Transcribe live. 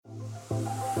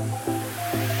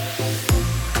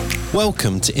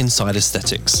Welcome to Inside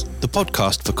Aesthetics, the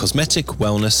podcast for cosmetic,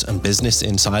 wellness and business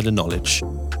insider knowledge.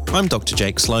 I'm Dr.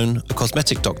 Jake Sloan, a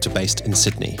cosmetic doctor based in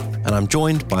Sydney, and I'm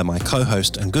joined by my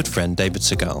co-host and good friend David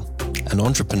Segal, an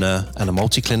entrepreneur and a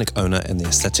multi-clinic owner in the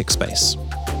aesthetic space.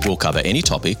 We'll cover any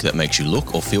topic that makes you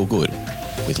look or feel good,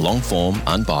 with long-form,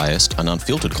 unbiased and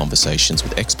unfiltered conversations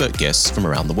with expert guests from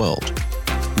around the world.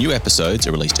 New episodes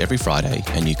are released every Friday,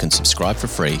 and you can subscribe for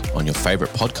free on your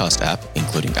favourite podcast app,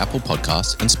 including Apple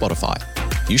Podcasts and Spotify.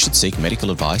 You should seek medical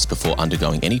advice before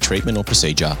undergoing any treatment or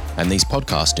procedure, and these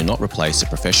podcasts do not replace a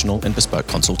professional and bespoke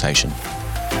consultation.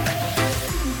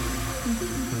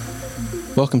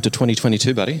 Welcome to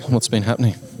 2022, buddy. What's been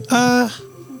happening?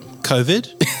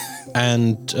 COVID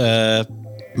and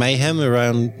mayhem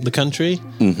around the country.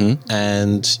 Mm-hmm.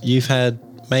 And you've had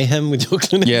mayhem with your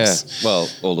clinics. Yeah, well,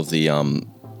 all of the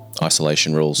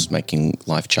isolation rules making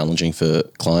life challenging for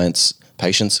patients.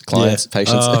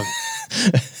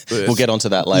 We'll get onto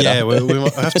that later. Yeah, we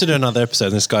have to do another episode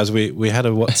on this, guys. We had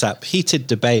a WhatsApp heated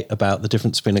debate about the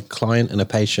difference between a client and a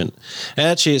patient. And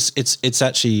actually, it's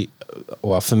actually,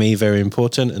 well, for me, very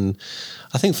important. And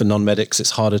I think for non-medics,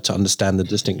 it's harder to understand the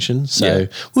distinction. So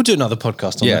we'll do another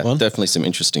podcast on that one. Yeah, definitely some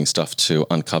interesting stuff to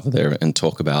uncover there and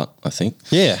talk about, I think.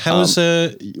 Yeah. How was,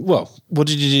 what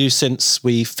did you do since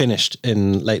we finished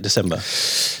in late December?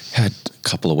 Had a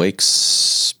couple of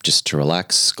weeks just to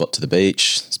relax, got to the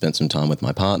beach, spent some time with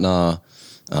my partner,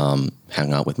 hung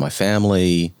out with my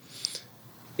family.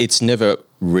 It's never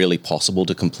really possible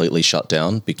to completely shut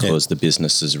down because the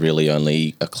business is really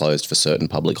only closed for certain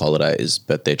public holidays,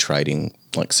 but they're trading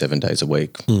like 7 days a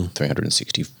week,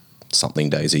 360 something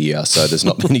days a year. So there's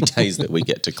not many days that we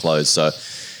get to close. So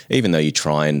even though you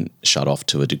try and shut off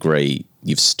to a degree,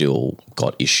 you've still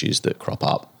got issues that crop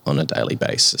up on a daily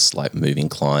basis, like moving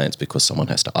clients because someone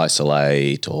has to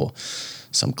isolate, or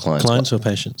some clients or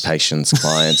patients? Patients,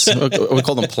 clients. We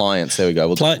call them clients. There we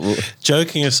go.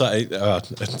 Joking aside,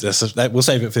 we'll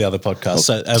save it for the other podcast.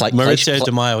 So Maurizio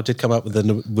De Maio did come up with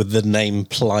the name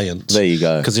Pliant. There you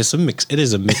go. Because it's a mix. It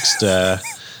is a mixed.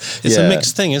 It's a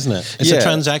mixed thing, isn't it? It's a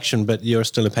transaction, but you're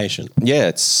still a patient. Yeah,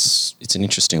 it's an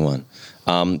interesting one.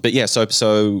 But yeah,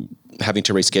 so having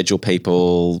to reschedule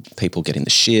people getting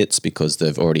the shits because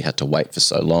they've already had to wait for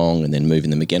so long and then moving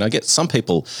them again. I get some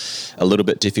people a little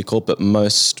bit difficult, but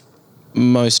most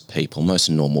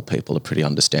normal people are pretty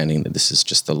understanding that this is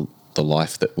just the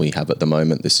life that we have at the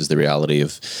moment. This is the reality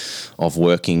of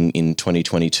working in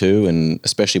 2022, and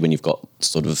especially when you've got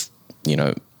sort of,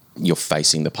 you're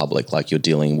facing the public, like you're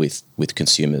dealing with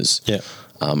consumers. Yeah.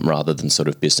 Rather than sort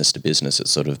of business to business,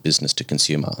 it's sort of business to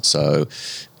consumer. So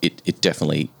it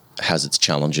definitely has its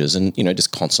challenges, and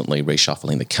just constantly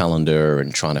reshuffling the calendar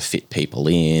and trying to fit people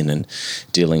in and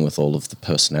dealing with all of the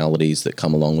personalities that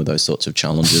come along with those sorts of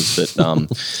challenges. But what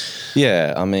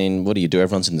do you do?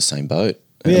 Everyone's in the same boat.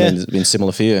 Yeah. It's been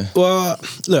similar for you. Well,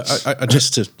 look, I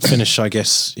just to finish, I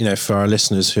guess, for our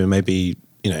listeners who may be,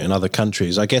 in other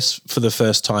countries, I guess for the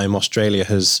first time, Australia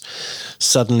has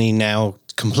suddenly now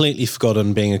completely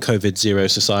forgotten being a COVID zero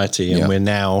society, and we're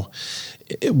now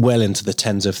well into the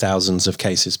tens of thousands of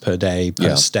cases per day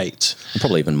per state.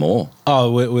 Probably even more. Oh,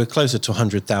 we're closer to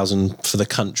 100,000 for the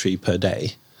country per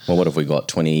day. Well, what have we got?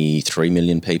 23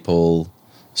 million people.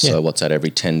 So what's that,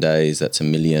 every 10 days? That's 1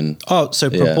 million. Oh, so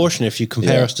proportion, if you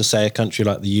compare us to, say, a country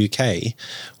like the UK,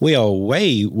 we are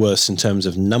way worse in terms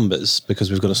of numbers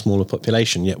because we've got a smaller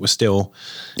population, yet we're still,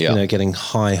 getting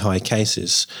high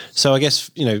cases. So I guess,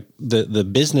 the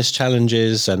business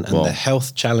challenges and the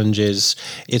health challenges,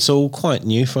 it's all quite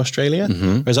new for Australia.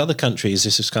 Mm-hmm. Whereas other countries,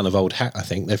 this is kind of old hat, I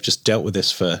think. They've just dealt with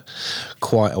this for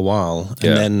quite a while.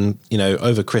 And then,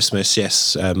 over Christmas,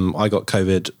 I got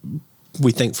COVID.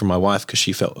 We think from my wife because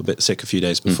she felt a bit sick a few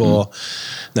days before.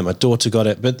 Mm-hmm. Then my daughter got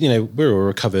it. But, we were all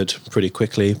recovered pretty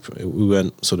quickly. We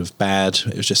weren't sort of bad.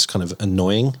 It was just kind of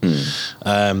annoying.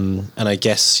 And I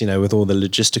guess, with all the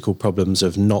logistical problems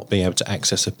of not being able to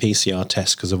access a PCR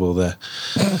test because of all the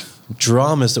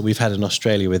dramas that we've had in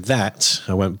Australia with that.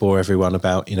 I won't bore everyone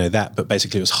about, that, but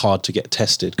basically it was hard to get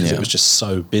tested because it was just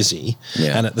so busy.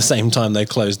 Yeah. And at the same time, they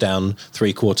closed down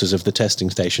 3/4 of the testing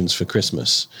stations for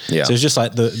Christmas. Yeah. So it's just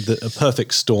like a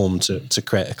perfect storm to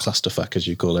create a clusterfuck, as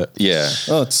you call it. Yeah.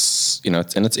 Well, it's,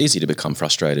 and it's easy to become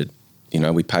frustrated.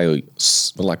 We pay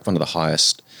like one of the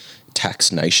highest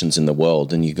tax nations in the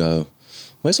world, and you go,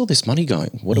 where's all this money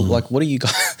going? What are you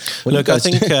guys? Look, I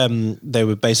think they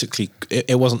were basically,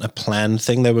 it wasn't a planned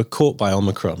thing. They were caught by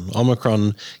Omicron.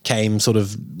 Omicron came sort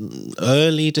of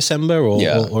early December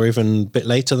or even a bit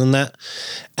later than that.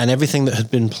 And everything that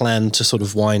had been planned to sort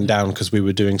of wind down because we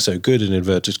were doing so good in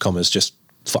inverted commas just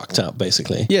fucked up,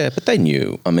 basically. Yeah, but they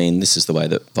knew. I mean, this is the way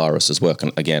that viruses work.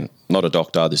 And again, not a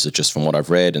doctor, this is just from what I've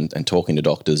read and talking to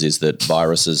doctors, is that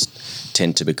viruses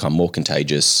tend to become more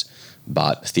contagious,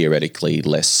 but theoretically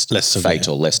less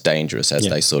fatal, less dangerous as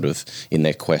they sort of, in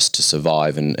their quest to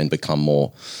survive and become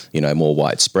more, more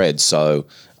widespread. So,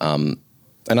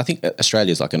 and I think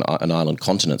Australia is like an island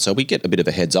continent, so we get a bit of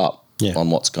a heads up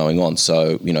on what's going on.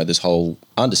 So, this whole,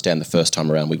 I understand the first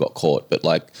time around we got caught, but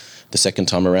like the second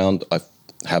time around, I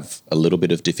have a little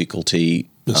bit of difficulty.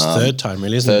 It's third time,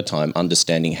 really, isn't it? Third time,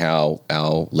 understanding how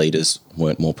our leaders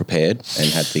weren't more prepared and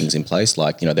had things in place.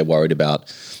 Like, they're worried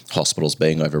about hospitals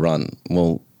being overrun.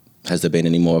 Well, has there been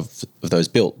any more of those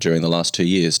built during the last 2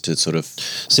 years to sort of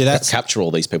capture all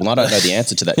these people? And I don't know the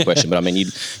answer to that question, but I mean, you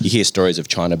hear stories of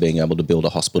China being able to build a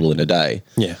hospital in a day.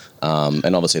 Yeah.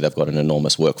 And obviously they've got an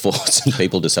enormous workforce and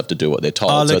people just have to do what they're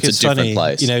told. Oh, look, so it's a different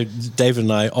funny. place. David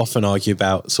and I often argue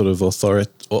about sort of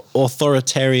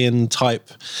authoritarian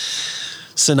type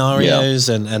scenarios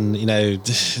and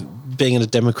being in a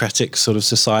democratic sort of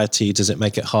society, does it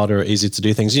make it harder or easier to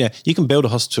do things? You can build a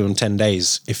hospital in 10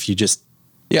 days if you just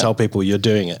tell people you're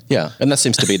doing it. Yeah, and that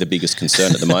seems to be the biggest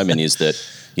concern at the moment is that,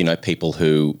 people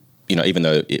who, even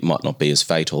though it might not be as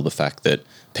fatal, the fact that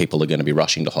people are going to be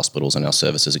rushing to hospitals and our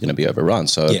services are going to be overrun.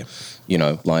 So,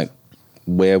 like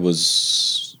where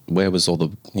was all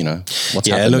the, what's happening?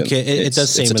 Yeah, look, it does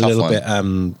seem a little bit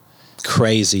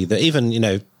crazy that even,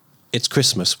 it's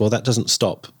Christmas. Well, that doesn't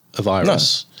stop a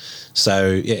virus. No.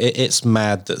 So it's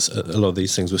mad that a lot of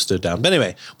these things were stood down. But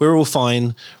anyway, we were all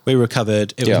fine. We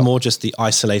recovered. It was more just the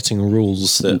isolating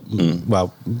rules that,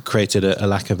 created a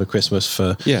lack of a Christmas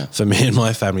for me and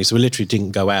my family. So we literally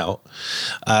didn't go out.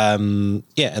 And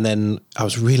then I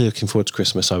was really looking forward to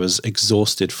Christmas. I was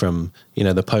exhausted from,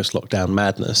 the post-lockdown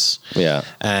madness. Yeah.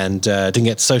 And didn't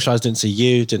get to socialise, didn't see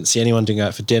you, didn't see anyone, didn't go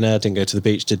out for dinner, didn't go to the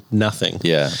beach, did nothing.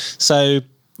 Yeah. So,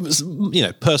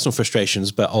 personal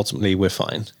frustrations, but ultimately we're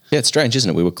fine. Yeah, it's strange, isn't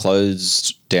it? We were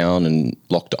closed down and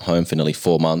locked at home for nearly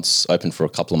 4 months, open for a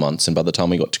couple of months, and by the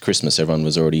time we got to Christmas, everyone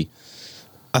was already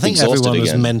I think everyone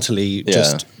was mentally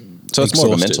just so it's exhausted.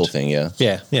 more of a mental thing,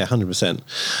 Yeah, 100%.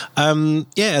 And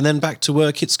then back to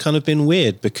work, it's kind of been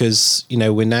weird because,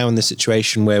 we're now in this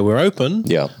situation where we're open,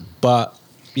 but,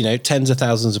 tens of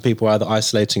thousands of people are either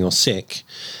isolating or sick.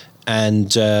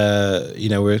 And,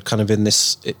 we're kind of in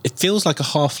this, it feels like a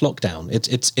half lockdown.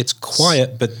 It's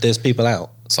quiet, but there's people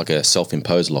out. It's like a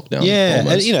self-imposed lockdown.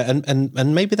 Yeah.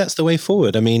 And maybe that's the way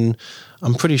forward. I mean,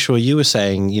 I'm pretty sure you were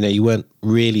saying, you weren't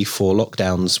really for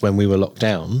lockdowns when we were locked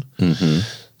down. Mm-hmm.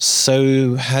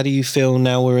 So how do you feel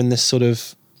now we're in this sort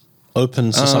of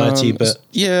open society?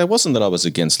 It wasn't that I was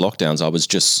against lockdowns. I was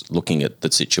just looking at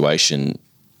the situation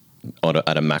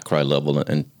at a macro level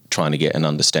and trying to get an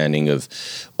understanding of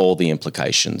all the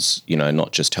implications,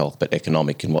 not just health, but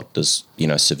economic, and what does,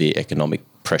 severe economic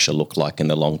pressure look like in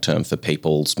the long term for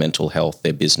people's mental health,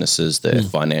 their businesses, their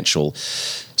financial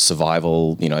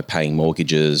survival, paying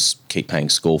mortgages, keep paying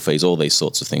school fees, all these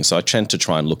sorts of things. So I tend to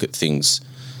try and look at things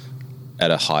at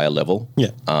a higher level.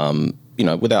 Yeah.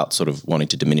 Without sort of wanting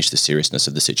to diminish the seriousness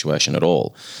of the situation at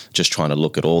all, just trying to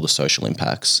look at all the social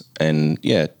impacts and,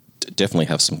 definitely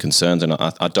have some concerns, and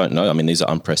I don't know. I mean, these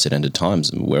are unprecedented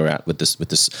times we're at with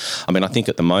this. I mean, I think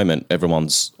at the moment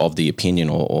everyone's of the opinion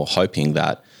or hoping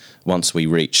that once we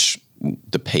reach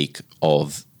the peak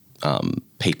of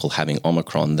people having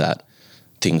Omicron, that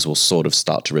things will sort of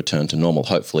start to return to normal.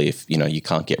 Hopefully, if you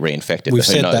can't get reinfected. We've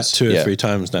said that 2 or 3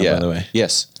 times now, by the way.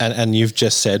 Yes, and you've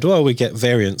just said, well, we get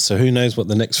variants, so who knows what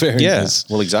the next variant is?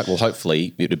 Well, exactly. Well,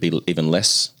 hopefully it would be even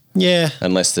less. Yeah.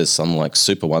 Unless there's some like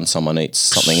super one, someone eats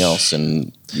something else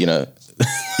and,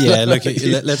 Yeah, look,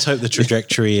 let's hope the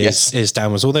trajectory is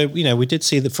downwards. Although, we did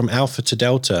see that from Alpha to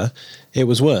Delta, it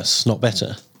was worse, not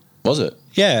better. Was it?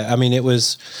 Yeah, I mean, it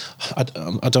was, I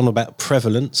don't know about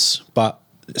prevalence, but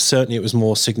certainly it was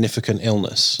more significant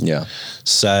illness. Yeah.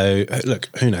 So, look,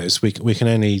 who knows? We can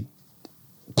only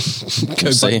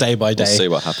go day by day. We'll see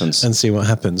what happens. And see what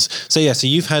happens. So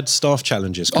you've had staff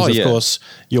challenges because of course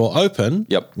you're open.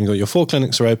 Yep. You've got your 4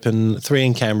 clinics are open, 3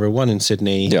 in Canberra, 1 in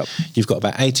Sydney. Yep. You've got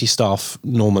about 80 staff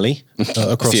normally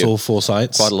across all 4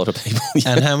 sites. Quite a lot of people. Yeah.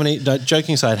 And how many,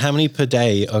 joking aside, how many per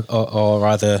day are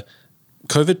either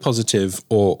COVID positive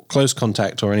or close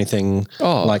contact or anything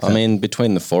like that? I mean,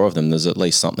 between the 4 of them, there's at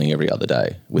least something every other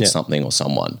day with something or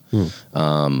someone.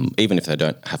 Even if they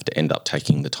don't have to end up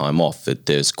taking the time off,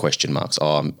 there's question marks.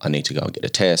 I need to go and get a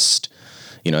test.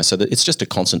 So that it's just a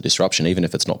constant disruption, even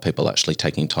if it's not people actually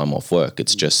taking time off work.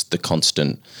 It's just the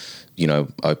constant,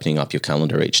 opening up your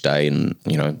calendar each day and,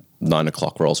 9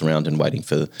 o'clock rolls around and waiting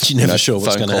for you're never sure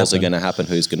what's phone going to calls happen. are going to happen,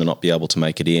 who's going to not be able to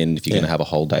make it in, if you're going to have a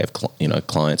whole day of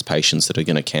clients, patients that are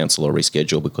going to cancel or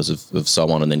reschedule because of so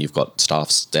on, and then you've got staff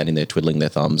standing there twiddling their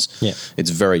thumbs. Yeah. It's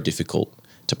very difficult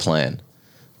to plan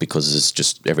because it's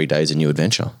just every day is a new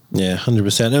adventure. Yeah,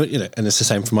 100%. And it's the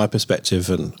same from my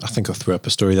perspective. And I think I threw up a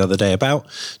story the other day about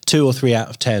 2 or 3 out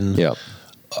of 10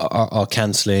 are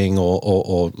cancelling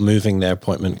or moving their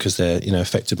appointment because they're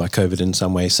affected by COVID in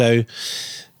some way. So,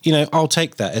 I'll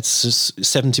take that. It's just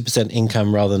 70%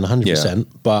 income rather than 100%.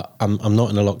 But I'm not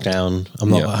in a lockdown. I'm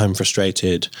not at home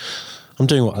frustrated. I'm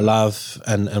doing what I love,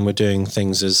 and we're doing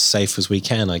things as safe as we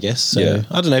can, I guess. So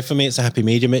I don't know. For me, it's a happy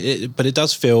medium. But it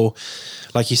does feel,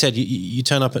 like you said, you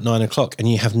turn up at 9 o'clock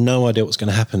and you have no idea what's going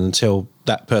to happen until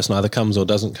that person either comes or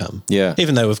doesn't come. Yeah.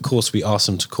 Even though, of course, we asked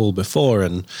them to call before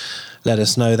and let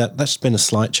us know. That's been a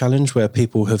slight challenge where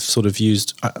people have sort of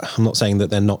used, I'm not saying that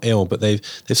they're not ill, but they've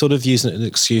sort of used it as an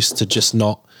excuse to just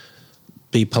not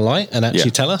be polite and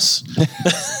actually tell us.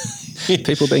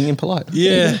 People being impolite.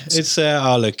 Yeah. It's,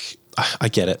 look, I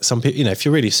get it. Some people, if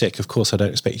you're really sick, of course, I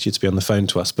don't expect you to be on the phone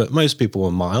to us, but most people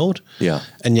are mild. Yeah.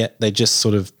 And yet they just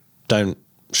sort of don't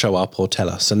show up or tell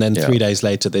us. And then 3 days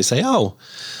later they say, oh,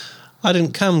 I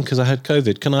didn't come because I had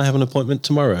COVID. Can I have an appointment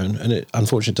tomorrow? And it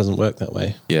unfortunately doesn't work that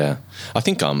way. Yeah. I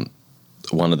think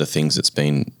one of the things that's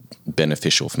been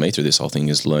beneficial for me through this whole thing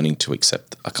is learning to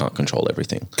accept I can't control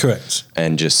everything. Correct.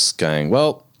 And just going,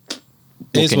 well,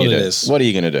 what can you do? What are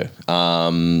you going to do?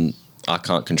 I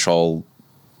can't control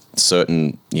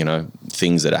certain,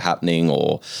 things that are happening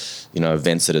or,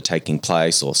 events that are taking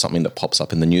place or something that pops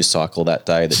up in the news cycle that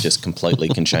day that just completely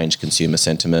can change consumer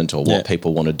sentiment or what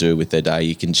people want to do with their day.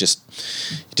 You just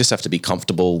have to be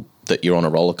comfortable that you're on a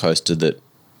roller coaster that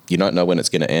you don't know when it's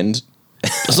going to end.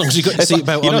 As long as you've got your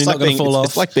seatbelt on, you're not going to fall off.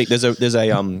 It's like big. There's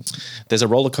a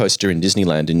roller coaster in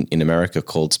Disneyland in America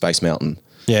called Space Mountain.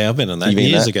 Yeah, I've been on that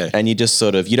years ago. And you just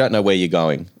sort of, you don't know where you're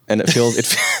going. And it feels...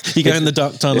 you go in the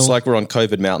dark tunnel. It's like we're on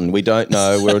COVID Mountain. We don't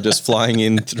know. We're just flying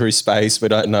in through space. We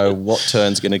don't know what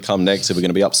turn's going to come next. Are we going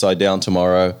to be upside down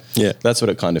tomorrow? Yeah. That's what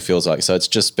it kind of feels like. So it's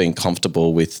just being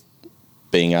comfortable with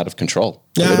being out of control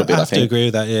a little bit, I have to agree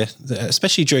with that, yeah.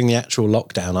 Especially during the actual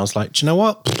lockdown. I was like, do you know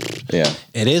what? Yeah.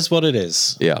 It is what it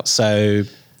is. Yeah. So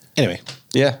anyway.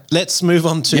 Yeah. Let's move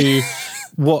on to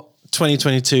what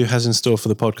 2022 has in store for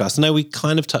the podcast. I know we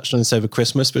kind of touched on this over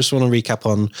Christmas, but just want to recap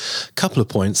on a couple of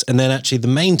points. And then actually the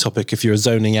main topic, if you're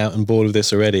zoning out and bored of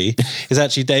this already, is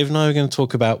actually Dave and I are going to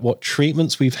talk about what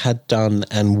treatments we've had done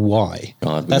and why.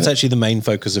 That's actually the main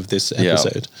focus of this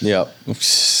episode. Yeah.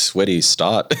 Where do you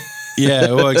start?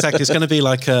 Yeah, well, exactly. It's going to be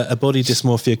like a body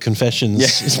dysmorphia confessions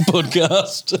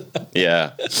podcast.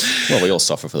 Yeah. Well, we all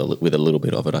suffer with a little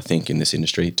bit of it, I think, in this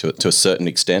industry to a certain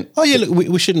extent. Oh, yeah, look,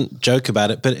 we shouldn't joke about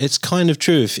it, but it's kind of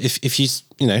true. If you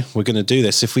we're going to do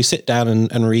this, if we sit down and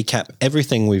recap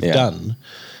everything we've done,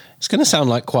 it's going to sound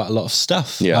like quite a lot of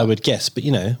stuff, I would guess. But,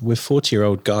 we're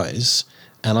 40-year-old guys,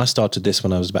 and I started this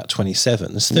when I was about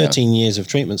 27. There's 13 years of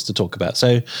treatments to talk about.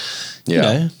 So,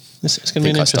 it's going to be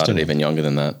an interesting. I started even younger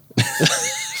than that.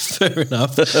 Fair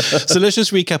enough. So let's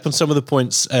just recap on some of the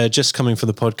points just coming for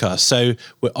the podcast. So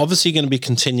we're obviously going to be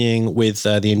continuing with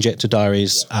the Injector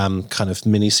Diaries kind of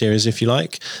mini-series, if you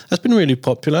like. That's been really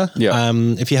popular. Yeah.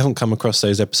 If you haven't come across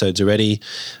those episodes already,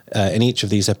 in each of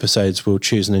these episodes, we'll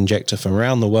choose an injector from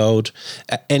around the world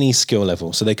at any skill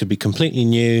level. So they could be completely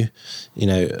new,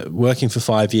 working for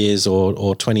 5 years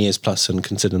or 20 years plus and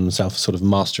consider themselves a sort of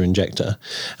master injector.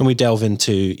 And we delve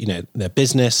into, their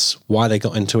business, why they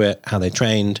got into it, how they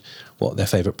trained, what their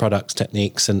favorite products,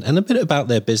 techniques, and a bit about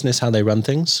their business, how they run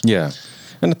things. Yeah.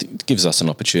 And it gives us an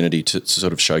opportunity to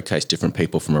sort of showcase different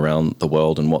people from around the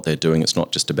world and what they're doing. It's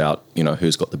not just about,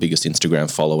 who's got the biggest Instagram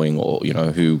following or,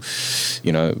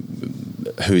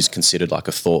 who's considered like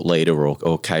a thought leader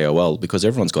or KOL, because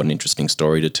everyone's got an interesting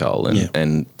story to tell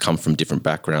and come from different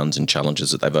backgrounds and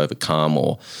challenges that they've overcome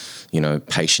or,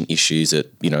 patient issues that,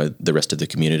 the rest of the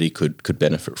community could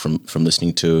benefit from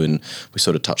listening to. And we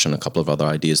sort of touched on a couple of other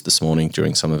ideas this morning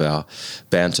during some of our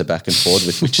banter back and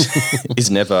forth, which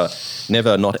is never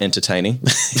not entertaining.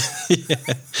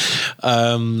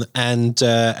 And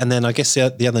then I guess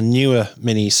the other newer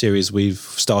mini series we've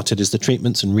started is the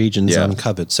Treatments and Regions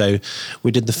Uncovered. So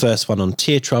we did the first one on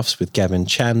tear troughs with Gavin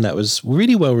Chan. That was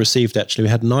really well received, actually. We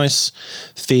had nice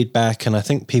feedback, and I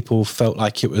think people felt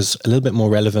like it was a little bit more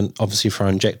relevant, obviously, for our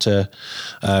injector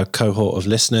cohort of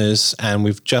listeners. And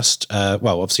we've just,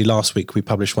 obviously last week we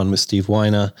published one with Steve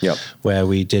Weiner, where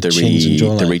we did chins and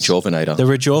jawlines. The Rejuvenator. The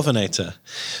Rejuvenator.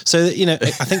 So,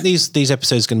 I think these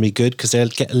episodes are going to be good because they'll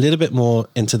get a little bit bit more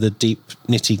into the deep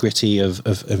nitty gritty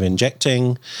of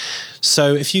injecting.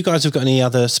 So if you guys have got any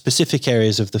other specific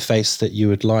areas of the face that you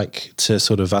would like to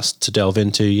sort of us to delve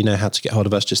into, you know how to get hold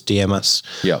of us, just DM us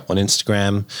on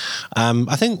Instagram.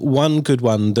 I think one good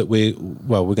one that we're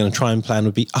going to try and plan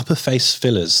would be upper face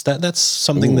fillers. That's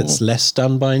something that's less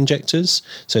done by injectors.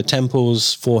 So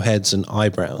temples, foreheads and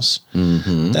eyebrows.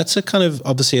 Mm-hmm. That's a kind of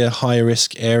obviously a high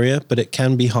risk area, but it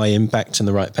can be high impact in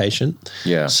the right patient.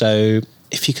 Yeah. So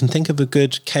if you can think of a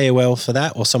good KOL for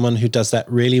that or someone who does that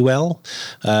really well,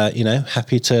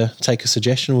 happy to take a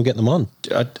suggestion. We'll get them on.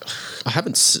 I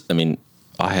haven't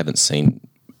seen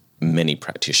many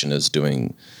practitioners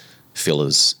doing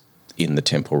fillers in the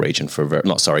temple region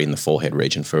in the forehead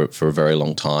region for a very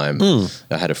long time.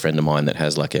 I had a friend of mine that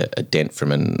has like a dent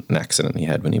from an accident he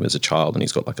had when he was a child, and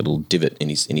he's got like a little divot in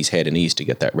his head, and he used to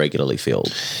get that regularly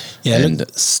filled. Yeah,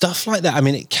 and stuff like that. I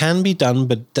mean, it can be done,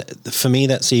 but for me,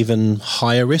 that's even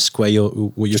higher risk where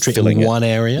you're treating one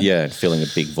area. Yeah, filling a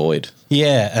big void.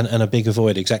 Yeah, and a bigger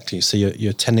void, exactly. So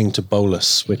you're tending to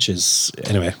bolus, which is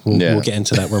anyway. We'll get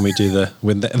into that when we do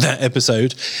that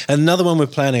episode. And another one we're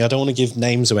planning. I don't want to give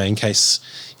names away in case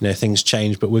things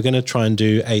change, but we're going to try and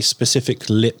do a specific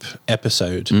lip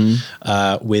episode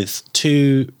with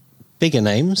two bigger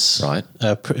names, right?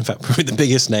 In fact, probably the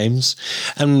biggest names,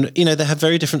 and they have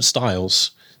very different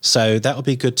styles. So that would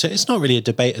be good to. It's not really a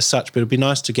debate as such, but it'd be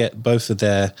nice to get both of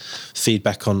their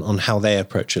feedback on how they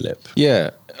approach a lip. Yeah.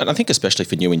 And I think especially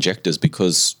for new injectors,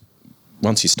 because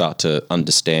once you start to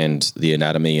understand the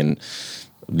anatomy and,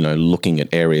 looking at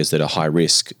areas that are high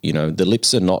risk, the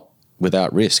lips are not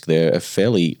without risk. They're a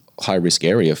fairly high risk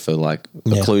area for like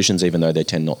occlusions, even though they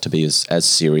tend not to be as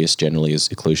serious generally as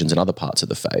occlusions in other parts of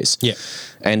the face. Yeah.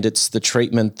 And it's the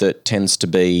treatment that tends to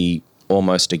be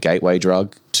almost a gateway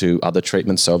drug to other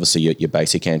treatments. So obviously your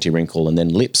basic anti-wrinkle, and then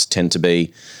lips tend to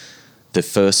be the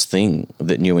first thing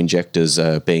that new injectors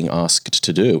are being asked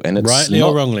to do. And it's rightly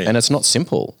or wrongly. And it's not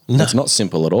simple. No. It's not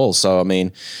simple at all. So, I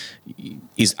mean,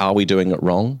 are we doing it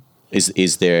wrong?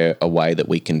 Is there a way that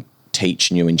we can teach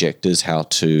new injectors how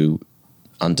to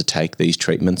undertake these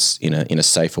treatments in a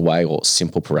safer way, or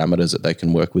simple parameters that they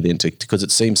can work within? Because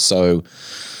it seems so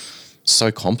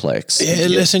complex. Yeah,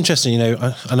 it's interesting.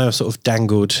 I know I sort of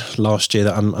dangled last year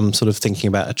that I'm sort of thinking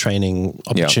about a training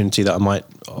opportunity that I might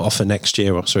offer next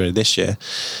year, or sorry, this year.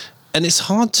 And it's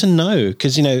hard to know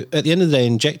because, at the end of the day,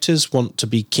 injectors want to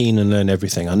be keen and learn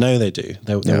everything. I know they do.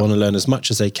 They want to learn as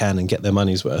much as they can and get their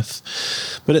money's worth.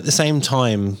 But at the same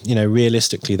time,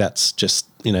 realistically, that's just,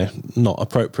 not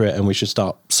appropriate, and we should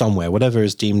start somewhere. Whatever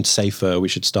is deemed safer, we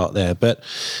should start there. But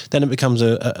then it becomes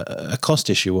a cost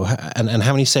issue, and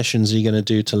how many sessions are you going to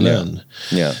do to learn?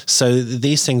 Yeah. So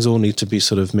these things all need to be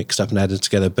sort of mixed up and added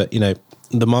together. But,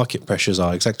 the market pressures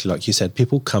are exactly like you said.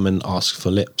 People come and ask for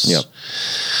lips. Yeah.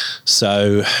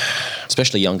 So,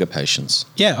 especially younger patients.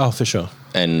 Yeah. Oh, for sure.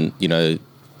 And,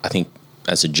 I think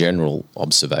as a general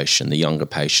observation, the younger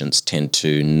patients tend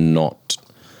to not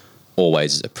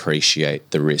always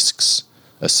appreciate the risks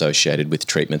associated with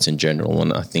treatments in general.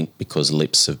 And I think because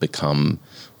lips have become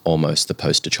almost the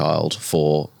poster child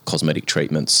for cosmetic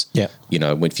treatments. Yeah.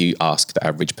 If you ask the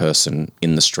average person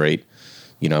in the street,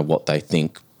 what they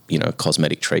think,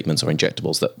 cosmetic treatments or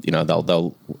injectables, that,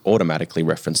 they'll automatically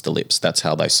reference the lips. That's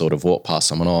how they sort of walk past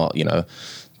someone.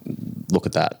 Look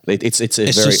at that. It's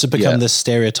just to become the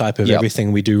stereotype of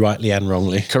everything we do rightly and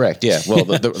wrongly. Correct. Yeah. Well,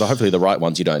 hopefully the right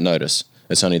ones you don't notice.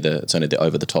 It's only the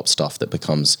over the top stuff that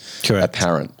becomes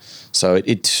apparent. So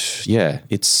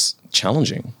it's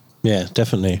challenging. Yeah,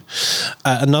 definitely.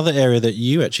 Another area that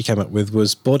you actually came up with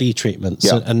was body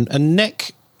treatments and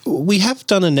neck. We have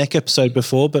done a neck episode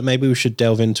before, but maybe we should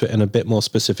delve into it in a bit more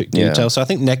specific detail. So I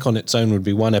think neck on its own would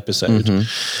be one episode,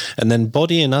 and then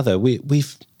body another.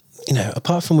 We've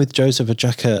apart from with Joseph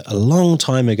Ajaka a long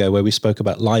time ago where we spoke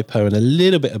about lipo and a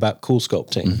little bit about cool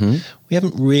sculpting, we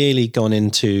haven't really gone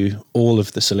into all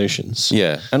of the solutions.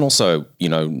 Yeah, and also,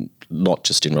 not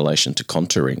just in relation to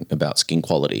contouring, about skin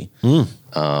quality.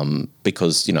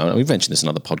 Because, we've mentioned this in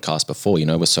other podcasts before,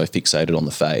 we're so fixated on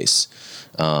the face.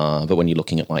 But when you're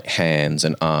looking at like hands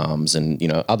and arms and,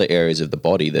 other areas of the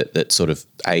body that sort of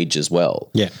age as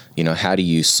well. Yeah. How do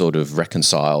you sort of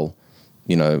reconcile,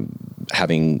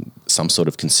 having some sort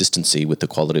of consistency with the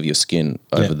quality of your skin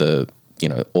over the,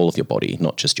 all of your body,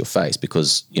 not just your face,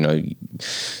 because,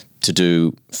 to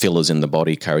do fillers in the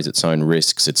body carries its own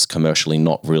risks. It's commercially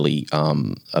not really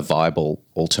a viable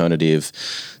alternative.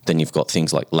 Then you've got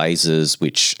things like lasers,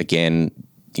 which again,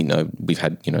 we've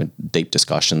had, deep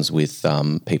discussions with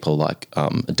people like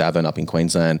Davin up in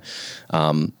Queensland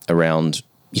around,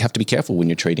 you have to be careful when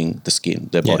you're treating the skin,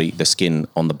 the skin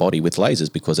on the body with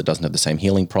lasers, because it doesn't have the same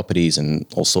healing properties and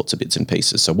all sorts of bits and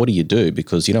pieces. So what do you do?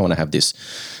 Because you don't want to have this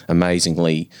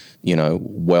amazingly,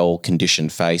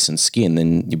 well-conditioned face and skin,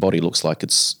 then your body looks like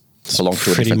it's belongs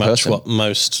to a different person. Pretty much what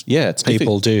most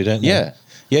people do, don't they?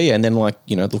 Yeah. And then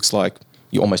it looks like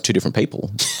you're almost two different people.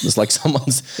 It's like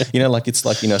someone's, it's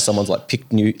like, someone's like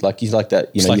picked new, like you like that,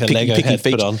 it's like a Lego head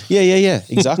put on. Yeah,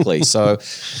 exactly. So,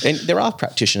 and there are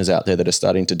practitioners out there that are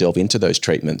starting to delve into those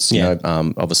treatments.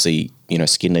 Obviously,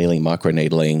 skin needling,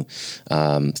 microneedling,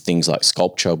 things like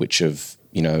sculpture, which have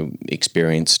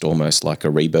experienced almost like a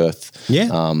rebirth. Yeah,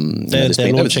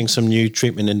 they're launching some new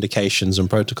treatment indications and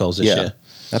protocols this year.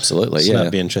 Absolutely, so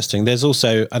that'd be interesting. There's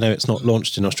also, I know it's not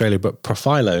launched in Australia, but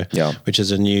Profilo, which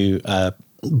is a new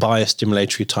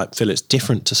biostimulatory type fill. It's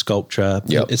different to Sculptra.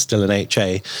 It's still an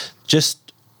HA.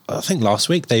 Just, I think last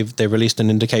week they released an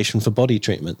indication for body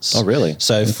treatments. Oh, really?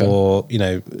 So for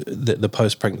the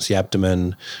post-pregnancy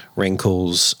abdomen,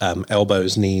 wrinkles,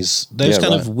 elbows, knees, those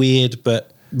kind of weird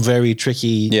but very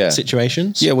tricky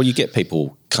situations. Yeah, well, you get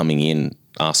people coming in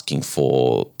asking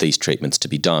for these treatments to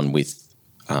be done with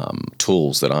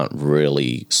tools that aren't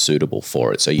really suitable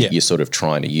for it. So you're sort of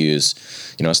trying to use,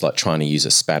 it's like trying to use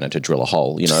a spanner to drill a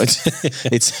hole.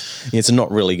 It's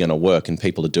not really going to work, and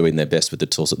people are doing their best with the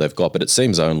tools that they've got. But it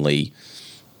seems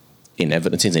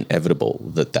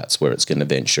inevitable that that's where it's going to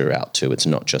venture out to. It's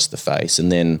not just the face, and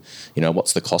then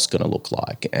what's the cost going to look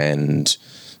like, and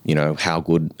how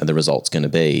good are the results going to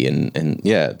be,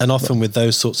 and often with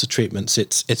those sorts of treatments,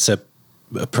 it's a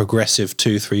progressive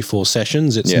 2, 3, 4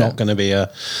 sessions. It's not going to be a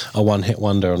one-hit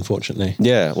wonder, unfortunately.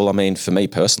 Yeah, well, I mean, for me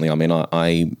personally,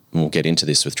 I will get into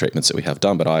this with treatments that we have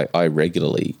done, but I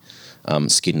regularly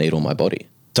skin needle my body.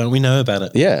 Don't we know about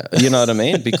it? Yeah, you know what I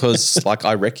mean? Because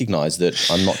I recognize that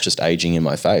I'm not just aging in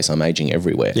my face, I'm aging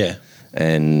everywhere. Yeah.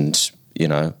 And,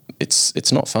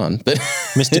 it's not fun, but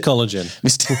Mr.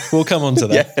 Collagen. We'll come on to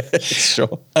that. Yeah,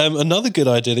 sure. Another good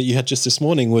idea that you had just this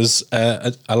morning was,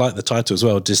 I like the title as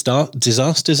well,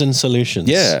 Disasters and Solutions.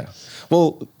 Yeah.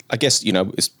 Well, I guess,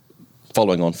 it's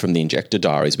following on from the Injector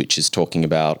Diaries, which is talking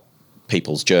about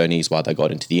people's journeys, why they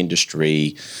got into the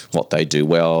industry, what they do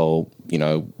well,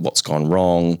 what's gone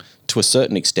wrong to a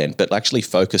certain extent, but actually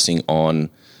focusing on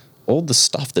all the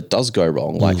stuff that does go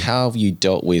wrong, like how have you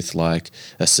dealt with like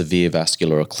a severe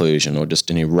vascular occlusion or just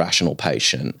an irrational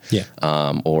patient,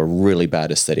 or a really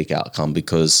bad aesthetic outcome,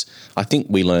 because I think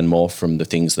we learn more from the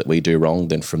things that we do wrong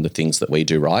than from the things that we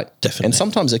do right. Definitely. And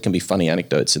sometimes there can be funny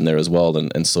anecdotes in there as well,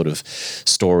 and sort of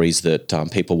stories that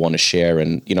people want to share.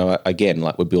 And, again,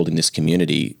 like we're building this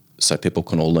community so people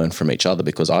can all learn from each other,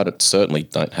 because I certainly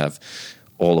don't have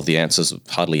all of the answers,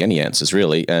 hardly any answers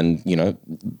really. And,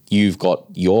 you've got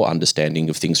your understanding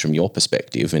of things from your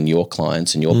perspective and your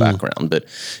clients and your background. But,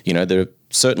 there are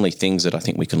certainly things that I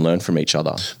think we can learn from each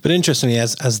other. But interestingly,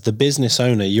 as the business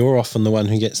owner, you're often the one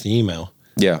who gets the email.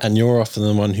 Yeah. And you're often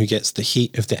the one who gets the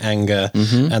heat of the anger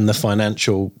and the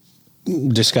financial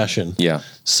discussion. Yeah.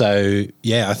 So,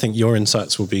 I think your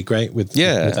insights will be great with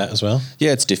that as well.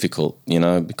 Yeah, it's difficult,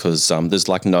 because there's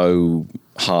like no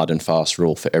hard and fast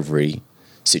rule for every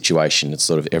situation. It's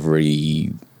sort of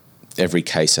every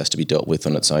case has to be dealt with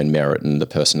on its own merit, and the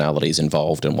personalities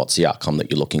involved and what's the outcome that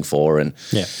you're looking for. And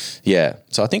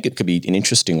so I think it could be an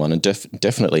interesting one, and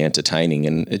definitely entertaining.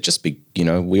 And it just be,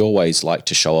 we always like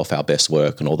to show off our best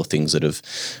work and all the things that have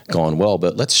gone well,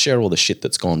 but let's share all the shit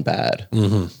that's gone bad.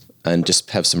 And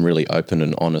just have some really open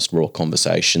and honest, raw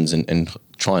conversations and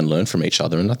try and learn from each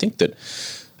other. And I think that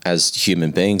as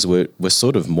human beings, we're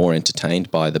sort of more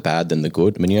entertained by the bad than the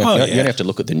good. I mean, you don't have to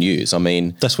look at the news. I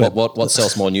mean, that's what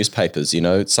sells more newspapers?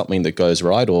 It's something that goes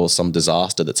right or some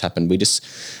disaster that's happened.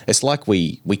 It's like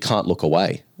we can't look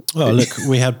away. Well, look,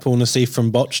 we had Paul Nassif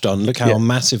from Botched on. Look how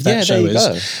massive that show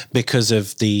is because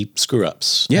of the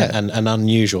screw-ups and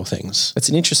unusual things. It's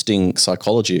an interesting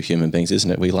psychology of human beings,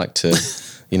 isn't it? We like to,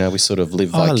 we sort of live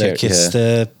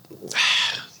vicariously.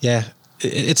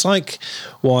 It's like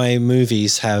why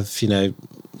movies have,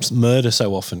 murder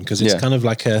so often, because it's kind of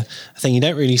like a thing you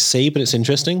don't really see, but it's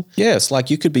interesting. Yeah, it's like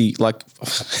you could be like,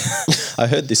 I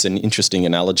heard an interesting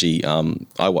analogy.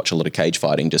 I watch a lot of cage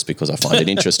fighting just because I find it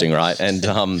interesting, right? And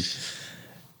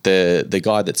the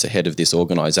guy that's ahead of this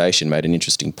organization made an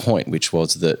interesting point, which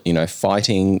was that,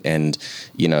 fighting and,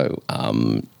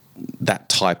 that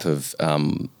type of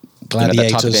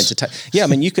gladiators. I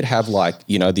mean, you could have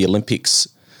the Olympics.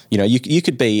 You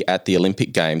could be at the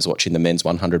Olympic Games watching the men's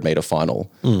 100-meter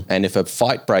final, and if a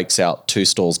fight breaks out 2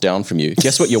 stalls down from you,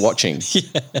 guess what you're watching?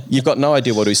 You've got no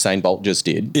idea what Usain Bolt just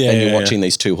did, and you're watching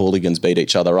these 2 hooligans beat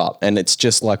each other up, and it's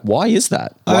just like, why is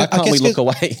that? Why can't we look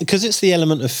away? Because it's the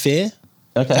element of fear.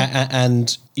 Okay.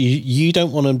 And you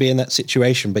don't want to be in that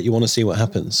situation, but you want to see what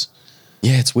happens.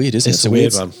 Yeah, it's weird, isn't it? It's a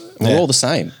weird one. We're all the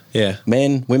same. Yeah.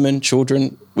 Men, women,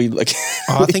 children. We like.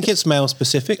 I think it's male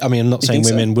specific. I mean, I'm not saying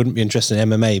women wouldn't be interested in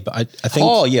MMA, but I think.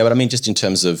 Oh yeah, but I mean, just in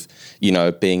terms of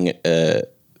being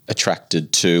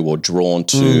attracted to or drawn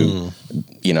to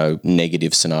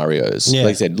negative scenarios. Yeah.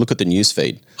 Like I said, look at the news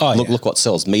feed. Look what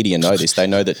sells. Media know this. They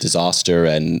know that disaster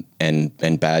and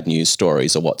bad news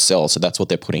stories are what sells. So that's what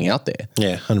they're putting out there.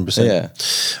 Yeah, 100%.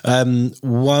 Yeah.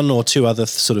 One or two other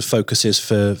sort of focuses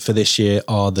for this year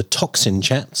are the toxin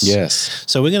chats. Yes.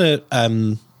 So we're going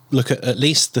to look at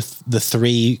least the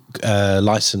three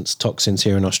licensed toxins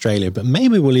here in Australia, but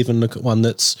maybe we'll even look at one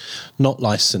that's not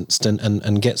licensed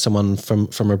and get someone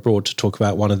from abroad to talk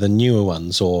about one of the newer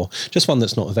ones, or just one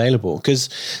that's not available, because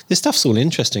this stuff's all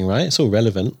interesting, right? It's all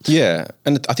relevant. Yeah.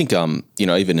 And I think,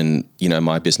 even in,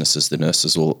 my businesses, the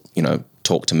nurses will,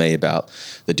 talk to me about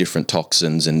the different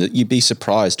toxins, and you'd be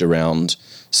surprised around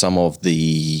some of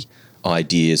the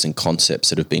ideas and concepts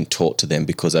that have been taught to them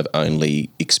because they've only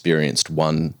experienced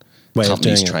one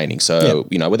company's training. So,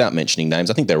 without mentioning names,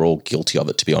 I think they're all guilty of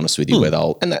it, to be honest with you, where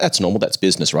and that's normal, that's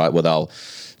business, right? Where they'll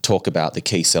talk about the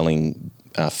key selling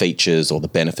features or the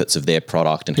benefits of their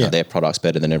product and how their product's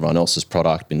better than everyone else's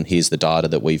product. And here's the data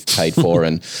that we've paid for.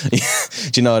 And do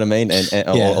you know what I mean?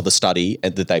 Or the study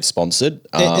that they've sponsored.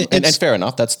 And fair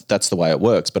enough, that's the way it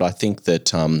works. But I think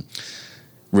that,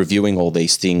 reviewing all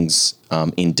these things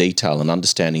in detail and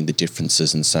understanding the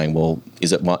differences and saying, well,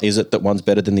 is it that one's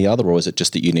better than the other, or is it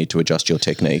just that you need to adjust your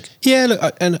technique? Yeah,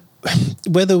 look, and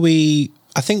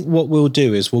I think what we'll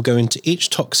do is we'll go into each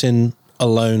toxin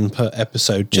alone per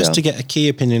episode just to get a key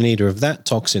opinion leader of that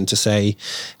toxin to say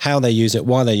how they use it,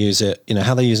 why they use it,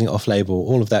 how they're using it off-label,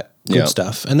 all of that good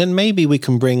stuff. And then maybe we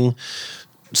can bring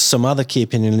some other key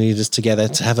opinion leaders together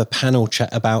to have a panel chat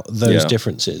about those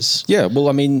differences. Yeah, well,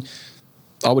 I mean,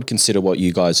 I would consider what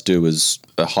you guys do as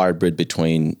a hybrid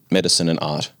between medicine and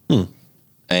art.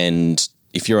 And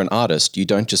if you're an artist, you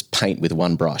don't just paint with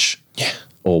one brush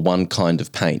or one kind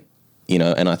of paint,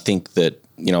 and I think that,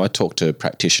 I talk to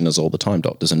practitioners all the time,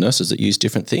 doctors and nurses that use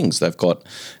different things. They've got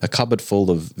a cupboard full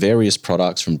of various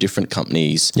products from different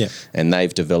companies and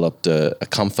they've developed a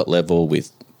comfort level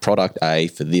with product A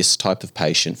for this type of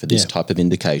patient, for this type of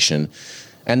indication.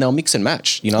 And they'll mix and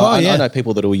match. I know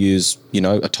people that will use,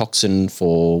 a toxin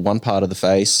for one part of the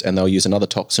face and they'll use another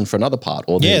toxin for another part.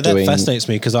 Or that fascinates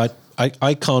me because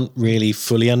I can't really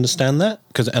fully understand that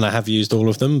and I have used all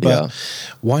of them. But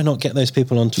why not get those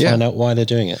people on to find out why they're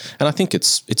doing it? And I think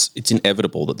it's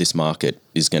inevitable that this market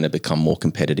is going to become more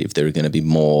competitive. There are going to be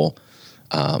more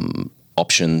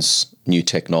options, new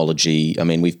technology. I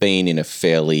mean, we've been in a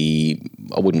fairly,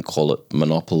 I wouldn't call it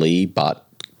monopoly, but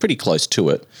pretty close to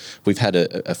it. We've had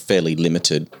a fairly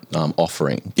limited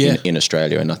offering in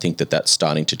Australia, and I think that's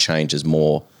starting to change as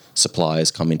more suppliers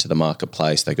come into the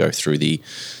marketplace. They go through the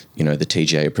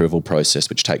TGA approval process,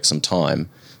 which takes some time.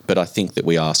 But I think that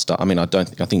we are. I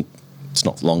think it's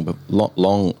not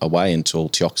long away until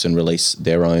Teoxin release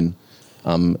their own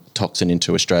toxin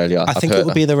into Australia. I think it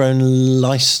will be their own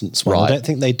licensed one. Right. I don't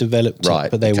think they developed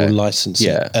it, but they will license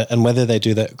it. And whether they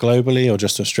do that globally or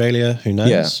just Australia, who knows?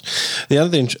 Yeah. The other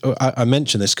thing, I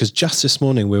mentioned this because just this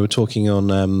morning we were talking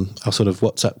on our sort of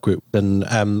WhatsApp group, and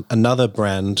another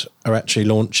brand are actually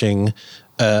launching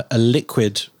a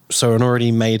liquid, so an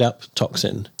already made up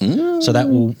toxin. So that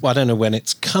will, I don't know when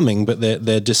it's coming, but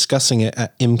they're discussing it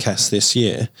at IMCAS this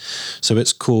year. So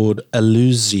it's called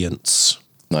Illuzience.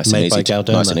 Nice and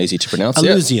easy to pronounce.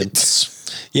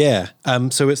 Illuzience. Yeah.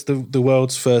 So it's the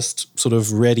world's first sort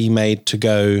of ready-made to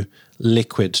go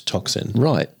liquid toxin.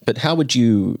 Right. But how would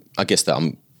you, I guess that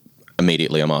I'm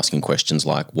asking questions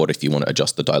like, what if you want to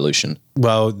adjust the dilution?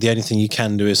 Well, the only thing you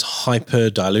can do is hyper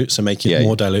dilute, so make it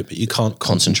more dilute, but you can't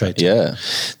concentrate. Yeah.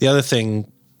 The other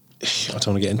thing, I don't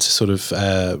want to get into sort of,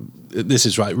 this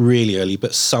is really early,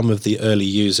 but some of the early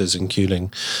users in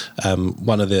cooling,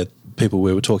 one of the people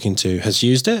we were talking to has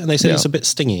used it and they said it's a bit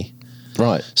stingy.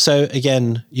 Right. So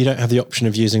again, you don't have the option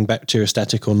of using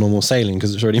bacteriostatic or normal saline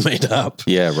because it's already made up.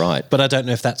 Yeah, right. But I don't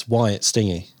know if that's why it's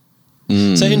stingy.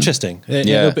 So interesting.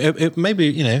 It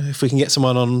maybe, if we can get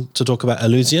someone on to talk about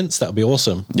Illuzience, that would be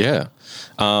awesome. Yeah.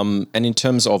 And in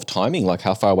terms of timing, like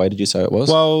how far away did you say it was?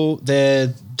 Well,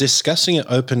 they're discussing it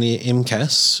openly at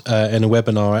IMCAS in a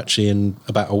webinar actually in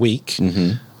about a week.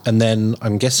 And then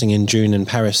I'm guessing in June in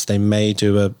Paris, they may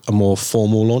do a more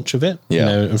formal launch of it.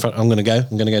 Yeah. In fact, I'm going to go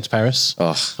to Paris.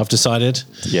 Oh. I've decided.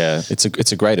 Yeah,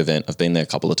 it's a great event. I've been there a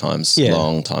couple of times,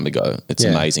 long time ago. It's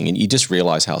amazing. And you just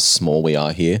realize how small we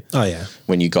are here. Oh, yeah.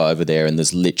 When you go over there and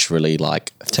there's literally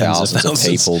like thousands of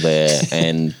people there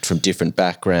and from different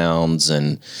backgrounds.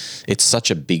 And it's such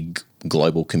a big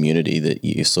global community that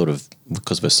you sort of,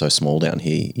 because we're so small down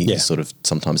here, you sort of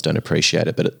sometimes don't appreciate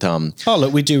it. But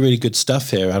look, we do really good stuff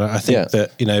here, and I think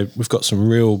that we've got some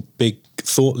real big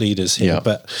thought leaders here.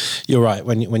 But you're right,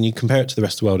 when you compare it to the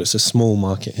rest of the world, it's a small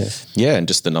market here. Yeah, and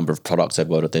just the number of products they've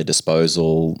got at their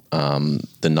disposal,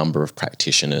 the number of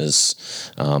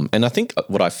practitioners, and I think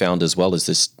what I found as well is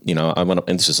this. And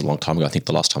this is a long time ago. I think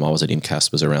the last time I was at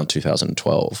IMCAS was around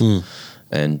 2012,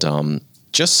 and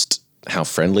just how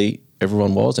friendly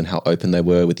everyone was and how open they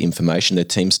were with information. There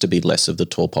seems to be less of the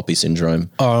tall poppy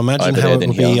syndrome. Oh, imagine how it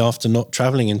will be after not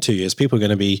traveling in 2 years. People are going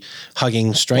to be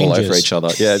hugging strangers. All over each other,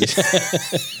 yeah.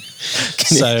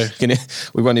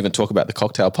 We won't even talk about the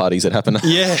cocktail parties that happen.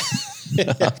 Yeah.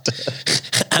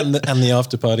 and the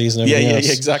after parties and everything else.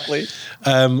 Yeah, exactly.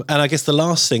 And I guess the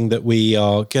last thing that we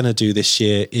are going to do this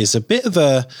year is a bit of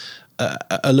a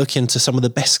look into some of the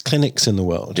best clinics in the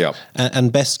world. Yeah.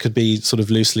 And best could be sort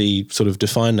of loosely sort of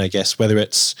defined, I guess, whether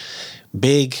it's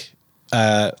big,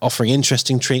 offering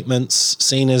interesting treatments,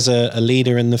 seen as a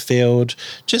leader in the field,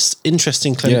 just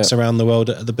interesting clinics around the world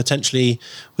that potentially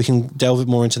we can delve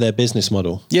more into their business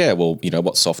model. Yeah, well,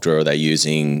 what software are they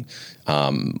using?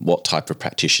 What type of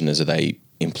practitioners are they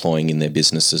employing in their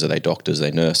businesses? Are they doctors? Are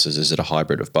they nurses? Is it a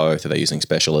hybrid of both? Are they using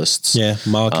specialists? Yeah,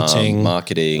 marketing,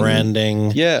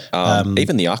 branding. Yeah,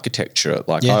 even the architecture.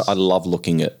 Like I love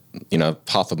looking at,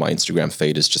 half of my Instagram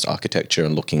feed is just architecture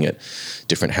and looking at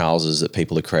different houses that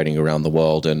people are creating around the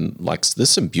world. And like, there's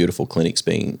some beautiful clinics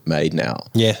being made now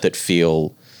that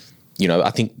feel, I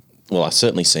think, well, I'm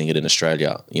certainly seeing it in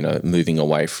Australia, moving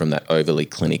away from that overly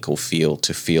clinical feel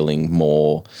to feeling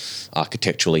more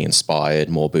architecturally inspired,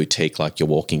 more boutique, like you're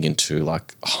walking into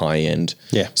like high-end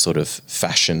sort of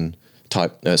fashion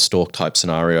type, store type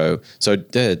scenario. So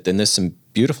then there's some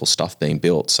beautiful stuff being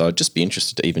built. So I'd just be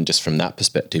interested to even just from that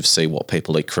perspective, see what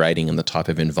people are creating and the type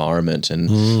of environment and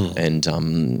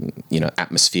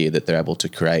atmosphere that they're able to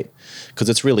create. Because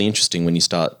it's really interesting when you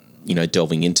start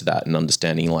delving into that and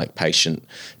understanding like patient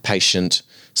 /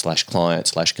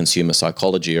 client / consumer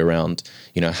psychology around,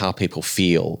 how people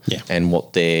feel and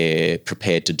what they're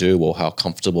prepared to do or how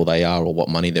comfortable they are or what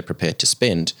money they're prepared to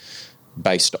spend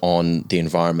based on the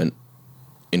environment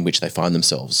in which they find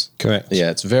themselves. Correct. Yeah,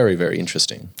 it's very, very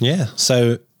interesting. Yeah.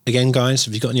 So again, guys,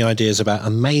 if you've got any ideas about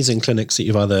amazing clinics that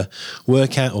you've either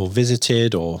worked at or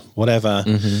visited or whatever,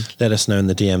 let us know in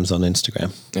the DMs on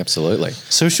Instagram. Absolutely.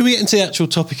 So should we get into the actual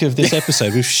topic of this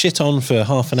episode? We've shit on for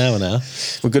half an hour now.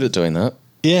 We're good at doing that.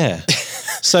 Yeah.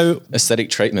 So aesthetic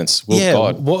treatments. Well,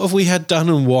 God. What have we had done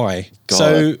and why? God.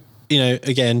 So,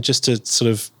 again, just to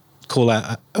sort of call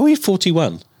out, are we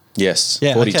 41? Yes.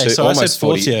 Yeah. 42. Okay, so almost I said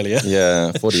 40 earlier.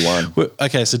 Yeah, 41.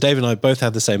 Okay, so Dave and I both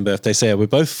have the same birthday. So yeah, we're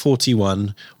both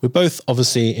 41. We're both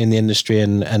obviously in the industry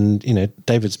and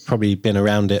David's probably been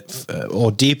around it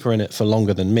or deeper in it for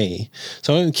longer than me.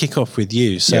 So I'm going to kick off with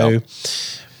you. So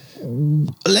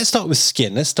let's start with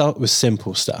skin. Let's start with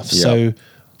simple stuff. Yeah. So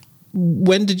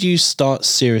when did you start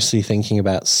seriously thinking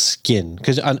about skin?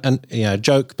 Because,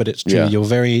 joke, but it's true. Yeah. You're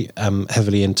very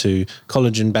heavily into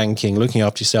collagen banking, looking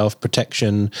after yourself,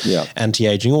 protection,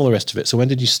 anti-aging, all the rest of it. So when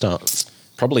did you start?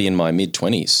 Probably in my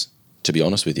mid-20s, to be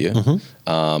honest with you.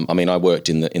 I worked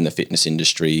in the fitness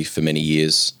industry for many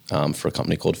years for a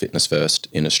company called Fitness First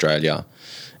in Australia.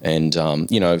 And,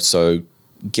 so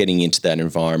getting into that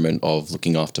environment of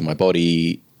looking after my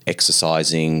body,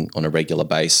 exercising on a regular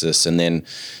basis, and then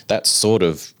that sort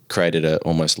of created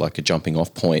almost like a jumping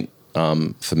off point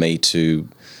for me to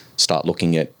start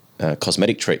looking at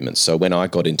cosmetic treatments. So when I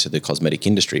got into the cosmetic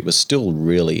industry, it was still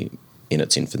really in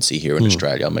its infancy here in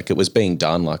Australia. It was being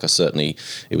done,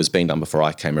 it was being done before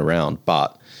I came around,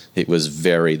 but it was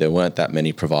there weren't that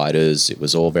many providers. It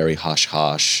was all very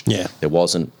hush-hush. Yeah. There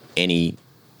wasn't many,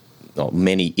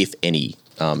 if any,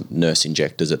 nurse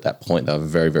injectors at that point. There were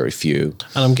very, very few.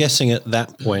 And I'm guessing at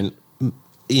that point,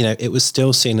 it was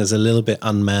still seen as a little bit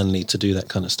unmanly to do that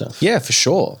kind of stuff. Yeah, for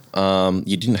sure.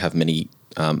 You didn't have many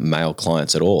male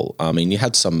clients at all. You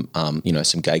had some,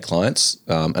 some gay clients,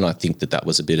 and I think that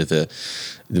was a bit of that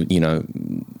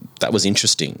was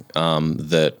interesting,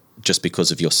 that just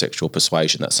because of your sexual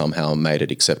persuasion that somehow made it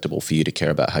acceptable for you to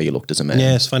care about how you looked as a man.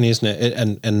 Yeah, it's funny, isn't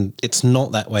it? And it's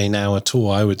not that way now at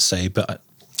all, I would say, but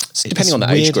Depending on the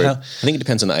age group. I think it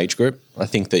depends on the age group. I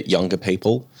think that younger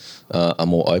people are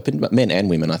more open, but men and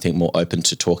women, I think, more open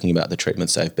to talking about the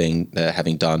treatments they're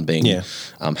having done, being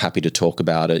happy to talk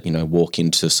about it, walk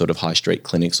into sort of high street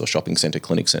clinics or shopping centre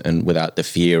clinics and without the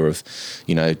fear of,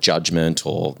 judgment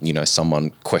or,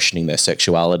 someone questioning their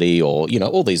sexuality or,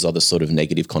 all these other sort of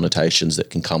negative connotations that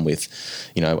can come with,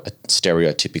 a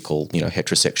stereotypical,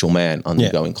 heterosexual man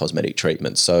undergoing cosmetic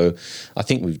treatment. So I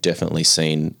think we've definitely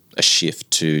seen a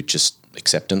shift to just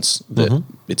acceptance that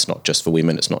it's not just for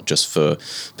women, it's not just for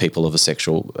people of a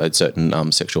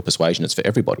certain sexual persuasion, it's for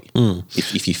everybody.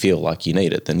 If you feel like you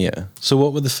need it, then yeah. So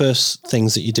what were the first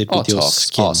things that you did with your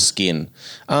skin? Skin.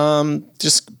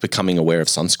 Just becoming aware of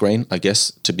sunscreen, I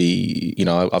guess, to be,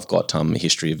 I've got a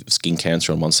history of skin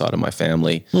cancer on one side of my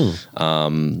family,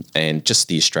 and just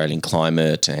the Australian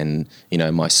climate and,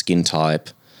 my skin type.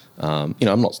 I'm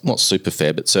not super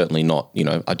fair, but certainly not,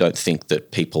 I don't think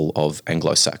that people of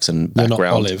Anglo-Saxon background. You're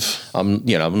not olive.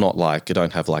 I'm not I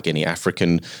don't have like any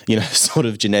African, sort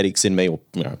of genetics in me, or,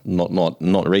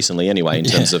 not recently anyway, in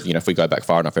terms of, if we go back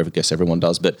far enough, I guess everyone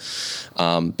does. But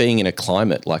being in a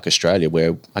climate like Australia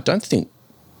where I don't think,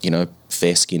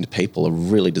 fair-skinned people are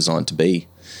really designed to be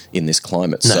in this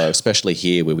climate. No. So especially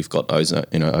here where we've got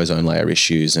ozone layer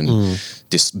issues and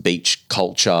this beach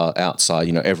culture outside,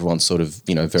 everyone's sort of,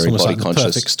 very body conscious.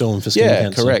 Perfect storm for skin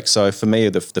cancer. Yeah, correct. So for me,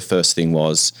 the first thing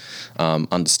was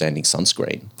understanding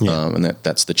sunscreen, and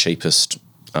that's the cheapest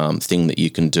thing that you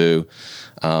can do.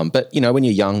 But, when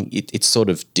you're young, it's sort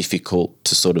of difficult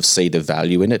to sort of see the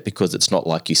value in it because it's not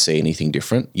like you see anything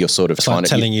different. You're sort of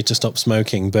telling you to stop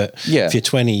smoking, but if you're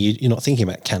 20, you're not thinking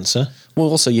about cancer. Well,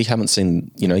 also you haven't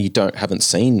seen, haven't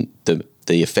seen the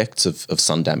effects of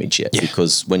sun damage yet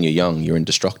because when you're young, you're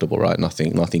indestructible, right?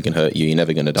 Nothing can hurt you. You're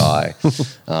never going to die.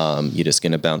 You're just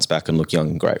going to bounce back and look young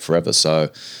and great forever. So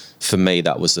for me,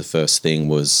 that was the first thing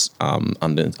was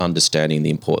understanding the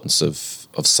importance of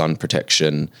sun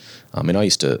protection. I mean, I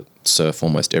used to surf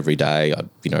almost every day. I'd,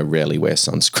 rarely wear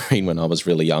sunscreen when I was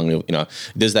really young.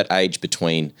 There's that age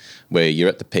between where you're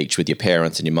at the beach with your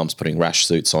parents and your mum's putting rash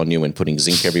suits on you and putting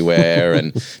zinc everywhere.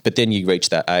 But then you reach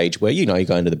that age where, you're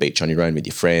going to the beach on your own with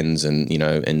your friends and,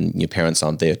 and your parents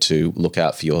aren't there to look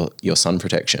out for your sun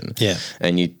protection. Yeah.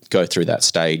 And you go through that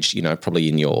stage, probably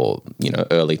in your,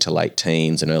 early to late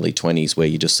teens and early 20s where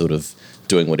you're just sort of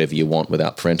doing whatever you want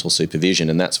without parental supervision.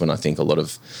 And that's when I think a lot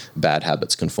of bad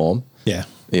habits can form. Yeah.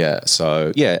 Yeah.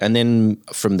 So, and then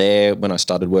from there, when I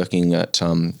started working at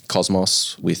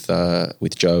Cosmos with Joe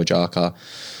Ajaka,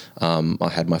 I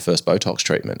had my first Botox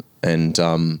treatment. And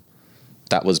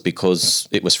that was because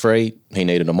it was free. He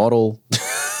needed a model.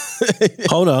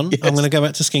 Hold on. Yes. I'm going to go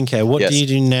back to skincare. What do you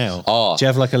do now? Do you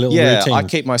have like a little routine? I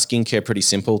keep my skincare pretty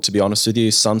simple, to be honest with you.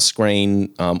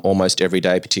 Sunscreen almost every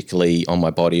day, particularly on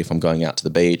my body if I'm going out to the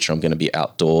beach or I'm going to be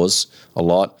outdoors a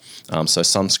lot. So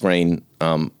sunscreen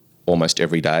almost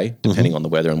every day, depending on the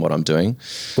weather and what I'm doing.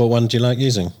 What one do you like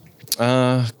using?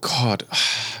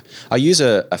 I use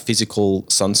a physical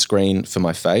sunscreen for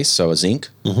my face, so a zinc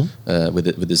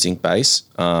with a zinc base.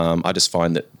 I just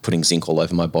find that putting zinc all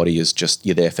over my body is just,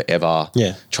 you're there forever.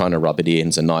 Yeah. Trying to rub it in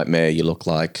is a nightmare. You look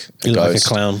like a ghost. Like a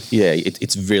clown. Yeah,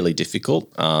 it's really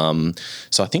difficult.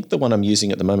 So I think the one I'm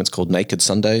using at the moment is called Naked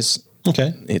Sundays.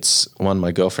 Okay. It's one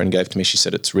my girlfriend gave to me. She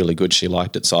said it's really good. She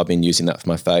liked it. So I've been using that for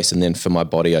my face. And then for my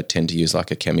body, I tend to use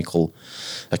like a chemical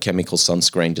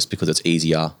sunscreen just because it's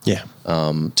easier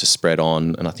to spread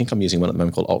on. And I think I'm using one at the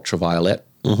moment called Ultraviolet,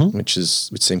 which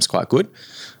seems quite good.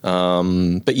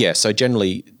 But yeah, so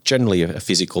generally a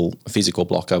physical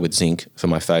blocker with zinc for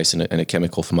my face and a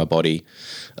chemical for my body.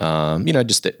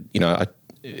 Just that,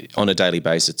 on a daily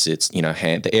basis, it's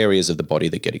the areas of the body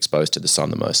that get exposed to the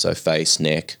sun the most. So face,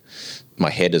 neck,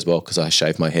 my head as well, because I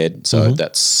shave my head. So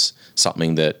that's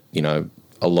something that,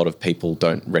 a lot of people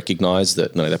don't recognize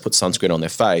that, they put sunscreen on their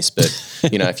face, but,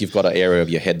 if you've got an area of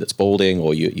your head that's balding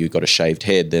or you've got a shaved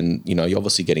head, then, you're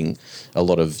obviously getting a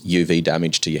lot of UV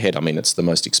damage to your head. I mean, it's the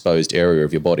most exposed area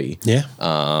of your body. Yeah.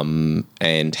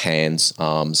 And hands,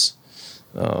 arms.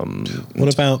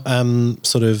 What about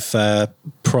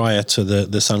prior to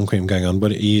the sun cream going on?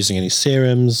 What are you using? Any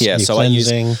serums? Yeah, so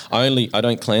cleansing? I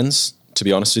don't cleanse, to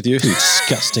be honest with you. You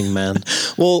disgusting man.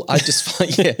 Well, I just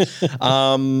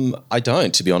I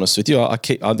don't, to be honest with you. I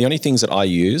keep the only things that I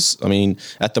use. I mean,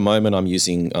 at the moment I'm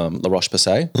using La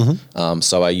Roche-Posay.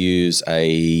 So I use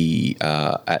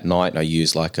at night I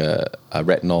use like a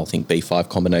retinol, I think B5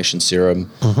 combination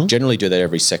serum. Generally do that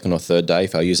every second or third day.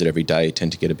 If I use it every day, I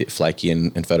tend to get a bit flaky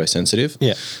and photosensitive.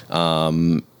 Yeah.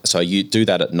 So you do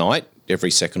that at night,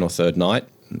 every second or third night.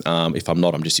 If I'm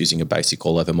not, I'm just using a basic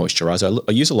all-over moisturizer.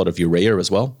 I use a lot of urea as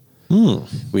well.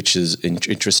 which is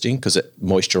interesting because it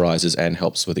moisturizes and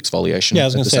helps with exfoliation. Yeah, I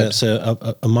was going to say it's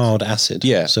a mild acid.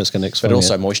 Yeah. So it's going to exfoliate. But it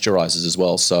also moisturizes as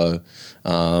well. So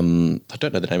I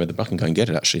don't know the name of I can go and get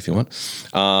it actually if you want.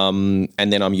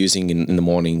 And then I'm using in the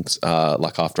mornings,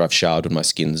 like after I've showered when my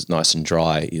skin's nice and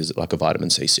dry, is like a vitamin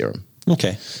C serum.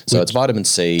 Okay. So it's vitamin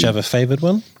C. Do you have a favoured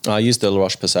one? I use the La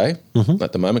Roche-Posay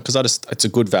at the moment because it's a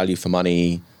good value for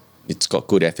money. It's got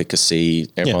good efficacy.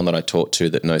 Everyone that I talk to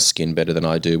that knows skin better than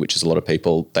I do, which is a lot of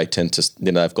people, they tend to,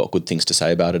 they've got good things to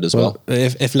say about it as well.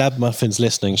 If Lab Muffin's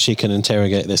listening, she can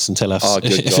interrogate this and tell us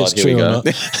if it's true or not.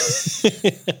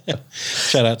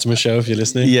 Shout out to Michelle if you're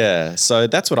listening. Yeah, so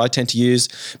that's what I tend to use.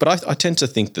 But I tend to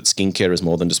think that skincare is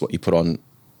more than just what you put on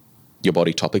your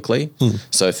body topically.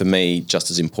 So for me,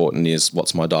 just as important is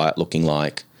what's my diet looking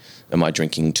like? Am I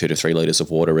drinking 2 to 3 litres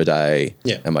of water a day?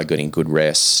 Yeah. Am I getting good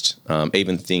rest?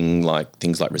 Even things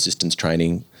like resistance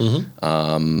training.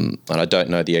 And I don't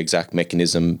know the exact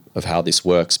mechanism of how this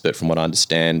works, but from what I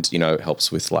understand, it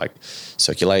helps with like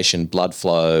circulation, blood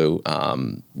flow,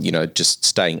 just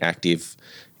staying active,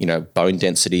 bone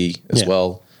density as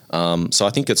well. So I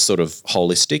think it's sort of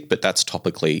holistic, but that's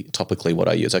topically what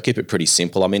I use. I keep it pretty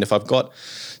simple. I mean, if I've got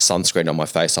sunscreen on my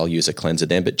face, I'll use a cleanser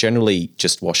then, but generally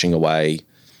just washing away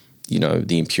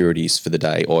the impurities for the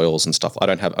day, oils and stuff. I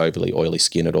don't have overly oily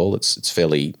skin at all. It's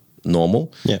fairly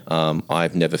normal. Yeah.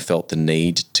 I've never felt the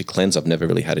need to cleanse. I've never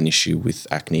really had an issue with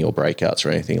acne or breakouts or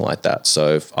anything like that.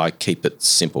 So I keep it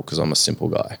simple because I'm a simple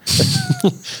guy.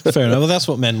 Fair enough. Well, that's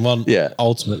what men want. Yeah.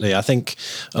 Ultimately, I think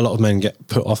a lot of men get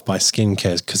put off by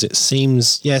skincare because it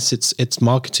seems, yes, it's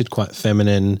marketed quite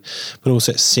feminine, but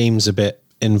also it seems a bit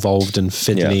involved and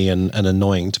fiddly and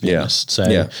annoying, to be honest. So,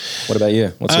 what about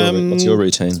you? What's your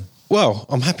routine? Well,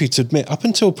 I'm happy to admit, up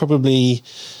until probably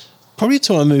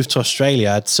till I moved to Australia,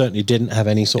 I certainly didn't have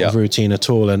any sort of routine at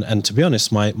all. And to be honest,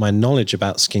 my knowledge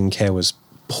about skincare was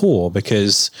poor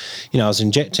because, I was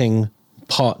injecting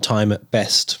part-time at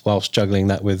best whilst juggling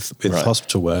that with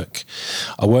hospital work.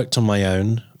 I worked on my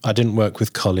own. I didn't work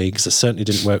with colleagues. I certainly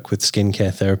didn't work with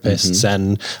skincare therapists,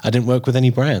 and I didn't work with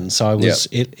any brands. So I was,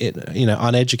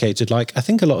 uneducated. Like I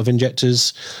think a lot of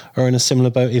injectors are in a similar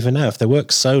boat even now. If they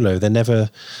work solo, they're never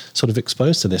sort of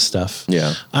exposed to this stuff.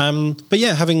 Yeah. But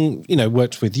yeah, having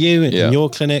worked with you in your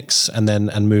clinics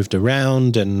and moved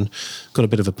around and got a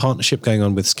bit of a partnership going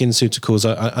on with SkinCeuticals,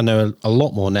 I know a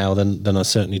lot more now than I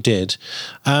certainly did.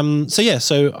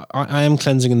 So I am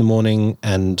cleansing in the morning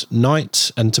and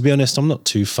night. And to be honest, I'm not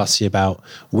too fussy about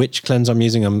which cleanse I'm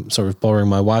using. I'm sort of borrowing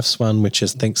my wife's one, which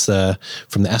is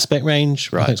from the Aspect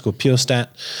range. Right. I think it's called Pure Stat.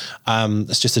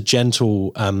 It's just a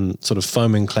gentle sort of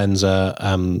foaming cleanser.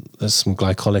 There's some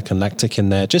glycolic and lactic in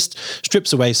there. Just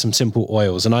strips away some simple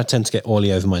oils, and I tend to get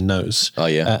oily over my nose. Oh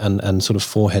yeah, and sort of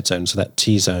forehead zone, so that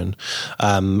T zone.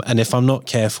 And if I'm not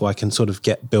careful, I can sort of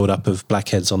get build up of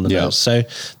blackheads on the nose. So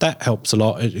that helps a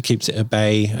lot. It keeps it at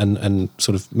bay and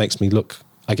sort of makes me look,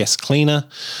 I guess, cleaner.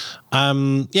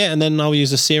 And then I'll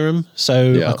use a serum.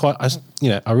 So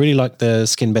I really like the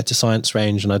Skin Better Science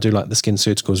range, and I do like the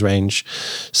SkinCeuticals range.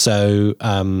 So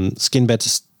Skin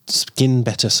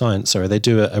Better Science, they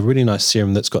do a really nice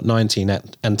serum that's got 19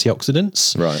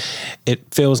 antioxidants. Right.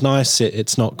 It feels nice.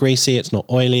 It's not greasy. It's not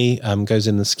oily. Goes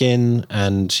in the skin,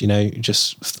 and you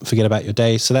just forget about your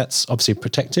day. So that's obviously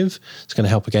protective. It's going to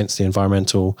help against the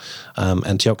environmental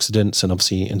antioxidants and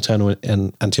obviously internal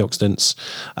antioxidants.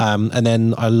 And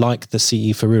then I like the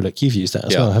CE Ferulic. You've used that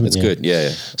as well, haven't you? It's good. Yeah.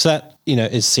 So that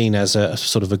is seen as a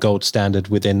sort of a gold standard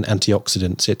within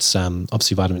antioxidants. It's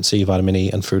obviously vitamin C, vitamin E,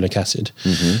 and ferulic acid.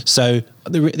 So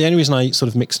the only reason I sort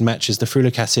of mix and match is the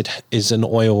ferulic acid is an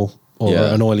oil or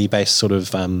an oily based sort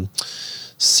of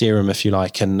serum, if you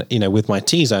like. And, with my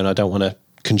T-zone, I don't want to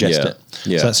congest it.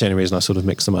 Yeah. So that's the only reason I sort of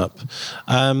mix them up.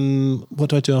 What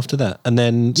do I do after that? And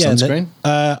then sunscreen?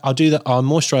 I'll do that. I'll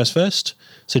moisturize first.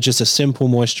 So just a simple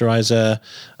moisturizer.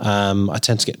 I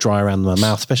tend to get dry around my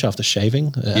mouth, especially after shaving.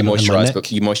 You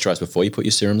moisturize before you put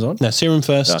your serums on? No, serum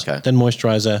first, then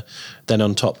moisturizer, then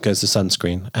on top goes the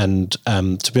sunscreen. And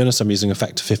to be honest, I'm using a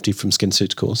Factor 50 from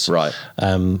SkinCeuticals, right?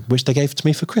 Which they gave to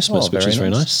me for Christmas, which is very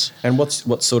nice. And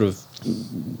what sort of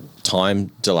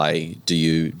time delay do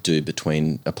you do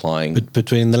between applying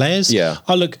between the layers? Yeah.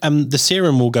 Oh, look, the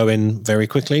serum will go in very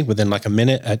quickly within like a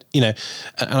minute. And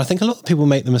I think a lot of people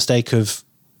make the mistake of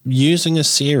using a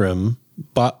serum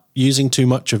but using too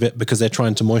much of it because they're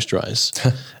trying to moisturize.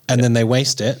 and then they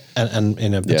waste it, and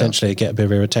potentially get a bit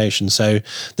of irritation. So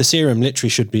the serum literally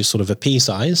should be sort of a pea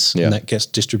size, and that gets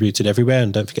distributed everywhere.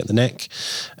 And don't forget the neck.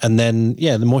 And then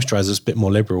the moisturizer is a bit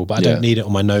more liberal, but I don't need it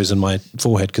on my nose and my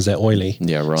forehead because they're oily.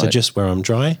 Yeah, right. So just where I'm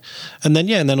dry, and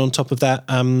then on top of that,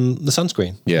 the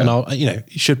sunscreen. Yeah, and you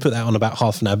should put that on about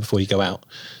half an hour before you go out.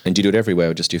 And do you do it everywhere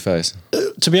or just your face?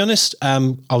 To be honest,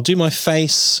 I'll do my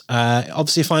face.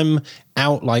 Obviously, if I'm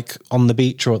out like on the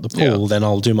beach or at the pool, then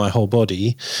I'll do my whole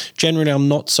body. Generally, I'm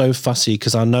not so fussy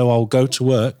because I know I'll go to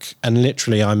work and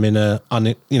literally I'm in I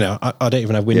don't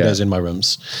even have windows in my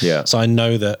rooms. Yeah. So I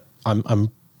know that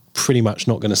I'm pretty much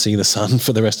not going to see the sun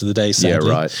for the rest of the day, sadly.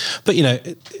 Yeah, right. But,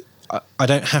 I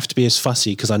don't have to be as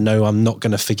fussy because I know I'm not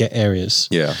going to forget areas.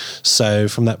 Yeah. So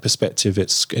from that perspective,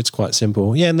 it's quite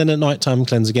simple. Yeah, and then at night time,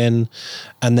 cleanse again,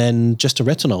 and then just a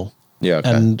retinol. Yeah,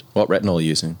 okay. And what retinol are you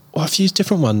using? Well, I've used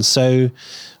different ones. So,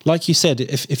 like you said,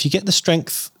 if you get the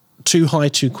strength too high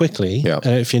too quickly,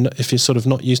 if you're sort of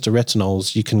not used to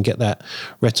retinols, you can get that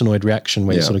retinoid reaction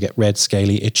where you sort of get red,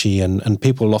 scaly, itchy, and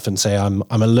people will often say I'm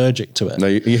allergic to it. No,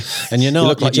 and you're not. You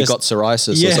look like you've got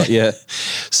psoriasis. Yeah. Or something. Yeah.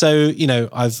 So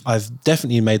I've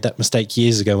definitely made that mistake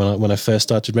years ago when I first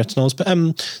started retinols. But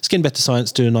Skin Better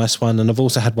Science do a nice one, and I've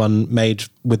also had one made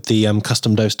with the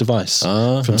custom dose device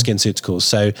from SkinCeuticals.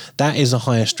 So that is a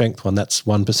higher strength one. That's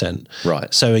 1%.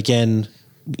 Right. So again,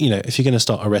 if you're going to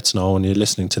start a retinol and you're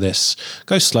listening to this,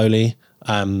 go slowly.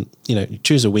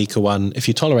 Choose a weaker one. If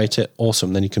you tolerate it,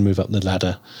 awesome. Then you can move up the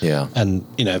ladder. Yeah. And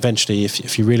eventually,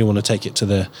 if you really want to take it to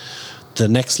the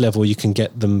next level, you can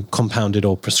get them compounded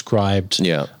or prescribed.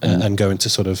 Yeah. And go into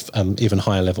sort of even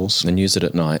higher levels. And use it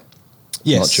at night.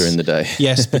 Yes. Not during the day.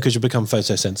 Yes, because you become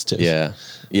photosensitive. Yeah.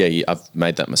 Yeah. I've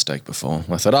made that mistake before.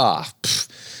 I thought,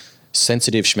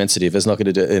 sensitive, schmensitive is not going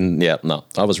to do it. And no,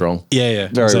 I was wrong. Yeah.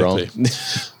 Very exactly. wrong.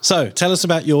 So tell us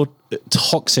about your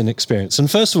toxin experience. And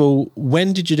first of all,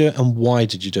 when did you do it and why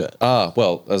did you do it?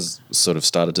 Well, as sort of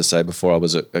started to say before, I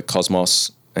was at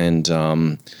Cosmos and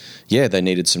they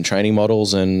needed some training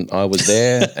models and I was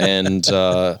there and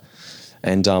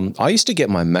I used to get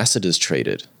my masseters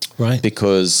treated. Right.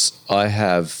 Because I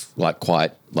have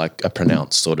quite a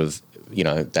pronounced sort of,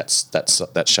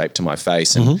 that shape to my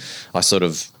face. And I sort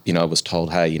of, I was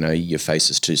told, hey, your face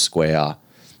is too square.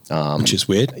 Which is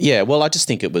weird. Yeah. Well, I just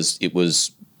think it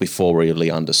was before we really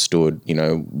understood,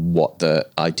 what the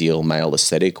ideal male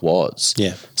aesthetic was.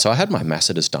 Yeah. So I had my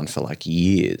masseters done for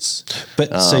years.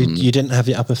 But so you didn't have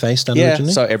your upper face done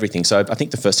originally? So everything. So I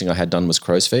think the first thing I had done was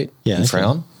crow's feet and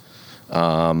frown.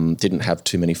 Didn't have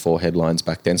too many forehead lines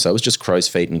back then. So it was just crow's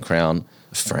feet and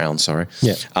frown, sorry.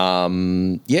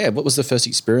 Yeah. What was the first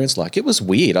experience like? It was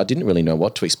weird. I didn't really know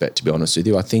what to expect, to be honest with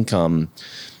you. I think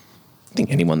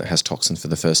anyone that has toxin for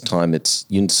the first time,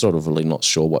 you're sort of really not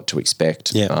sure what to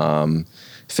expect. Yeah.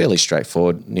 Fairly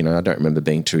straightforward. I don't remember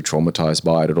being too traumatized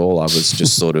by it at all. I was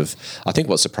just sort of, I think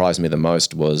what surprised me the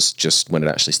most was just when it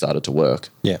actually started to work.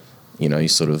 Yeah.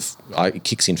 It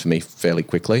kicks in for me fairly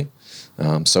quickly.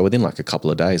 So within a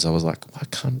couple of days, I was like, I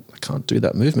can't do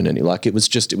that movement anymore. It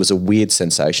was a weird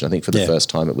sensation. I think for the first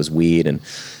time it was weird, and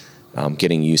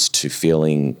getting used to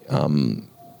feeling,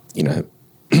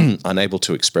 unable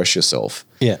to express yourself.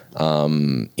 Yeah.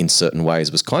 In certain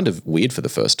ways was kind of weird for the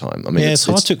first time. I mean, it's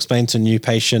hard to explain to a new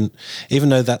patient, even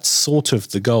though that's sort of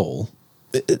the goal.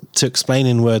 To explain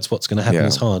in words what's going to happen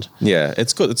is hard. Yeah,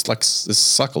 it's good. It's it's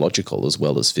psychological as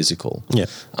well as physical. Yeah.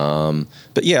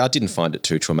 But I didn't find it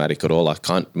too traumatic at all.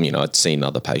 I'd seen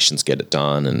other patients get it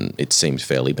done and it seemed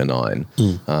fairly benign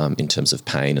in terms of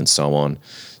pain and so on.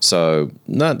 So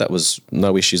no, that was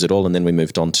no issues at all. And then we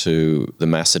moved on to the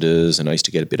masseters and I used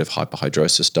to get a bit of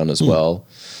hyperhidrosis done as well.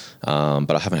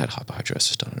 But I haven't had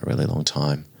hyperhidrosis done in a really long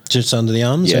time. Just under the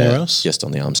arms, anywhere else? Just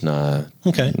on the arms, no.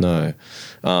 Okay. No.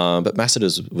 But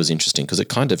masseters was interesting because it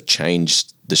kind of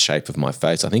changed the shape of my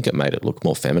face. I think it made it look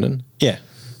more feminine. Yeah.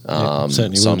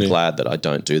 Certainly so I'm glad that I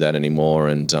don't do that anymore.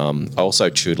 And I also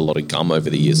chewed a lot of gum over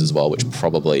the years as well, which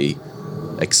probably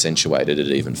accentuated it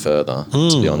even further,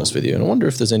 to be honest with you. And I wonder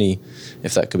if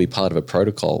that could be part of a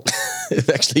protocol of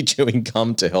actually chewing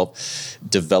gum to help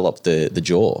develop the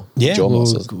jaw, jaw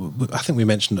muscles. I think we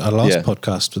mentioned our last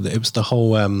podcast, it was the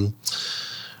whole,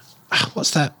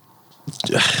 what's that?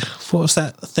 What was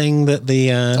that thing that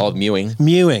the... mewing.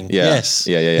 Mewing, yeah. yes.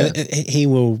 Yeah. He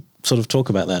will sort of talk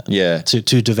about that. Yeah.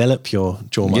 To develop your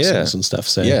jaw muscles and stuff.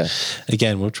 So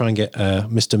again, we'll try and get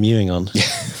Mr. Mewing on. Yeah,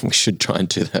 we should try and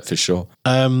do that for sure.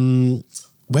 When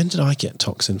did I get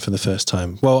toxin for the first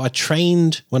time? Well, I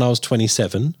trained when I was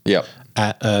 27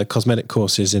 at cosmetic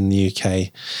courses in the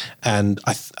UK. And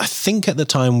I think at the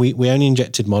time we only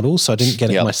injected models, so I didn't get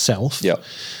it myself. Yeah.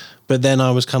 But then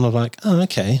I was kind of like, oh,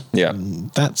 okay, Yeah.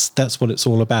 that's what it's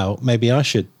all about. Maybe I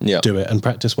should do it and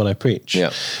practice what I preach. Yeah.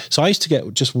 So I used to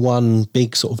get just one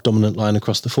big sort of dominant line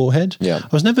across the forehead. Yeah. I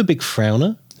was never a big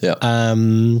frowner. Yeah.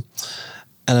 And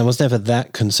I was never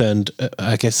that concerned,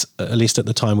 I guess, at least at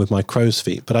the time, with my crow's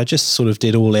feet. But I just sort of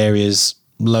did all areas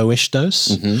lowish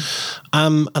dose.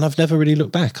 And I've never really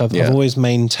looked back. I've always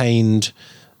maintained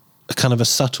a kind of a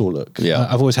subtle look. Yeah.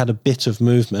 I've always had a bit of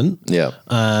movement. Yeah.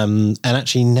 And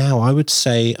actually now I would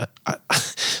say, to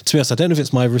be honest, I don't know if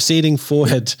it's my receding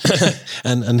forehead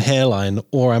and hairline,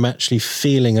 or I'm actually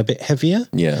feeling a bit heavier.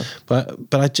 Yeah. But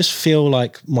I just feel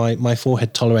like my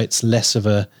forehead tolerates less of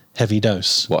a heavy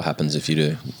dose. What happens if you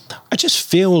do? I just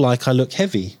feel like I look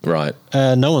heavy. Right.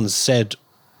 No one's said,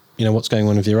 what's going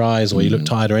on with your eyes, or you look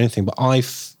tired or anything, but I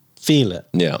feel it.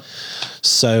 Yeah.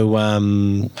 So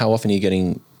how often are you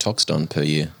getting tox done per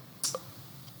year?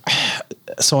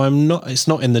 So it's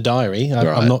not in the diary.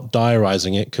 I'm not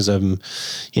diarising it because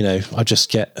I just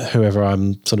get whoever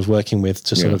I'm sort of working with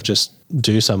to sort of just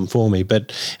do some for me.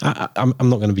 But I'm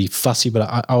not going to be fussy,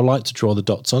 but I would like to draw the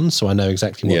dots on so I know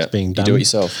exactly what's being done. You do it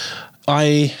yourself?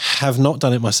 I have not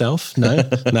done it myself. No.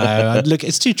 Look,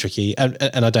 it's too tricky, and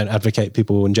I don't advocate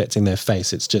people injecting their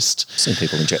face. It's just I've seen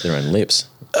people inject their own lips.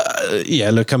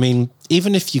 Look, I mean,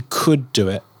 even if you could do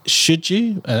it, should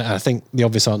you? And I think the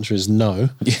obvious answer is no.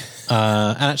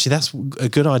 And actually, that's a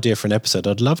good idea for an episode.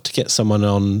 I'd love to get someone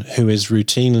on who is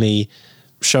routinely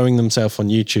showing themselves on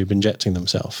YouTube injecting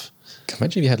themselves.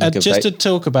 Imagine if you had like just to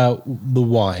talk about the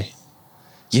why.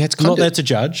 Yeah, it's I'm not there to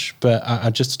judge, but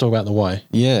just to talk about the why.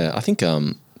 Yeah, I think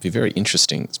it'd be very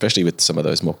interesting, especially with some of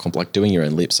those more complex. Like doing your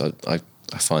own lips, I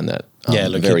find that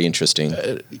very interesting.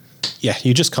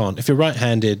 You just can't. If you're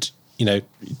right-handed,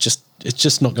 it's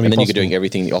just not going to be possible. And then you're doing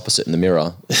everything the opposite in the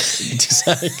mirror.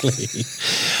 Exactly.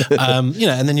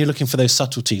 And then you're looking for those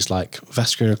subtleties like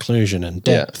vascular occlusion and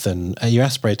depth, and are you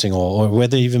aspirating or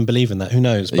whether you even believe in that, who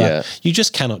knows? But you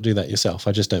just cannot do that yourself.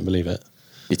 I just don't believe it.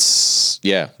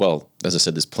 Well, as I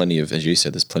said, there's plenty of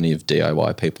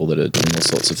DIY people that are doing all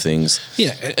sorts of things.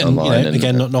 Yeah, and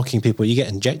again, not knocking people. You get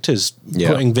injectors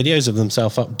putting videos of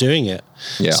themselves up doing it.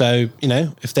 Yeah. So,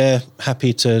 if they're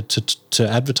happy to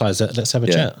advertise that, let's have a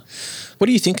chat. What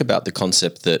do you think about the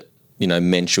concept that,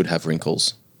 men should have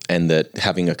wrinkles and that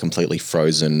having a completely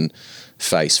frozen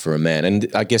face for a man, and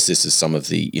I guess this is some of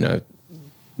the,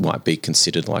 might be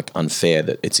considered like unfair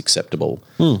that it's acceptable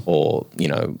or,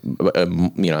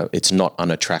 it's not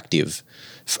unattractive.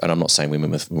 And I'm not saying women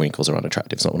with wrinkles are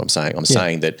unattractive. It's not what I'm saying. I'm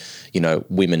saying that,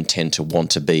 women tend to want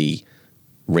to be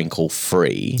wrinkle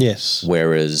free. Yes.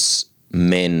 Whereas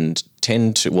men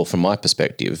tend to, well, from my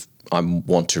perspective, I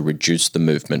want to reduce the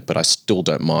movement, but I still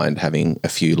don't mind having a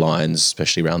few lines,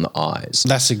 especially around the eyes.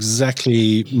 That's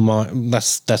exactly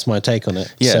that's my take on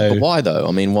it. Yeah, but why though?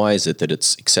 I mean, why is it that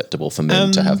it's acceptable for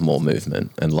men to have more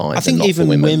movement and lines? I think even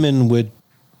women would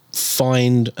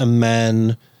find a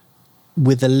man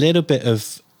with a little bit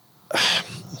of, I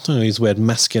don't know his word,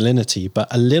 masculinity, but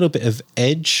a little bit of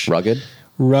edge.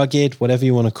 Rugged, whatever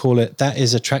you want to call it, that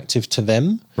is attractive to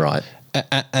them. Right.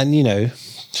 And,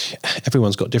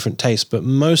 everyone's got different tastes, but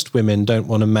most women don't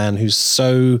want a man who's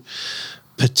so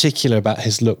particular about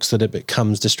his looks that it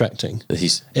becomes distracting.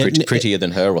 He's prettier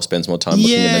than her or spends more time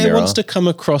looking in the mirror. Yeah, wants to come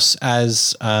across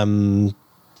as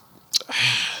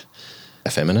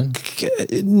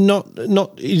effeminate?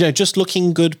 Not just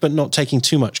looking good, but not taking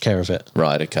too much care of it.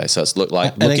 Right, okay. So it's not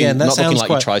looking like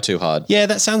you try too hard. Yeah,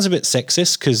 that sounds a bit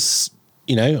sexist because,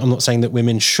 I'm not saying that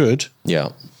women should. Yeah.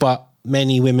 But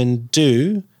many women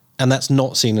do. And that's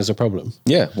not seen as a problem.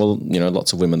 Yeah, well,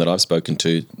 lots of women that I've spoken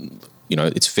to,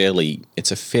 it's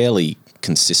a fairly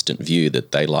consistent view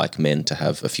that they like men to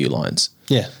have a few lines.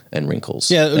 Yeah. And wrinkles.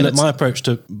 Yeah, look, my approach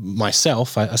to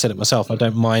myself, I said it myself, I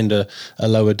don't mind a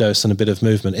lower dose and a bit of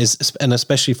movement, and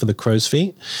especially for the crow's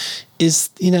feet, is,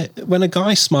 when a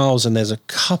guy smiles and there's a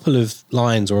couple of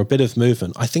lines or a bit of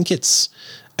movement, I think it's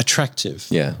attractive.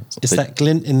 Yeah. It's that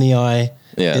glint in the eye.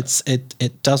 Yeah.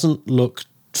 It doesn't look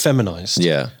feminized.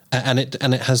 Yeah. And it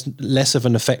has less of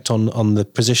an effect on the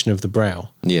position of the brow.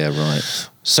 Yeah, right.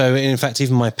 So in fact,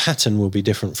 even my pattern will be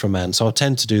different for a man. So I'll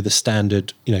tend to do the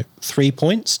standard, 3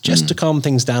 points just to calm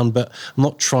things down, but I'm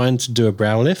not trying to do a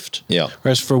brow lift. Yeah.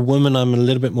 Whereas for a woman, I'm a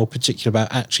little bit more particular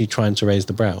about actually trying to raise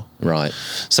the brow. Right.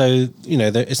 So,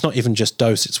 it's not even just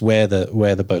dose, it's where the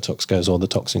Botox goes or the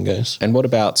toxin goes. And what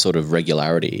about sort of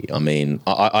regularity? I mean,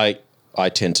 I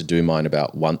tend to do mine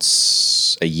about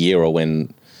once a year, or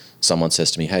when someone says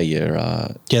to me, "Hey, you're..."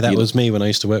 that was me when I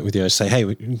used to work with you. I say,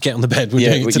 "Hey, get on the bed. We're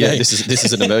doing it today." Yeah, this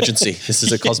is an emergency. This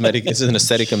is a cosmetic. This is an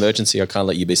aesthetic emergency. I can't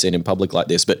let you be seen in public like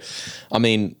this. But I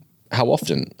mean, how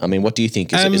often? I mean, what do you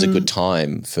think is a good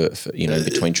time for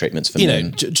between treatments for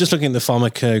men? Just looking at the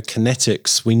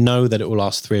pharmacokinetics, we know that it will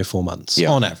last 3 or 4 months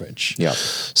on average. Yeah.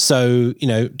 So,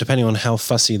 depending on how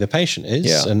fussy the patient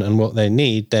is and what they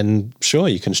need, then sure,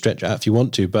 you can stretch it out if you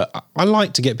want to. But I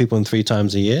like to get people in 3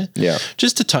 times a year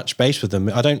just to touch base with them.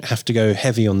 I don't have to go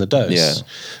heavy on the dose,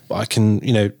 but I can,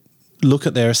 look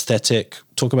at their aesthetic,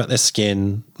 talk about their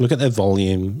skin, look at their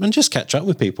volume, and just catch up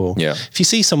with people. Yeah. If you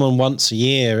see someone once a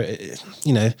year,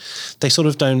 they sort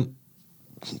of don't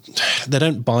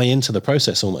buy into the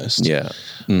process almost. Yeah.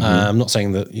 Mm-hmm. I'm not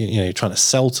saying that, you're trying to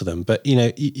sell to them, but,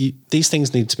 these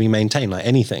things need to be maintained like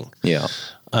anything. Yeah.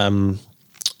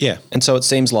 Yeah. And so it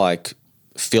seems like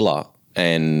filler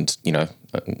and,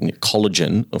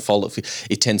 collagen,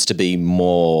 it tends to be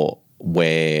more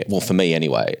for me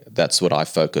anyway, that's what I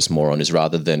focus more on, is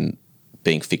rather than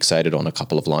being fixated on a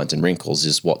couple of lines and wrinkles,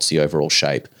 is what's the overall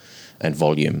shape and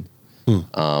volume.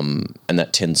 And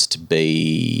that tends to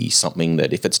be something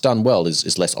that, if it's done well,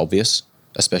 is less obvious,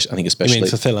 especially. You mean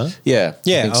for filler? Yeah.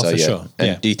 Yeah, for sure.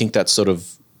 And do you think that's sort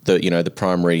of the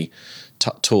primary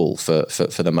tool for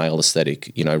the male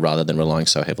aesthetic, rather than relying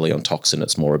so heavily on toxin,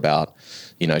 it's more about,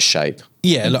 shape?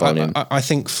 Yeah, look, I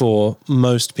think for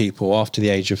most people after the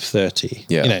age of 30,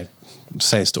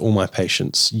 say this to all my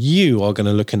patients, you are going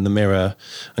to look in the mirror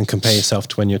and compare yourself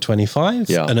to when you're 25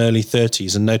 and early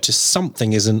 30s and notice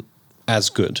something isn't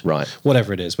as good. Right.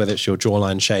 Whatever it is, whether it's your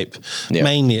jawline shape,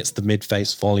 mainly it's the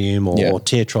mid-face volume or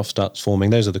tear trough starts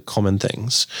forming. Those are the common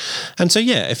things. And so,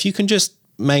 if you can just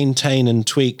maintain and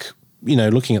tweak,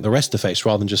 looking at the rest of the face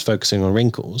rather than just focusing on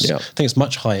wrinkles, I think it's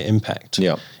much higher impact.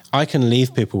 Yeah. I can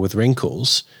leave people with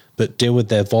wrinkles, but deal with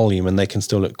their volume and they can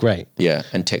still look great. Yeah,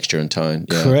 and texture and tone.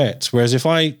 Yeah. Correct. Whereas if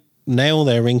I nail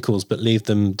their wrinkles but leave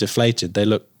them deflated, they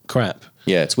look crap.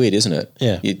 Yeah, it's weird, isn't it?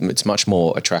 Yeah. It's much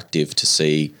more attractive to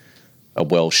see a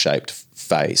well-shaped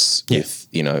face with,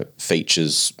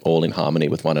 features all in harmony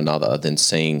with one another than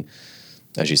seeing,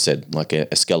 as you said, like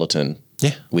a skeleton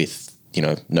with,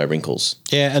 no wrinkles.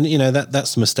 Yeah, and,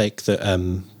 that's the mistake that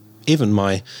even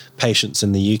my patients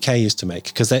in the UK used to make,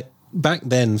 because back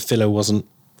then filler wasn't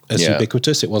as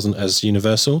ubiquitous, it wasn't as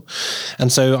universal.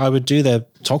 And so I would do their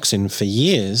toxin for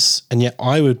years, and yet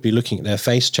I would be looking at their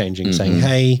face changing, saying,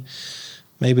 hey,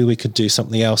 maybe we could do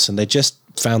something else. And they just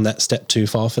found that step too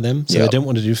far for them. So they didn't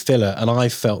want to do filler. And I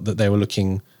felt that they were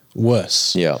looking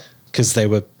worse. Yeah. Because they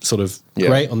were sort of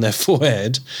great on their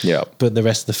forehead, but the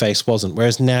rest of the face wasn't.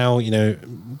 Whereas now,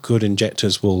 good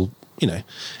injectors will,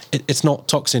 it's not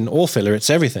toxin or filler, it's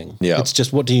everything. Yeah. It's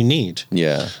just, what do you need?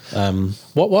 Yeah.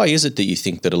 Why is it that you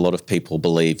think that a lot of people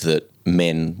believe that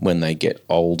men, when they get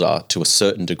older, to a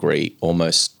certain degree,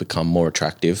 almost become more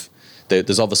attractive?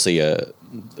 There's obviously a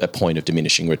point of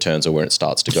diminishing returns, or where it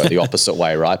starts to go the opposite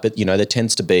way, right? But, there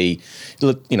tends to be,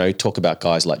 talk about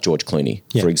guys like George Clooney,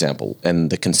 for example, and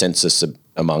the consensus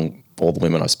among all the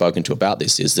women I've spoken to about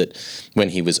this is that when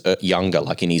he was younger,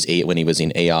 like when he was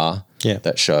in ER,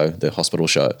 that show, the hospital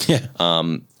show,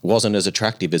 wasn't as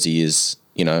attractive as he is,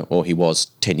 or he was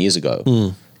 10 years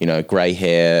ago. Grey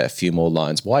hair, a few more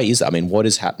lines. Why is that? I mean, what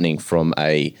is happening from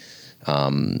a,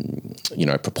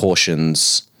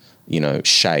 proportions,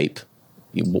 shape?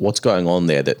 What's going on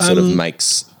there that sort of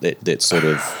makes that sort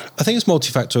of... I think it's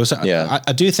multifactorial. So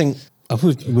I do think,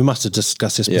 we must have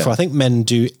discussed this before, I think men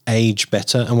do age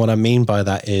better. And what I mean by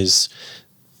that is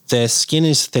their skin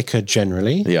is thicker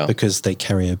generally because they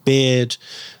carry a beard,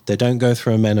 they don't go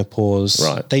through a menopause,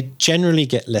 they generally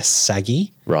get less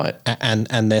saggy,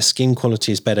 and their skin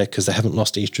quality is better because they haven't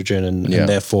lost estrogen, and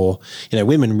therefore,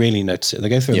 women really notice it. They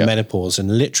go through a menopause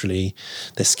and literally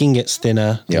their skin gets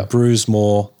thinner, they bruise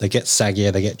more, they get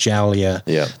saggier, they get jowlier,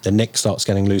 their neck starts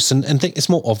getting loose, and it's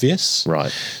more obvious.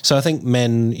 So I think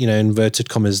men, inverted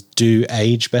commas, do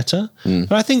age better.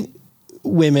 But I think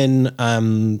women,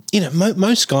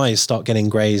 most guys start getting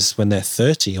greys when they're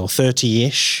 30 or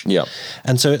 30-ish.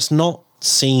 And so it's not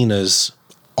seen as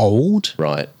old.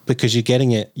 Because you're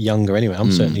getting it younger anyway.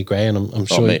 I'm certainly grey, and I'm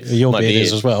sure your beard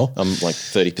is as well. I'm like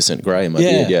 30% grey in my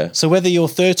beard, So whether you're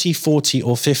 30, 40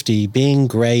 or 50, being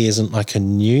grey isn't like a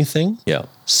new thing.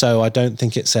 So I don't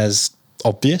think it's as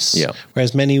obvious.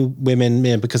 Whereas many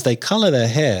women, because they colour their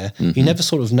hair, you never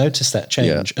sort of notice that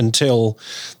change until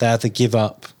they either give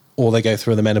up or they go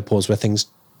through the menopause where things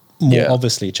more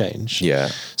obviously change.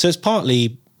 So it's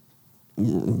partly,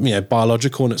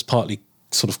 biological, and it's partly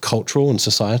sort of cultural and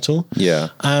societal.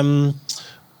 But, and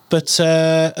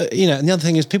the other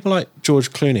thing is people like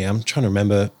George Clooney, I'm trying to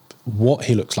remember what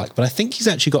he looks like, but I think he's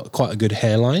actually got quite a good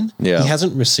hairline. He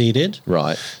hasn't receded.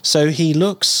 So he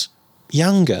looks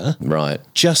younger. Right.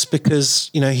 Just because,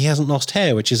 he hasn't lost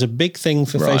hair, which is a big thing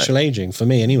for facial aging for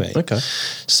me anyway. Okay.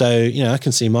 So, I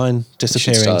can see mine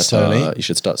disappearing slowly. You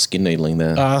should start skin needling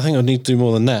there. I think I need to do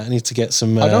more than that. I need to get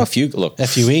some I know a few,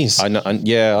 FUEs.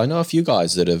 I know a few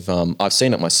guys that have, I've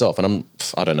seen it myself, and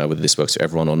I don't know whether this works for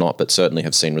everyone or not, but certainly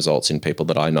have seen results in people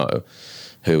that I know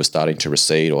who were starting to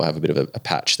recede or have a bit of a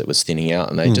patch that was thinning out,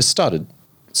 and they just started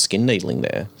skin needling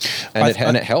there,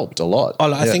 and it helped a lot.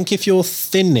 I think if you're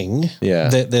thinning,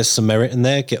 there's some merit in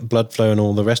there, get blood flow and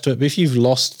all the rest of it. But if you've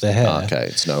lost the hair,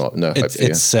 it's no hope for you.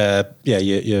 It's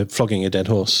you're flogging a dead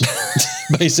horse.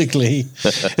 Basically,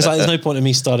 it's like there's no point in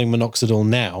me starting minoxidil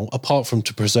now, apart from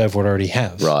to preserve what I already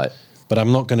have. Right. But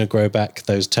I'm not going to grow back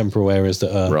those temporal areas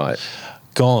that are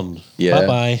gone. Yeah.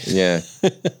 Bye-bye. Yeah.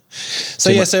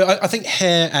 So I think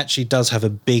hair actually does have a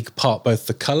big part, both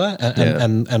the colour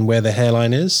and where the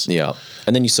hairline is. Yeah.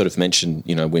 And then you sort of mentioned,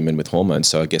 women with hormones.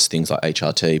 So I guess things like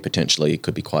HRT potentially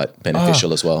could be quite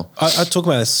beneficial as well. I talk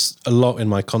about this a lot in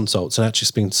my consults, and actually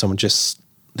speaking to someone just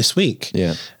this week.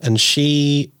 Yeah. And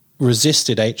she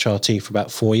resisted HRT for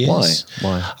about 4 years.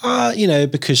 Why?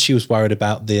 Because she was worried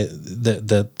about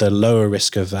the lower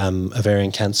risk of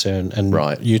ovarian cancer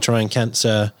and uterine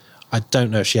cancer. I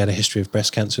don't know if she had a history of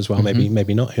breast cancer as well. Mm-hmm.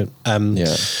 Maybe not.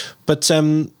 But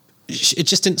it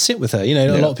just didn't sit with her.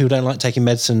 A lot of people don't like taking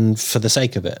medicine for the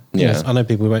sake of it. I know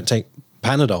people who won't take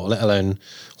Panadol, let alone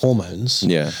hormones.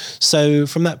 Yeah. So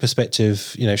from that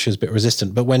perspective, she was a bit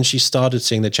resistant. But when she started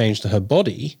seeing the change to her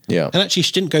body, and actually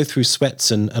she didn't go through sweats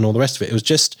and all the rest of it. It was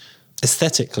just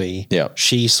aesthetically,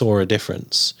 she saw a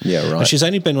difference. Yeah, right. And she's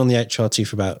only been on the HRT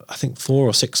for about, I think, 4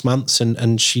 or 6 months,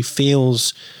 and she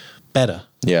feels better.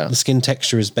 Yeah. The skin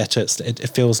texture is better. It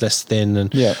feels less thin.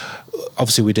 And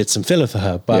obviously we did some filler for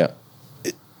her, but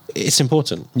it's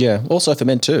important. Yeah. Also for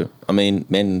men too. I mean,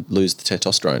 men lose the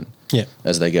testosterone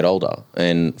as they get older.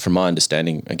 And from my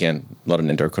understanding, again, not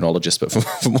an endocrinologist, but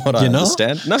from what I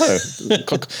understand,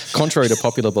 contrary to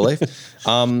popular belief,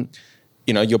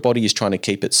 your body is trying to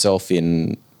keep itself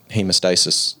in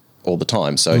hemostasis all the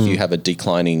time. So if you have a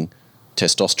declining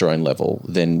testosterone level,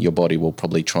 then your body will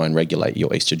probably try and regulate your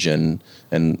estrogen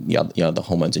and the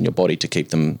hormones in your body to keep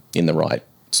them in the right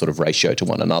sort of ratio to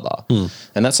one another.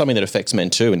 And that's something that affects men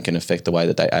too, and can affect the way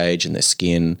that they age and their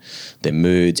skin, their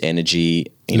moods, energy,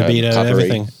 libido,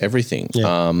 recovery, everything.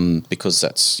 Because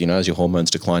that's, as your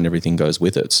hormones decline, everything goes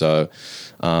with it. So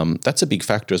that's a big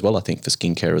factor as well, I think, for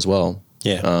skincare as well.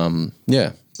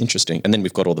 Interesting. And then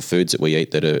we've got all the foods that we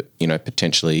eat that are,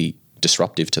 potentially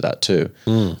disruptive to that too.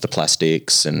 The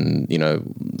plastics and,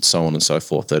 so on and so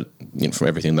forth that, from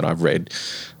everything that I've read,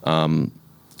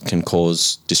 can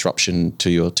cause disruption to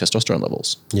your testosterone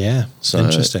levels. Yeah. So,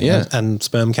 interesting. Yeah. And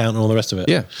sperm count and all the rest of it.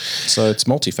 Yeah. So it's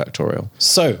multifactorial.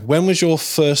 So when was your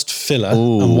first filler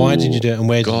and why did you do it and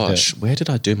where did you do it? Where did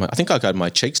I do I think I got my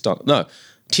cheeks done. No,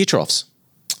 tear troughs.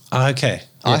 Okay. Yes.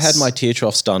 I had my tear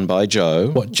troughs done by Joe.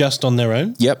 What, just on their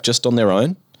own? Yep, just on their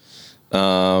own.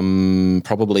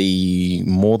 Probably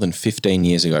more than 15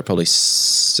 years ago, probably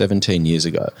 17 years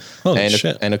ago. Holy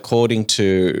shit. And according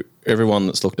to everyone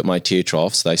that's looked at my tear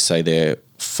troughs, they say they're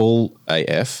full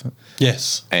AF.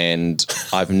 Yes. And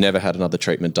I've never had another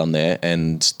treatment done there,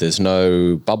 and there's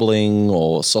no bubbling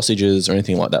or sausages or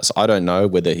anything like that. So I don't know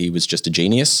whether he was just a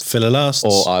genius. Filler lasts.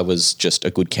 Or I was just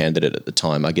a good candidate at the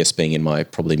time, I guess being in my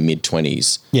probably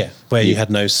mid-20s. Yeah, where you had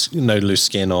no loose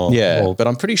skin or... Yeah, but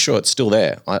I'm pretty sure it's still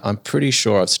there. I'm pretty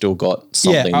sure I've still got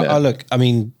something there. Look, I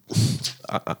mean,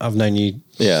 I've known you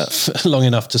long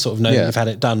enough to sort of know that you've had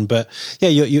it done, but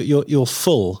you're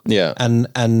full. Yeah.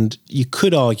 And you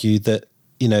could argue that,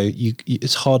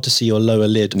 it's hard to see your lower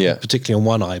lid, particularly on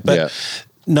one eye, but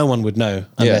no one would know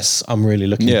unless I'm really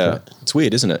looking for it. It's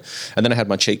weird, isn't it? And then I had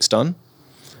my cheeks done.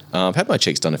 I've had my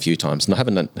cheeks done a few times, and I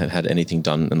haven't had anything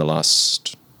done in the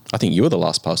last... I think you were the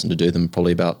last person to do them,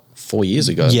 probably about 4 years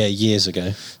ago. Yeah, years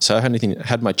ago. So I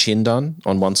had my chin done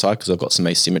on one side because I've got some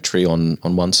asymmetry on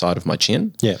one side of my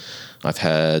chin. Yeah. I've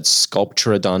had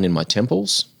Sculptura done in my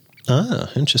temples. Ah,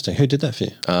 interesting. Who did that for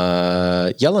you?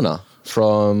 Yelena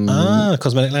from...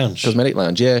 Cosmetic Lounge. Cosmetic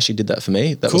Lounge, yeah, she did that for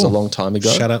me. That was a long time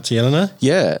ago. Shout out to Yelena.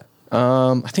 Yeah.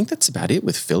 I think that's about it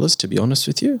with fillers, to be honest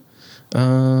with you.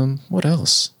 What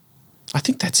else? I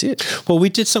think that's it. Well, we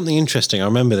did something interesting. I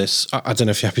remember this. I don't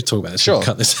know if you're happy to talk about this. Sure.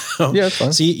 Cut this out. Yeah, it's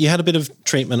fine. So you had a bit of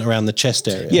treatment around the chest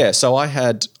area. Yeah, so I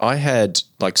had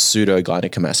like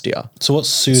pseudo-gynecomastia. So what's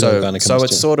pseudo-gynecomastia? So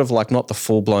it's sort of like not the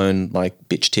full-blown like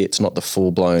bitch tits, not the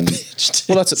full-blown...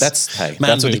 Well, that's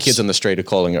what the kids on the street are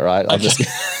calling it, right? Okay.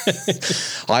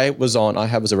 I was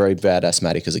a very bad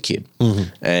asthmatic as a kid,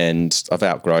 and I've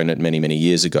outgrown it many, many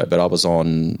years ago, but I was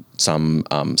on some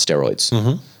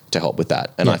steroids to help with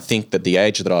that. And I think that the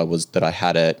age that I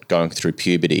had it going through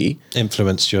puberty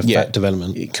influenced your fat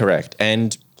development. Correct.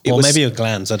 And maybe your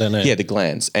glands, I don't know. Yeah, the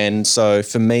glands. And so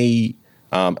for me,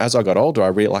 as I got older, I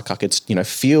realized like I could,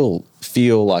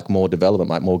 feel like more development,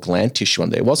 like more gland tissue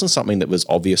on there. It wasn't something that was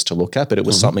obvious to look at, but it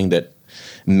was something that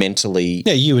mentally,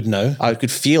 you would know. I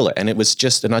could feel it, and it was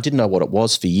just, and I didn't know what it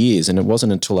was for years. And it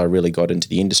wasn't until I really got into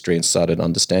the industry and started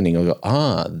understanding. I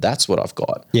go, that's what I've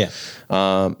got. Yeah.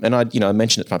 And I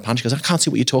mentioned it to my partner. She goes, I can't see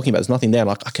what you're talking about. There's nothing there. I'm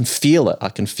like, I can feel it. I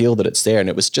can feel that it's there, and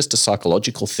it was just a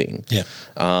psychological thing. Yeah.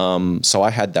 So I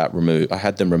had that removed. I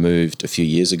had them removed a few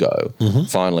years ago.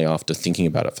 Finally, after thinking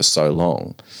about it for so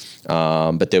long.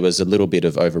 But there was a little bit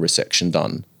of over resection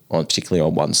done, particularly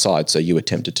on one side. So you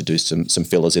attempted to do some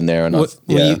fillers in there. And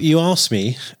you asked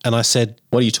me, and I said,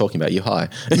 what are you talking about? You high?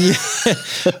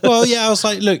 Well, I was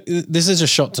like, look, this is a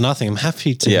shot to nothing. I'm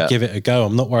happy to give it a go.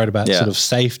 I'm not worried about sort of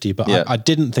safety, but I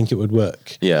didn't think it would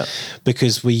work. Yeah.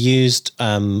 Because we used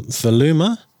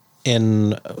Voluma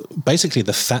in basically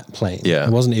the fat plane. Yeah.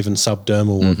 It wasn't even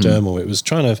subdermal or dermal. It was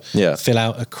trying to fill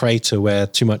out a crater where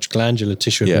too much glandular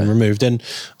tissue had been removed. And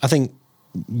I think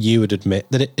you would admit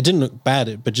that it didn't look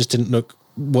bad, but just didn't look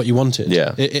what you wanted.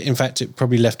 Yeah. In fact, it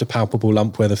probably left a palpable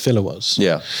lump where the filler was.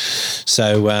 Yeah.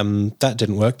 So that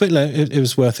didn't work, but it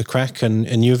was worth a crack.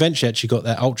 And you eventually actually got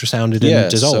that ultrasounded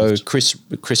and dissolved.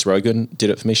 So Chris Rogan did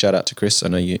it for me. Shout out to Chris. I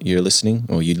know you're listening,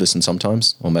 or you listen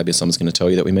sometimes, or maybe someone's going to tell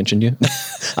you that we mentioned you.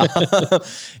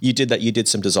 You did that. You did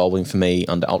some dissolving for me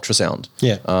under ultrasound.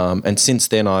 Yeah. And since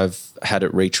then I've had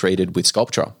it retreated with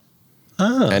Sculptra.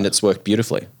 And it's worked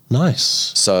beautifully. Nice.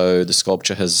 So the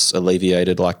Sculptra has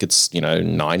alleviated, like it's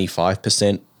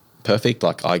 95% perfect.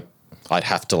 Like I'd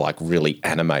have to like really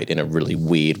animate in a really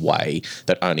weird way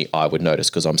that only I would notice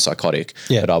because I'm psychotic.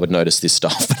 Yeah. But I would notice this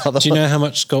stuff. Do you know how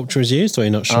much Sculptra is used, or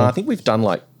you're not sure? I think we've done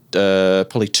like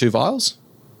probably 2 vials.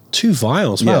 2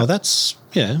 vials? Wow, that's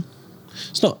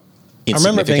it's not. I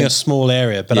remember it being a small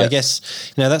area, but I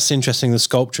guess that's interesting. The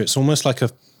Sculptra, it's almost like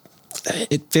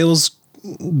it feels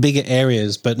bigger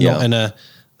areas, but not in a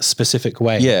specific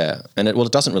way. Yeah, and it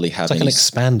doesn't really have. It's like an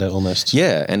expander almost.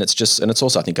 Yeah, and it's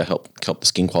also I think I help the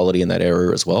skin quality in that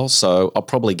area as well. So I'll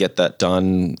probably get that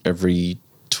done every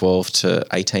 12 to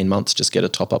 18 months. Just get a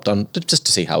top up done just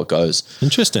to see how it goes.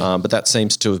 Interesting. But that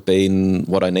seems to have been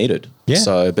what I needed. Yeah.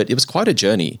 So, but it was quite a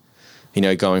journey.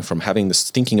 Going from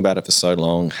thinking about it for so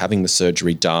long, having the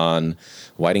surgery done,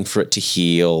 waiting for it to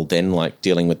heal, then like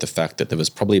dealing with the fact that there was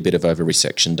probably a bit of over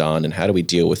resection done, and how do we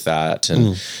deal with that?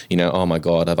 And, oh my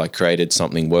God, have I created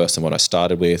something worse than what I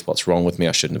started with? What's wrong with me?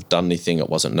 I shouldn't have done anything. It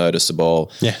wasn't noticeable.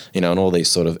 Yeah. And all these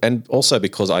sort of, and also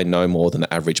because I know more than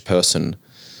the average person,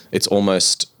 it's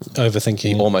almost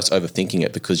overthinking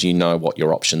it because you know what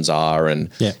your options are and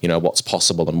what's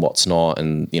possible and what's not,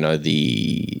 and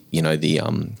the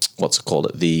what's it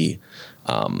called, the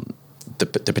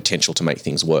potential to make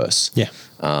things worse. Yeah.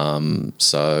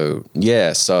 So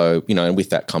and with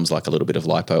that comes like a little bit of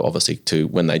lipo, obviously, too,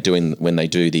 when they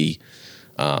do the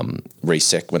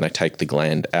resect, when they take the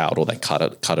gland out or they cut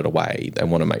it away, they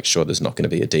want to make sure there's not going to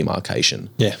be a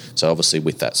demarcation. Yeah. So obviously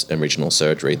with that original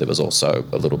surgery, there was also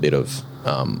a little bit of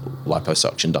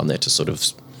liposuction done there to sort of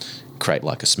create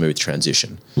like a smooth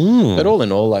transition. But all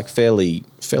in all, like fairly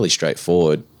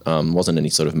straightforward. Wasn't any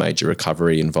sort of major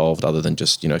recovery involved other than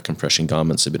just, compression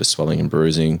garments, a bit of swelling and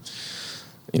bruising.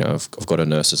 I've got a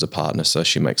nurse as a partner, so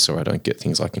she makes sure I don't get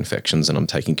things like infections, and I'm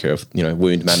taking care of,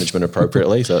 wound management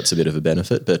appropriately. So that's a bit of a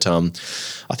benefit. But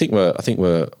I think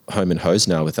we're home and hosed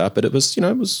now with that. But it was,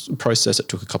 it was a process. It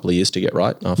took a couple of years to get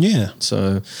right. Yeah.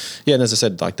 So and as I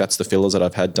said, like that's the fillers that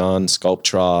I've had done,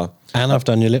 Sculptra. And I've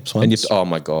done your lips once. Oh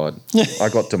my God, I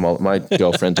got my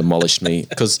girlfriend demolished me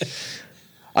because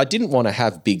I didn't want to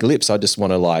have big lips. I just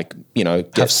want to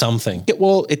have something.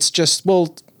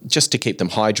 Just to keep them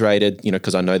hydrated,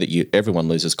 because I know that everyone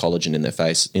loses collagen in their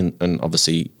face, and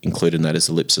obviously included in that is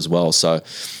the lips as well. So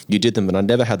you did them, but I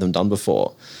never had them done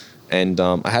before. And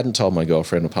I hadn't told my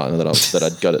girlfriend or partner that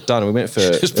I'd got it done. And we went for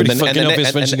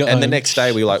the next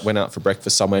day we went out for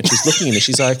breakfast somewhere, and she's looking at me,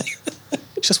 she's like,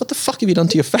 what the fuck have you done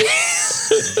to your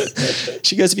face?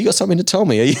 She goes, have you got something to tell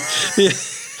me? Are you? Yeah.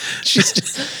 She's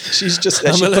just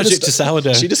I'm allergic to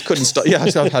sourdough. She just couldn't stop. Yeah,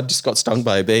 I just got stung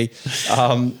by a bee.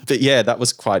 But yeah, that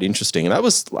was quite interesting. And that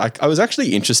was I was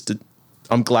actually interested.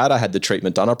 I'm glad I had the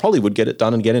treatment done. I probably would get it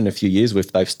done again in a few years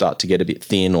if they start to get a bit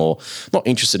thin, or not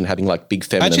interested in having like big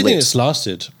feminine lips. I actually think it's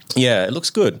lasted. Yeah, it looks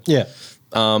good. Yeah.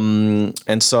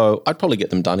 And so I'd probably get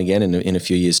them done again in a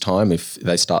few years' time if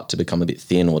they start to become a bit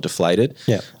thin or deflated.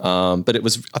 Yeah. But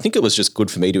I think it was just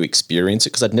good for me to experience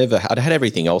it because I'd had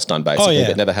everything else done basically,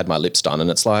 but never had my lips done.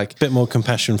 And it's like a bit more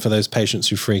compassion for those patients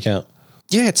who freak out.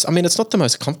 Yeah, it's not the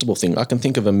most comfortable thing. I can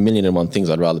think of 1,000,001 things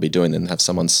I'd rather be doing than have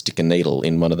someone stick a needle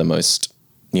in one of the most,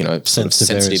 sort of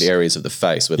sensitive areas of the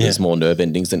face where there's more nerve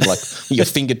endings than like your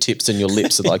fingertips and your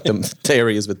lips are like the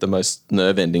areas with the most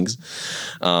nerve endings,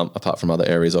 apart from other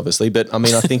areas, obviously. But I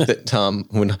mean, I think that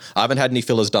when I haven't had any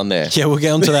fillers done there. Yeah, we'll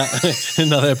get onto that in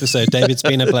another episode. David's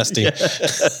penoplasty.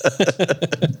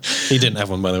 He didn't have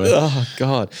one, by the way. Oh,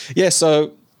 God. Yeah,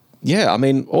 so... Yeah, I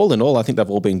mean, all in all, I think they've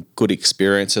all been good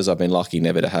experiences. I've been lucky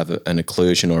never to have an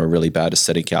occlusion or a really bad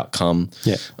aesthetic outcome.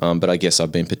 Yeah. But I guess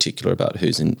I've been particular about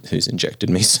who's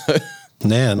injected me. So,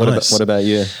 yeah, nice. What about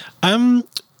you?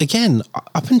 Again,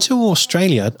 up until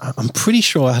Australia, I'm pretty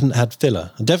sure I hadn't had filler.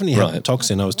 I definitely had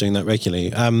toxin. I was doing that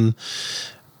regularly.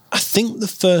 I think the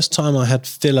first time I had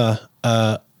filler,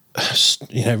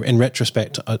 in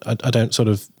retrospect, I don't sort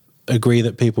of agree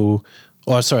that people.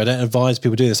 I don't advise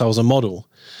people do this. I was a model.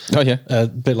 Oh, yeah. A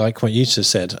bit like what you just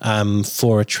said,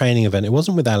 for a training event. It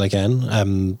wasn't with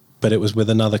Allergan, but it was with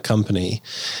another company.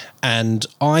 And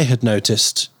I had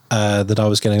noticed that I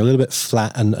was getting a little bit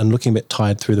flat and looking a bit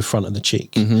tired through the front of the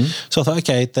cheek. Mm-hmm. So I thought,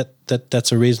 okay,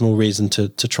 that's a reasonable reason to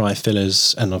try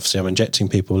fillers. And obviously I'm injecting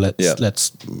people.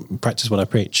 Let's practice what I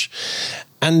preach.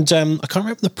 And I can't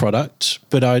remember the product,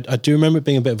 but I do remember it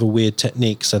being a bit of a weird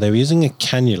technique. So they were using a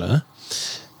cannula,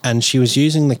 and she was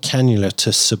using the cannula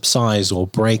to subside or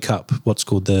break up what's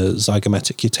called the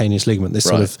zygomatic cutaneous ligament, this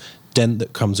sort of dent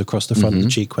that comes across the front of the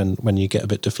cheek when you get a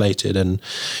bit deflated. And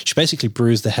she basically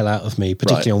bruised the hell out of me,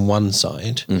 particularly on one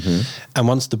side. Mm-hmm. And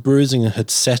once the bruising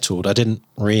had settled, I didn't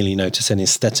really notice any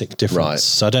aesthetic difference. Right.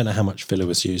 So I don't know how much filler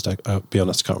was used. I'll be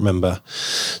honest, I can't remember.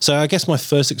 So I guess my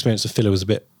first experience of filler was a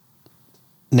bit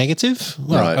negative.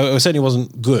 Well, it certainly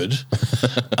wasn't good.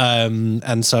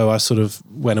 And so I sort of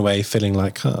went away feeling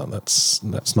like, that's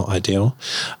not ideal.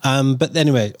 But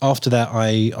anyway, after that,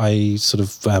 I sort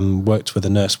of worked with a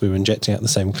nurse. We were injecting at the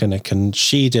same clinic, and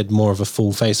she did more of a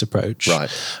full face approach. Right.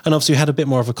 And obviously we had a bit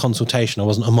more of a consultation. I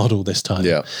wasn't a model this time.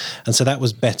 Yeah. And so that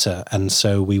was better. And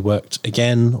so we worked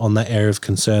again on that area of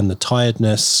concern, the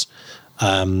tiredness,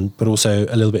 but also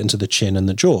a little bit into the chin and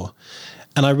the jaw.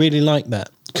 And I really liked that,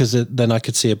 because then I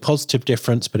could see a positive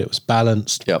difference, but it was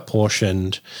balanced,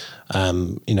 portioned,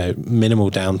 minimal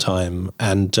downtime.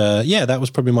 And that was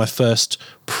probably my first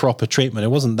proper treatment.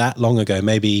 It wasn't that long ago,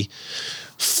 maybe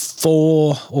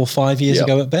 4 or 5 years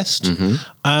ago at best.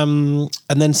 Mm-hmm.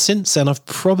 And then since then, I've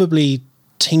probably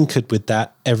tinkered with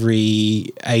that every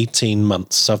 18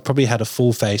 months. So I've probably had a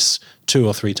full face 2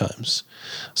 or 3 times.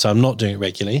 So I'm not doing it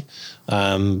regularly,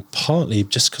 partly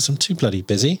just because I'm too bloody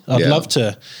busy. I'd love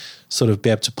to sort of be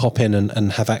able to pop in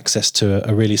and have access to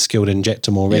a really skilled injector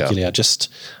more regularly. I just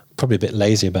probably a bit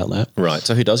lazy about that. Right.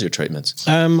 So who does your treatments?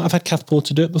 I've had Kath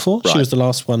Porter do it before. Right. She was the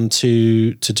last one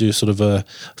to do sort of a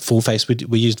full face.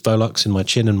 We used Volux in my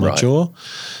chin and my jaw.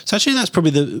 So actually that's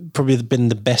probably been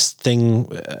the best thing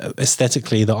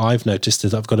aesthetically that I've noticed,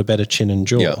 is I've got a better chin and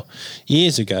jaw. Yeah.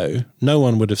 Years ago, no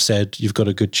one would have said you've got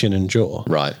a good chin and jaw.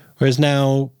 Right. Whereas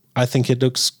now I think it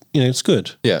looks, it's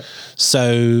good. Yeah.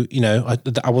 So,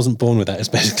 I wasn't born with that, is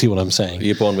basically what I'm saying.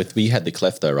 You had the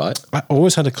cleft though, right? I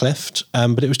always had a cleft,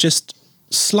 but it was just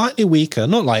slightly weaker,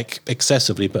 not like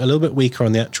excessively, but a little bit weaker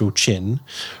on the actual chin,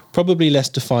 probably less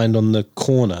defined on the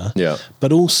corner. Yeah.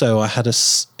 But also I had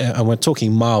and we're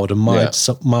talking mild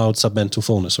submental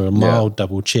fullness, or a mild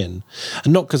double chin.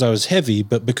 And not because I was heavy,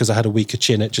 but because I had a weaker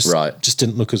chin, it just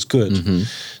didn't look as good. Mm-hmm.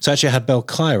 So actually I had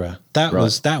Belkyra. That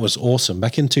was awesome.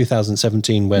 Back in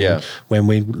 2017 when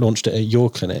we launched it at your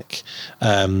clinic,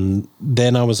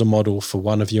 then I was a model for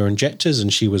one of your injectors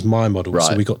and she was my model. Right.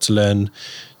 So we got to learn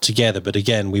together. But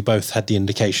again, we both had the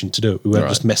indication to do it. We weren't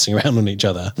just messing around on each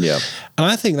other. Yeah. And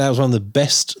I think that was one of the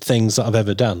best things that I've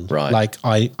ever done. Right. Like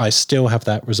I still have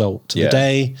that result to the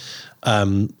day,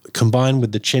 combined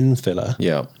with the chin filler.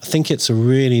 Yeah. I think it's a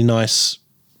really nice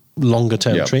longer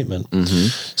term treatment. Mm-hmm.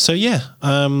 So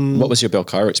what was your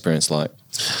Belkyra experience like?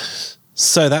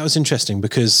 So that was interesting,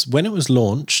 because when it was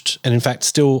launched, and in fact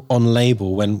still on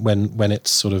label when it's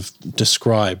sort of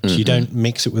described, you don't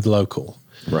mix it with local.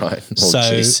 Right.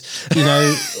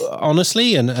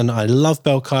 Honestly, and I love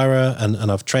Belkyra,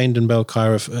 and I've trained in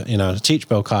Belkyra, I teach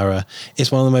Belkyra.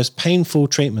 It's one of the most painful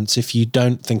treatments if you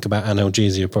don't think about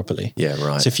analgesia properly. Yeah,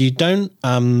 right. So if you don't,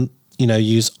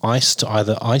 use ice to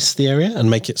either ice the area and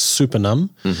make it super numb,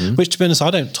 which, to be honest,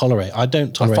 I don't tolerate. I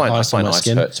find ice on my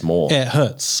skin. Ice hurts more. Yeah, it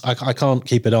hurts. I can't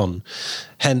keep it on.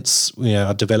 Hence,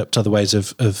 I developed other ways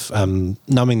of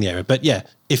numbing the area. But yeah,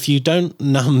 if you don't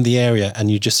numb the area and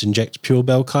you just inject pure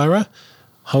Belkyra,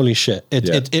 holy shit.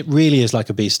 It really is like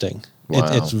a bee sting.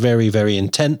 Wow. It's very, very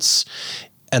intense.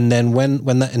 And then when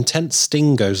that intense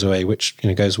sting goes away, which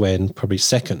goes away in probably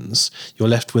seconds, you're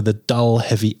left with a dull,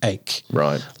 heavy ache,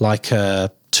 right, like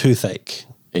a toothache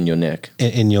in your neck,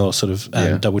 in your sort of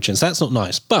double chin. So that's not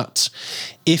nice. But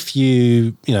if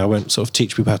I won't sort of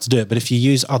teach people how to do it, but if you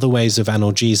use other ways of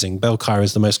analgesing, Belkyra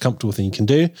is the most comfortable thing you can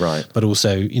do. Right. But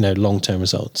also, long-term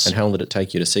results. And how long did it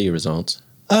take you to see your results?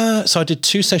 So I did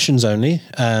 2 sessions only.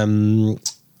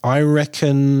 I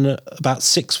reckon about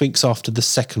 6 weeks after the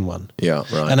second one. Yeah,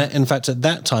 right. And in fact, at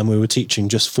that time, we were teaching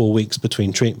just 4 weeks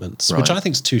between treatments, which I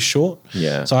think is too short.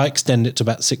 Yeah. So I extend it to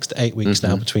about 6 to 8 weeks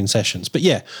now between sessions. But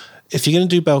yeah, if you're going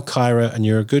to do Belkyra and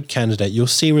you're a good candidate, you'll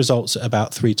see results at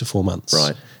about 3 to 4 months.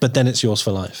 Right. But then it's yours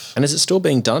for life. And is it still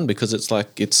being done? Because it's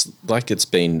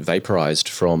been vaporized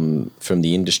from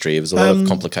the industry. There was a lot of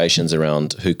complications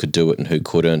around who could do it and who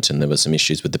couldn't, and there were some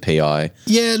issues with the PI.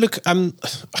 Yeah, look, I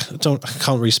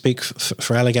can't really speak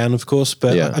for Allergan, of course,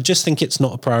 but I just think it's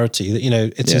not a priority.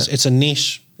 That it's a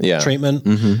niche treatment,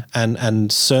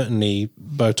 and certainly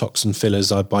Botox and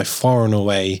fillers are by far and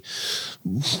away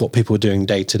what people are doing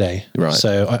day to day. Right.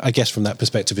 So I guess from that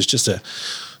perspective, it's just a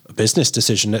business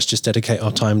decision. Let's just dedicate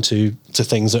our time to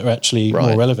things that are actually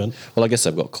more relevant. Well, I guess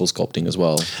they've got CoolSculpting as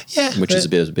well, which is a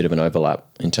bit of an overlap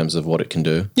in terms of what it can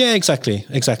do. Yeah, exactly.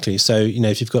 So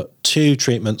if you've got 2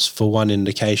 treatments for one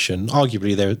indication,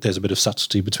 arguably there's a bit of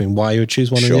subtlety between why you would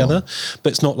choose one or the other,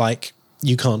 but it's not like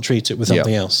you can't treat it with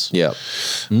something else. Yeah.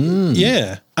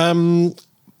 Yeah.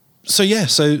 So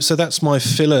that's my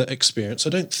filler experience.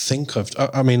 I don't think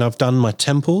I've done my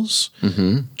temples,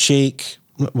 cheek,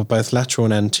 both lateral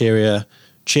and anterior,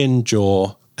 chin,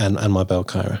 jaw, and my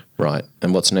Belkyra. Right.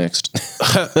 And what's next?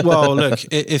 Well, look,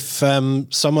 if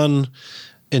someone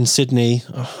in Sydney,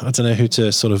 I don't know who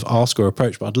to sort of ask or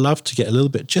approach, but I'd love to get a little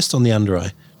bit just on the under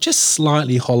eye, just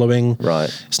slightly hollowing.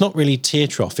 Right. It's not really tear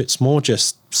trough. It's more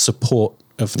just support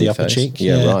of the upper cheek.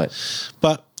 Yeah, right.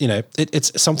 But,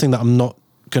 it's something that I'm not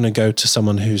going to go to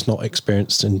someone who's not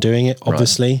experienced in doing it,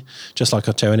 obviously, just like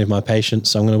I tell any of my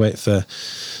patients. So I'm going to wait for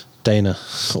Dana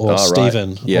or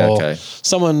Stephen or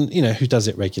someone, who does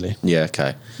it regularly. Yeah,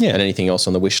 okay. Yeah. And anything else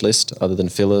on the wish list other than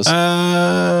fillers?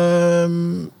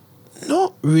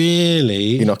 Not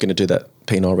really. You're not going to do that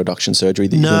penile reduction surgery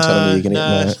that you've been telling me you're going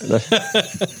to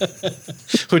No.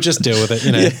 We'll just deal with it,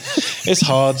 It's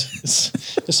hard.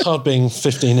 It's hard being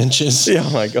 15 inches. Yeah, oh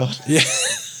my God. Yeah.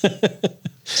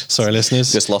 Sorry,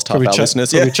 listeners. Just lost half our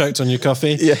listeners. Probably choked on your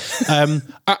coffee. Yeah.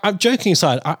 I'm joking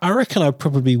aside. I reckon I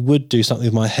probably would do something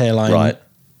with my hairline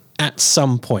at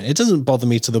some point. It doesn't bother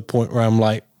me to the point where I'm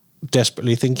like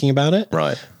desperately thinking about it.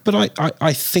 Right. But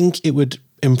I think it would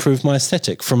improve my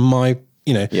aesthetic from my,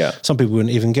 some people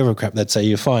wouldn't even give a crap. They'd say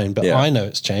you're fine, but I know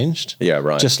it's changed. Yeah,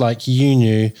 right. Just like you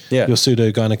knew your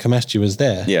pseudogynecomastia was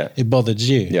there. Yeah. It bothered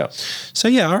you. Yeah. So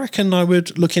I reckon I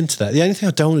would look into that. The only thing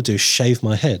I don't want to do is shave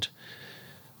my head.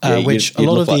 Which a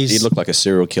lot of these... You'd look like a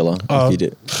serial killer if you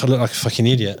did. I look like a fucking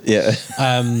idiot. Yeah.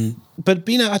 But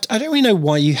I don't really know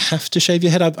why you have to shave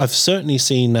your head. I've certainly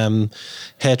seen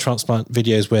hair transplant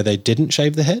videos where they didn't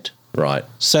shave the head. Right.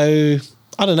 So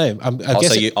I don't know. I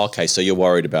guess so you're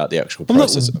worried about the actual I'm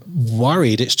process. not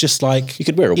worried. It's just like you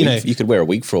could wear a wig. You could wear a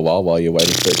wig for a while you're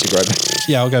waiting for it to grow back.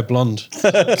 Yeah, I'll go blonde.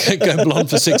 Go blonde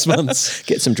for 6 months.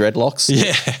 Get some dreadlocks.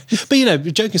 Yeah,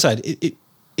 but joking aside,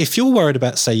 if you're worried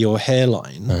about, say, your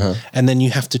hairline and then you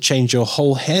have to change your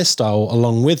whole hairstyle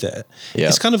along with it,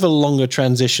 it's kind of a longer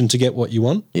transition to get what you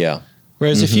want. Yeah.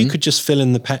 Whereas if you could just fill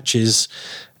in the patches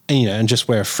and just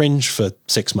wear a fringe for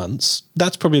 6 months,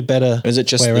 that's probably a better Is it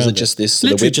just this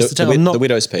literally the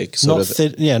widow's peak sort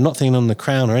of? Not thin on the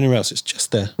crown or anywhere else. It's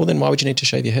just there. Well, then why would you need to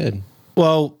shave your head?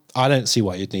 Well, I don't see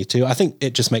why you'd need to. I think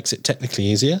it just makes it technically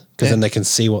easier because then they can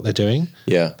see what they're doing.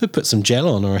 Yeah. But put some gel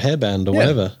on or a hairband or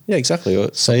whatever. Yeah, exactly.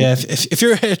 So if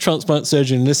you're a hair transplant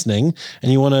surgeon listening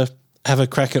and you want to have a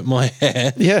crack at my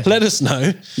hair, let us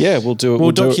know. Yeah, we'll do it.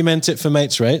 We'll document it for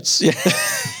Mates Rates. Yeah.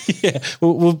 Yeah.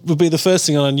 We'll be the first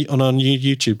thing on our new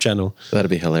YouTube channel. That'd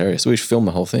be hilarious. We should film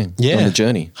the whole thing on the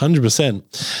journey. 100%.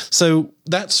 So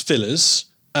that's fillers.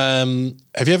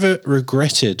 Have you ever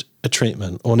regretted a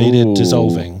treatment or needed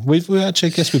dissolving? We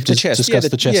actually, I guess we've discussed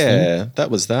the chest thing. Yeah, that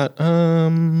was that.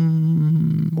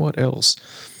 What else?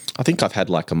 I think I've had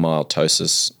like a mild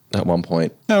ptosis at one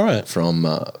point. Oh, right.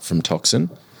 From toxin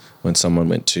when someone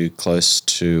went too close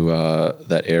to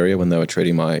that area when they were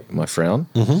treating my frown.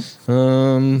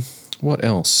 Mm-hmm. What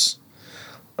else?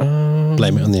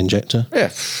 Blame it on the injector. Yeah,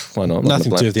 why not?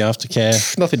 Nothing to do with the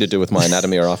aftercare. Nothing to do with my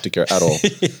anatomy or aftercare at all.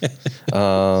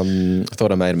 I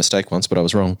thought I made a mistake once, but I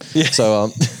was wrong. Yeah. So,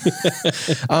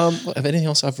 have anything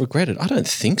else I've regretted? I don't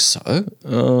think so.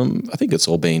 I think it's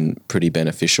all been pretty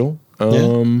beneficial.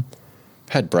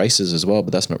 had braces as well,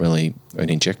 but that's not really an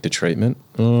injector treatment.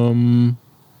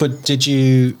 But did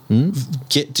you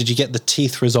get the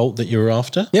teeth result that you were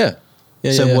after? Yeah.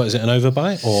 So what is it, an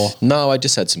overbite or? No, I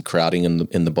just had some crowding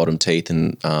in the bottom teeth,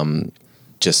 and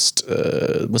was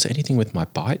there anything with my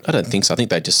bite? I don't think so. I think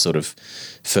they just sort of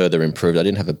further improved. I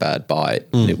didn't have a bad bite.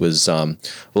 It was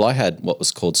I had what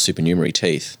was called supernumerary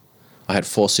teeth. I had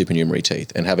 4 supernumerary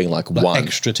teeth, and having like one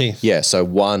extra teeth. Yeah, so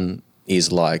one is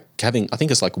like having, I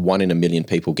think it's like 1 in a million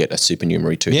people get a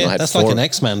supernumerary tooth. Yeah, and I had that's like an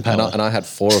X-Man power. And I had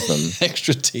 4 of them.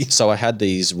 Extra teeth. So I had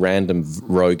these random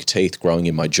rogue teeth growing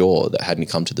in my jaw that hadn't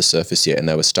come to the surface yet, and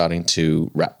they were starting to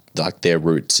wrap, like their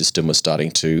root system was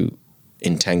starting to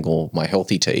entangle my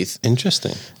healthy teeth.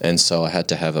 Interesting. And so I had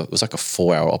to have it was like a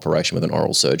 4-hour operation with an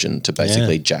oral surgeon to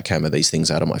basically jackhammer these things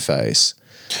out of my face.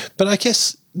 But I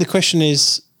guess the question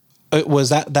is, was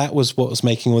that was what was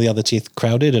making all the other teeth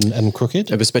crowded and crooked?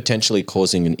 It was potentially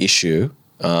causing an issue.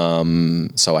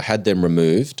 So I had them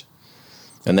removed,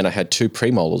 and then I had 2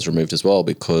 premolars removed as well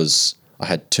because I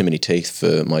had too many teeth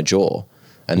for my jaw.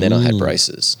 And then I had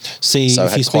braces. See, so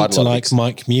if you speak to like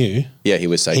Mike Mew, he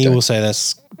will say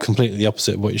that's completely the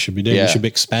opposite of what you should be doing. You should be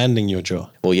expanding your jaw.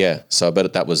 Well, yeah. So,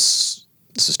 but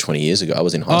this is 20 years ago. I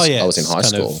was in high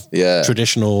school. Yeah.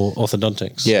 Traditional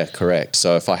orthodontics. Yeah, correct.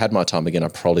 So if I had my time again, I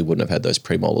probably wouldn't have had those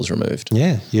premolars removed.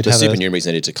 Yeah. The supernumeraries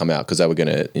needed to come out because they were going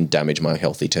to damage my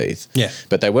healthy teeth. Yeah.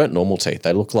 But they weren't normal teeth.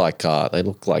 They look like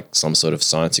some sort of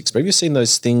science experiment. Have you seen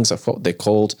those things? I thought they're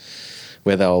called,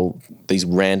 where these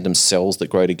random cells that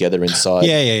grow together inside.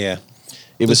 Yeah.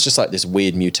 It was just like this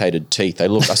weird mutated teeth. I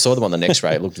saw them on the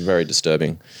X-ray. It looked very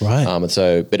disturbing. Right.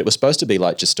 But it was supposed to be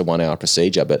like just a 1-hour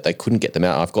procedure, but they couldn't get them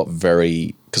out.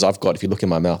 If you look in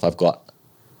my mouth, I've got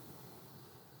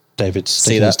David's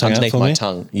see that underneath my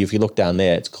tongue. If you look down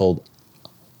there, it's called.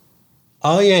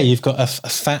 Oh yeah, you've got a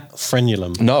fat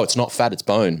frenulum. No, it's not fat. It's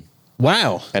bone.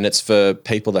 Wow. And it's for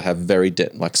people that have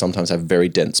sometimes have very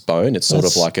dense bone. It's sort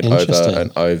of like an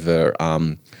over.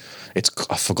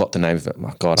 I forgot the name of it.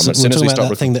 My God! So we're talking about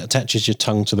that thing that attaches your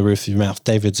tongue to the roof of your mouth.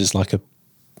 David's is like a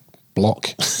block.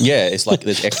 Yeah, it's like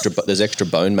there's extra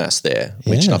bone mass there,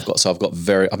 which I've got. So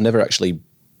I've never actually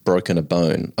broken a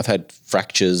bone. I've had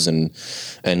fractures and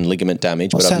ligament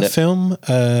damage. What's that film?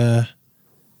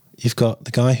 You've got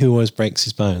the guy who always breaks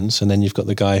his bones, and then you've got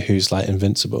the guy who's like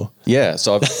invincible. Yeah,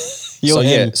 so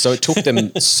so it took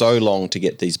them so long to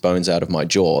get these bones out of my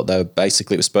jaw. It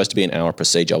was supposed to be an hour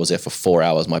procedure. I was there for 4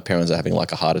 hours. My parents are having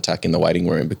like a heart attack in the waiting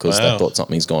room because they thought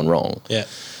something's gone wrong. Yeah.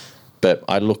 But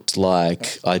I looked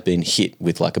like I'd been hit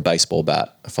with like a baseball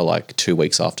bat for like 2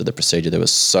 weeks after the procedure. There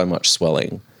was so much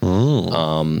swelling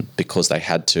because they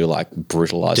had to like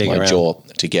brutalize my jaw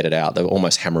to get it out. They were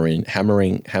almost hammering,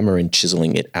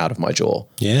 chiseling it out of my jaw.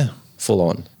 Yeah. Full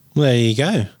on. Well, there you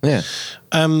go. Yeah.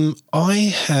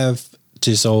 I have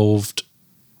dissolved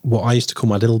what I used to call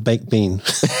my little baked bean.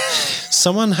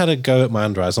 Someone had a go at my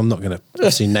under eyes. I'm not going to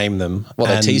obviously name them. Well,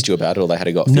 they teased you about it, or they had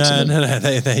to go fix them? No.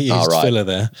 They used filler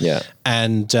there. Yeah.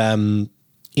 And,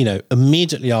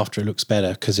 immediately after it looks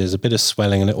better because there's a bit of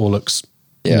swelling and it all looks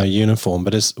uniform.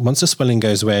 But once the swelling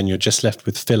goes away and you're just left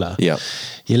with filler,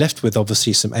 you're left with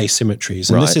obviously some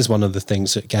asymmetries. And this is one of the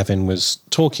things that Gavin was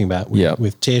talking about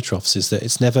with tear troughs is that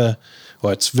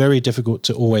it's very difficult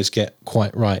to always get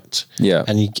quite right. Yeah.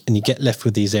 And you get left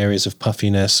with these areas of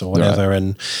puffiness or whatever. Right.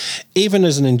 And even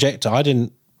as an injector, I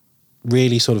didn't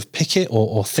really sort of pick it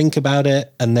or think about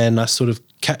it. And then I sort of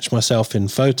catch myself in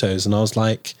photos and I was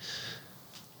like,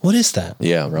 what is that?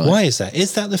 Yeah, right. Why is that?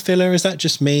 Is that the filler? Is that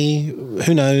just me?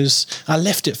 Who knows? I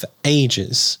left it for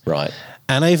ages. Right.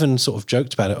 And I even sort of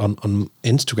joked about it on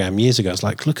Instagram years ago. I was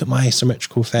like, look at my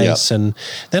asymmetrical face. Yep. And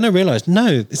then I realized, no,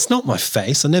 it's not my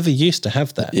face. I never used to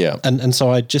have that. Yeah. And so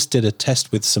I just did a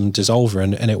test with some dissolver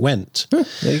and it went. There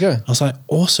you go. I was like,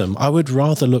 awesome. I would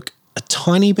rather look a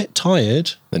tiny bit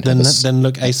tired than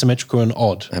look asymmetrical and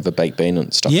odd. Have a baked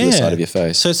bean stuck to the side of your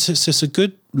face. So it's a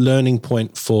good learning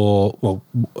point for,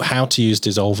 how to use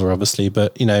dissolver, obviously,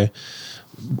 but,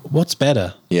 what's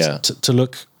better? Yeah. To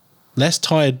look less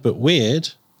tired but weird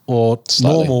or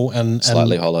normal and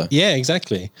slightly hollow. Yeah,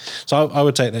 exactly. So I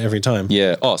would take that every time.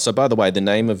 Yeah. Oh, so by the way, the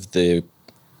name of the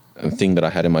thing that I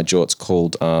had in my jaw, it's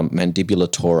called mandibular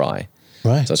tori.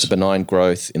 Right. So it's a benign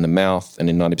growth in the mouth, and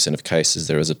in 90% of cases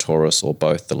there is a torus or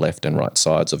both the left and right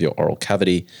sides of your oral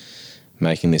cavity,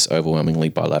 making this overwhelmingly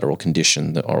bilateral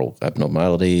condition. The oral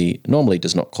abnormality normally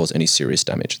does not cause any serious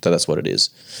damage. So that's what it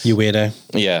is. You weirdo.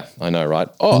 Yeah, I know, right?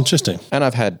 Oh, interesting. And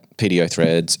I've had PDO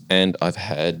threads, and I've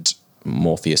had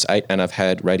Morpheus 8, and I've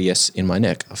had Radiesse in my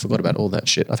neck. I forgot about all that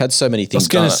shit. I've had so many things. I was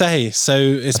going to say, so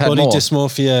it's body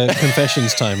dysmorphia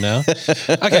confessions time now.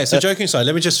 Okay, so joking aside,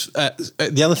 let me just,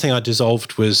 the other thing I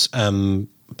dissolved was a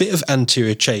bit of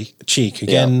anterior cheek.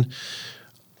 Again,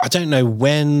 I don't know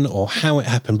when or how it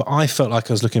happened, but I felt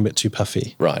like I was looking a bit too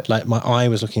puffy. Right. Like my eye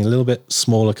was looking a little bit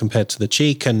smaller compared to the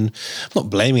cheek, and I'm not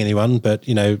blaming anyone, but,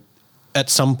 you know, at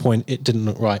some point it didn't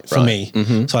look right for me.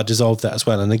 Mm-hmm. So I dissolved that as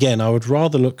well. And again, I would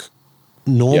rather look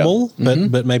normal,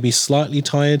 but maybe slightly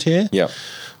tired here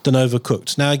than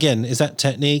overcooked. Now, again, is that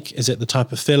technique? Is it the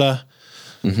type of filler?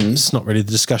 Mm-hmm. It's not really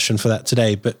the discussion for that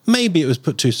today, but maybe it was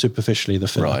put too superficially, the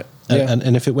filler. Right.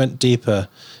 And if it went deeper,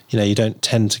 you know, you don't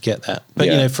tend to get that. But,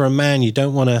 you know, for a man, you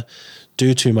don't want to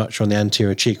do too much on the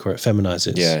anterior cheek or it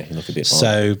feminizes. Yeah, you look a bit odd.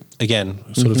 So, again,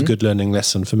 sort of a good learning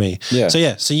lesson for me. Yeah.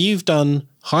 So you've done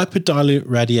hyperdilute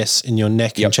Radiesse in your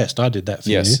neck and chest. I did that for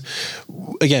you.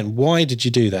 Again, why did you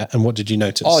do that and what did you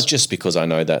notice? Oh, just because I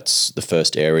know that's the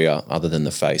first area other than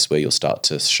the face where you'll start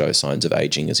to show signs of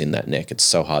aging is in that neck. It's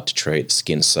so hard to treat. The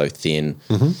skin's so thin.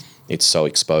 Mm-hmm. It's so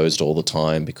exposed all the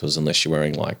time because unless you're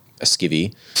wearing like a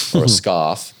skivvy or a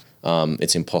scarf,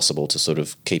 it's impossible to sort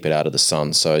of keep it out of the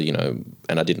sun. So, you know,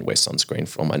 and I didn't wear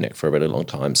sunscreen on my neck for a really long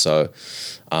time. So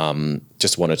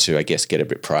just wanted to, I guess, get a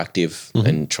bit proactive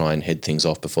and try and head things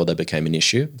off before they became an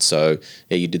issue. So,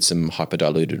 yeah, you did some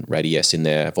hyperdiluted Radiesse in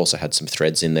there. I've also had some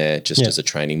threads in there just as a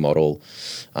training model,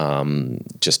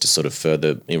 just to sort of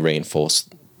further reinforce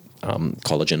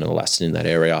collagen and elastin in that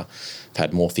area. I've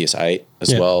had Morpheus 8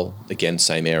 as well. Again,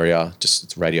 same area, just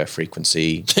it's radio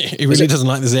frequency. He really doesn't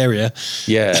like this area.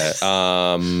 Yeah.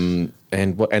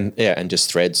 And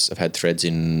just threads. I've had threads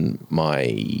in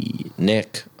my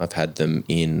neck. I've had them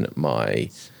in the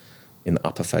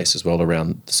upper face as well,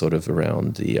 around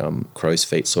the crow's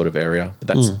feet sort of area.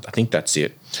 But I think that's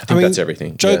it. I think that's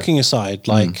everything. Joking aside,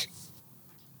 like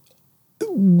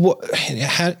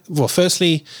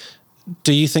firstly,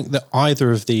 do you think that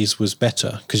either of these was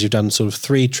better? Because you've done sort of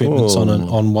 3 treatments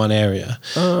on one area.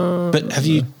 But have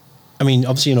you, I mean,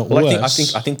 obviously you're not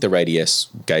worse. I think the Radiesse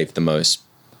gave the most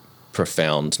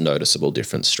profound noticeable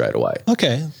difference straight away.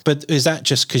 Okay. But is that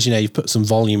just because, you know, you've put some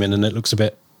volume in and it looks a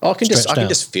bit I can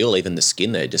just feel even the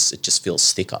skin there, it just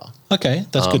feels thicker. Okay,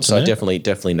 that's good to know. So I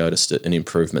definitely noticed an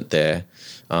improvement there.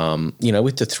 You know,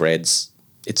 with the threads,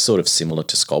 it's sort of similar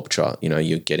to sculpture. You know,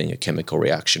 you're getting a chemical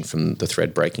reaction from the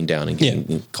thread breaking down and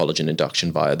getting collagen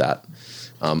induction via that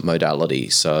modality.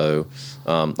 So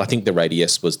I think the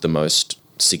Radiesse was the most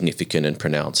significant and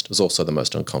pronounced. It was also the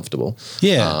most uncomfortable.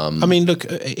 Yeah. I mean,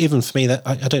 look, even for me, that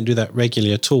I don't do that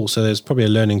regularly at all. So there's probably a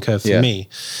learning curve for me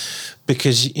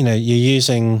because, you know, you're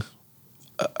using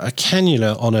a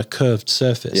cannula on a curved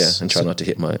surface. Yeah, and try not to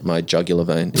hit my jugular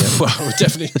vein. Yeah. Well,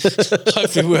 definitely.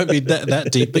 Hopefully, we won't be that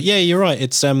deep. But yeah, you're right.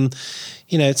 It's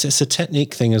you know, it's a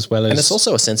technique thing as well as, and it's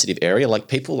also a sensitive area. Like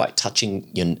people like touching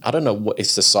your. I don't know what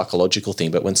it's a psychological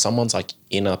thing, but when someone's like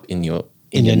in your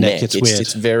neck, it's weird.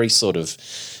 It's very sort of.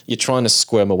 You're trying to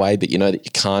squirm away, but you know that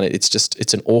you can't.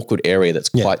 It's an awkward area that's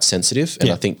quite sensitive,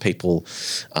 and I think people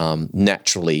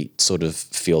naturally sort of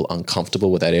feel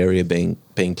uncomfortable with that area being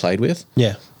played with.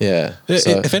 Yeah. Yeah.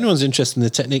 So, if anyone's interested in the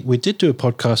technique, we did do a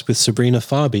podcast with Sabrina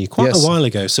Farby quite a while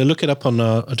ago. So look it up on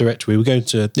our directory. We'll go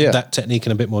into that technique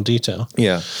in a bit more detail.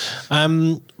 Yeah.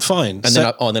 Fine. And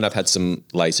then I've had some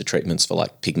laser treatments for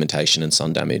like pigmentation and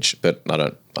sun damage, but I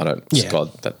don't.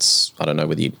 God, I don't know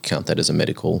whether you count that as a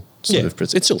medical sort of.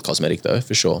 It's still cosmetic though,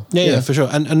 for sure. Yeah, for sure.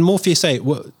 And Morpheus 8,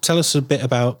 tell us a bit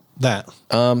about that.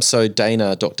 So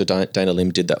Dr. Dana Lim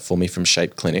did that for me from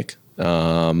Shape Clinic.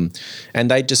 And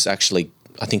they just actually,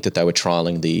 I think that they were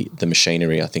trialing the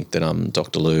machinery. I think that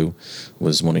Dr. Liu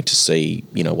was wanting to see,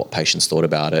 you know, what patients thought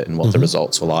about it and what the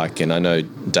results were like. And I know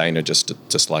Dana,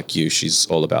 just like you, she's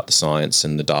all about the science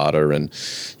and the data and,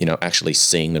 you know, actually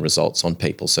seeing the results on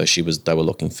people. So they were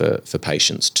looking for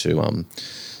patients to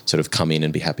sort of come in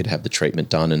and be happy to have the treatment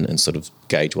done and sort of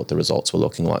gauge what the results were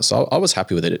looking like. So I was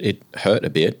happy with it. It hurt a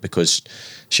bit because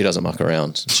she doesn't muck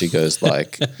around. She goes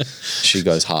she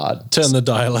goes hard. Turn the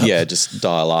dial up. Yeah, just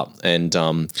dial up. And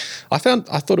I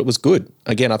thought it was good.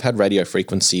 Again, I've had radio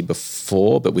frequency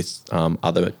before, but with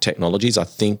other technologies. I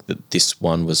think that this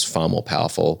one was far more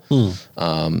powerful.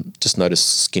 Just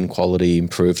noticed skin quality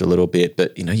improved a little bit,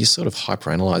 but you know, you're sort of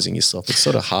hyperanalyzing yourself. It's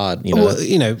sort of hard, you know. Well,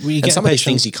 you know, you get some of these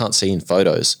things you can't see in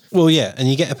photos. Well, yeah, and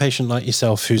you get a patient like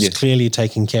yourself who's clearly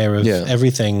taking care of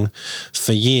everything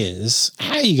for years.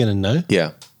 How are you going to know?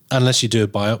 Yeah. Unless you do a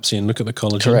biopsy and look at the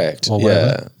collagen. Correct. Or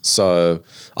whatever. Yeah. So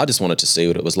I just wanted to see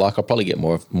what it was like. I'll probably get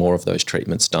more of those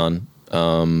treatments done.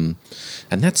 And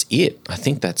that's it. I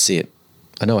think that's it.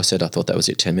 I know I said I thought that was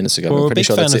it 10 minutes ago. Well, but I'm we're a pretty big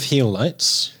sure fan that's of it. heel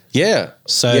lights. Yeah.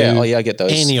 So I get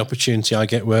those. Any opportunity I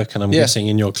get work, and I'm guessing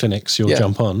in your clinics, you'll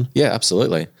jump on. Yeah,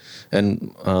 absolutely.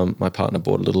 And my partner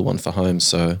bought a little one for home,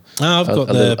 so I've got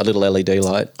a little LED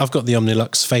light. I've got the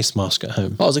Omnilux face mask at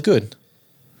home. Oh, is it good?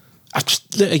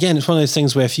 Again, it's one of those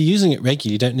things where if you're using it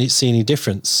regularly, you don't see any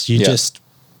difference. You just,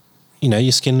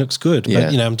 your skin looks good.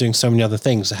 Yeah. But, I'm doing so many other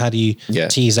things. So how do you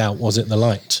tease out, was it the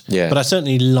light? Yeah. But I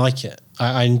certainly like it.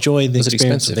 I enjoy the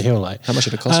experience of the Hero Light. How much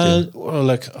did it cost you? Well,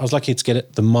 look, I was lucky to get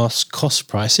it the mask cost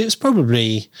price. It was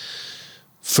probably,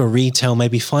 for retail,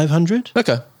 maybe 500.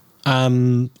 Okay.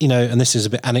 And this is a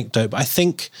bit anecdote, but I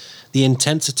think the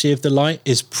intensity of the light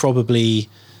is probably...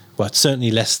 Well, it's certainly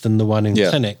less than the one in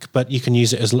clinic, but you can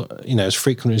use it as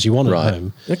frequent as you want at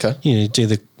home. Okay. Do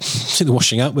the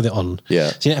washing up with it on. Yeah.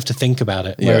 So you don't have to think about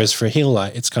it. Whereas for a Hero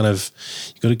Light, it's kind of,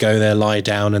 you've got to go there, lie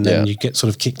down, and then you get sort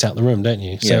of kicked out the room, don't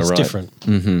you? So it's different.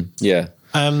 Mm-hmm. Yeah.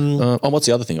 What's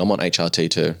the other thing? I'm on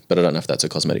HRT too, but I don't know if that's a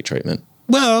cosmetic treatment.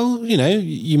 Well,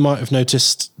 you might have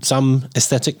noticed some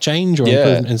aesthetic change or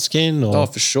improvement in skin. Or... Oh,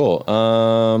 for sure.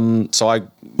 Well,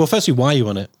 firstly, why are you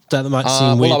on it? That might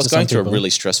seem weird. Well, I was going through people. a really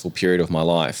stressful period of my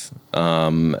life,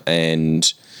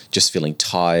 and just feeling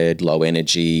tired, low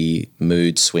energy,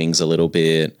 mood swings a little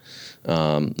bit,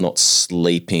 not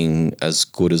sleeping as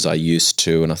good as I used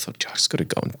to. And I thought, I just got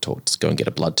to go and get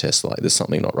a blood test. Like, there's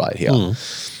something not right here.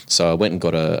 So I went and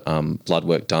got a blood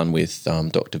work done with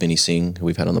Dr. Vinny Singh, who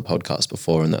we've had on the podcast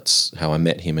before, and that's how I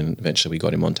met him. And eventually we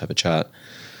got him on to have a chat.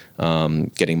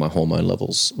 Getting my hormone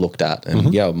levels looked at, and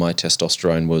my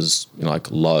testosterone was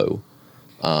low,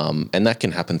 and that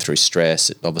can happen through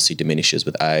stress. It obviously diminishes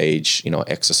with age. I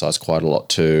exercise quite a lot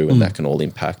too, and that can all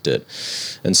impact it.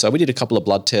 And so we did a couple of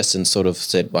blood tests and sort of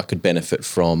said I could benefit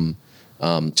from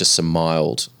just some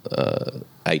mild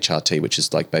HRT, which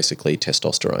is like basically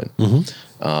testosterone,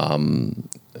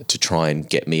 to try and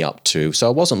get me up to. So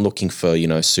I wasn't looking for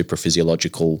super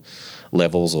physiological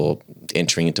levels or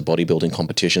entering into bodybuilding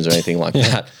competitions or anything like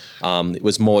that. It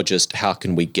was more just how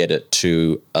can we get it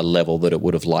to a level that it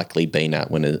would have likely been at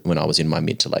when I was in my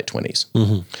mid to late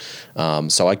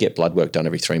 20s. So I get blood work done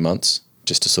every 3 months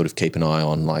just to sort of keep an eye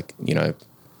on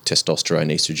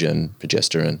testosterone, estrogen,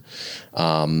 progesterone,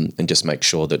 and just make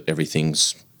sure that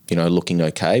everything's looking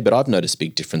okay. But I've noticed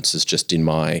big differences just in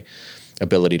my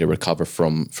ability to recover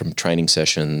from training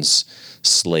sessions,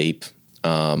 sleep,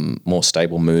 more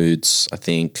stable moods, I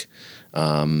think.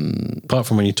 Apart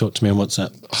from when you talk to me on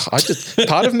WhatsApp.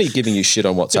 Part of me giving you shit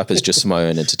on WhatsApp is just for my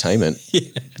own entertainment,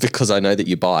 because I know that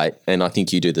you bite, and I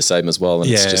think you do the same as well,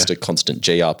 and it's just a constant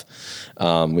G up,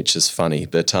 which is funny.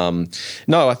 But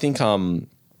no, I think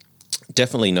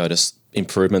definitely noticed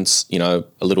improvements, a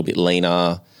little bit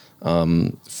leaner,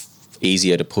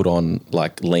 easier to put on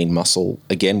lean muscle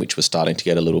again, which was starting to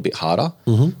get a little bit harder.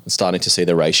 Starting to see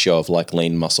the ratio of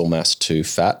lean muscle mass to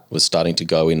fat was starting to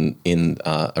go in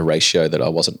a ratio that I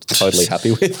wasn't totally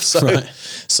happy with.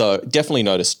 So definitely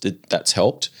noticed that's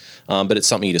helped. But it's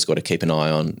something you just got to keep an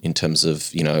eye on in terms of,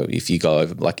 if you go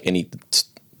over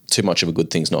too much of a good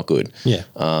thing's not good. Yeah.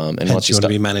 And once you want to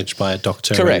be managed by a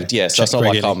doctor. Correct. Yeah. So it's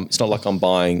not like I'm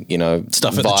buying,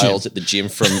 stuff vials at the gym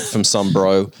from some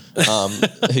bro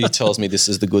who tells me this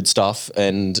is the good stuff.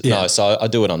 And no, so I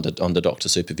do it under doctor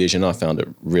supervision. I found it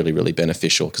really, really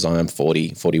beneficial because I am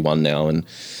 41 now, and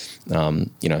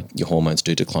your hormones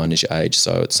do decline as you age.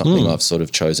 So it's something I've sort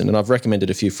of chosen, and I've recommended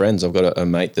a few friends. I've got a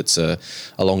mate that's a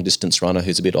long distance runner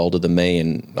who's a bit older than me,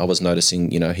 and I was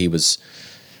noticing, he was,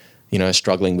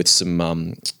 struggling with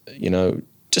some,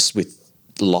 just with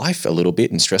life a little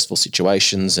bit in stressful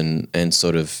situations and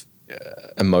sort of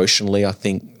emotionally, I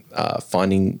think,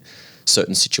 finding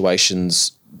certain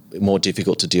situations more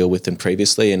difficult to deal with than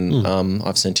previously. And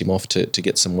I've sent him off to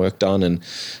get some work done,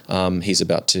 and he's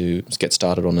about to get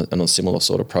started on a similar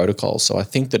sort of protocol. So I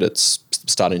think that it's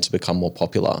starting to become more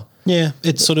popular. Yeah,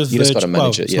 it's sort of you just got to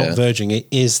manage it. It's not verging. It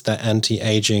is that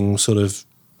anti-aging sort of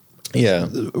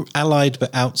allied but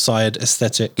outside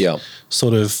aesthetic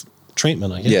sort of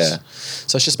treatment, I guess. Yeah.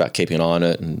 So it's just about keeping an eye on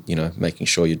it and, making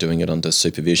sure you're doing it under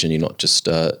supervision. You're not just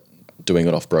doing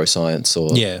it off bro science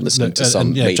or listening to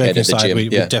some meathead at the gym. We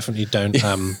definitely don't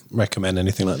recommend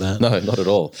anything like that. No, not at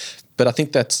all. But I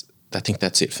think that's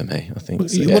it for me. I think.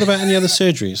 So, What about any other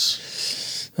surgeries?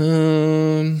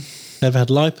 Ever had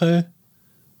lipo?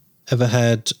 Ever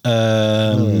had...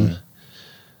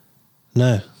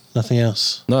 No. Nothing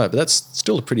else. No, but that's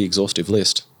still a pretty exhaustive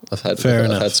list. I've had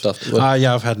stuff.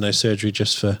 I've had no surgery,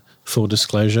 just for full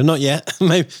disclosure. Not yet.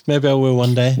 maybe I will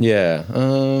one day. Yeah.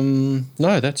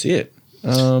 No, that's it.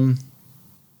 I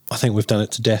think we've done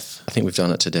it to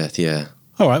death. Yeah.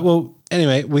 All right. Well,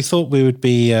 anyway, we thought we would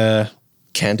be...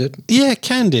 candid? Yeah,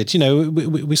 candid.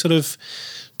 We sort of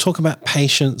talk about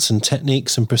patients and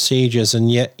techniques and procedures,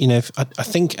 and yet, I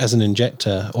think as an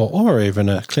injector or even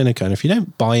a clinic owner, if you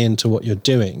don't buy into what you're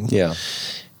doing,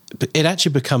 it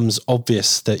actually becomes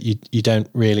obvious that you don't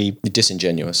really... You're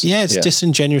disingenuous. Yeah, it's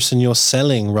disingenuous, and you're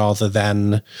selling rather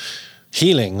than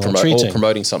healing or treating. Or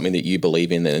promoting something that you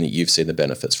believe in and you've seen the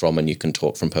benefits from, and you can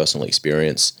talk from personal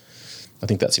experience. I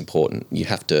think that's important. You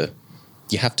have to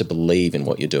believe in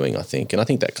what you're doing, I think. And I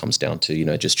think that comes down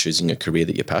to, just choosing a career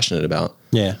that you're passionate about.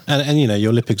 Yeah. And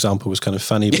your lip example was kind of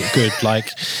funny, but good.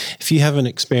 Like, if you haven't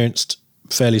experienced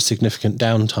fairly significant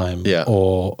downtime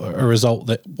or a result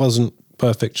that wasn't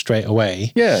perfect straight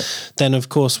away, then of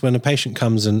course when a patient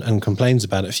comes and complains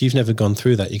about it, if you've never gone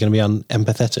through that, you're going to be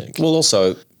unempathetic. Well,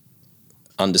 also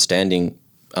understanding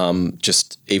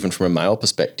just even from a male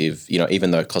perspective,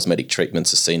 even though cosmetic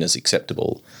treatments are seen as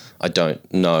acceptable, I don't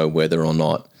know whether or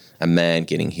not a man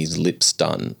getting his lips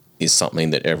done is something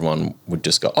that everyone would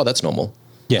just go, oh, that's normal.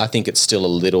 I think it's still a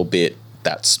little bit,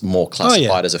 that's more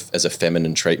classified as a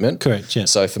feminine treatment. Correct, yeah.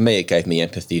 So for me, it gave me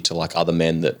empathy to like other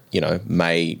men that,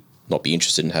 may not be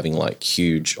interested in having like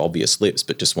huge obvious lips,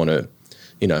 but just want to,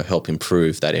 help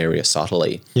improve that area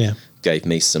subtly. Yeah. Gave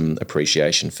me some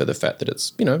appreciation for the fact that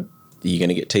it's, you're going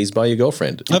to get teased by your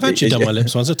girlfriend. I've actually done my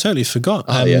lips once. I totally forgot.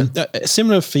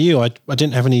 Similar for you, I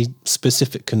didn't have any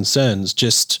specific concerns,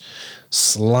 just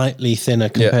slightly thinner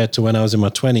compared to when I was in my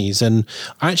 20s. And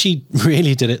I actually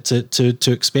really did it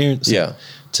to experience it.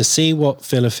 To see what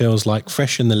filler feels like,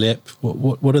 fresh in the lip.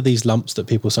 What are these lumps that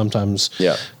people sometimes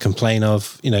complain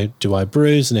of? Do I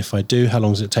bruise? And if I do, how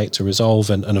long does it take to resolve?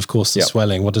 And of course, the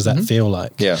swelling, what does that feel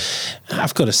like? Yeah,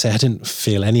 I've got to say, I didn't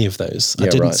feel any of those. I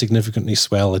didn't significantly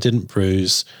swell. I didn't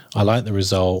bruise. I like the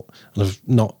result, and I've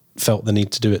not felt the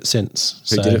need to do it since.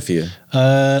 Who did it for you?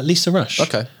 Lisa Rush.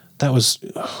 Okay. That was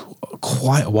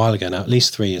quite a while ago now, at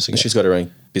least 3 years ago. And she's got her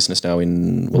own business now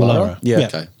in Woollahra? Yeah,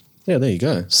 okay. Yeah, there you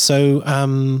go. So,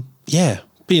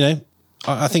 but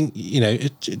I think,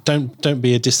 don't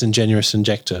be a disingenuous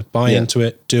injector. Buy into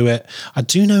it, do it. I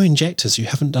do know injectors who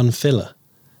haven't done filler.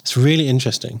 It's really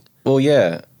interesting. Well,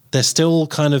 yeah. They're still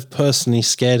kind of personally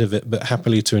scared of it, but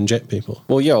happily to inject people.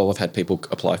 Well, yeah, I've had people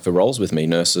apply for roles with me,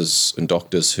 nurses and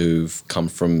doctors who've come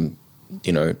from,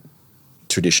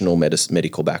 traditional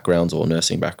medical backgrounds or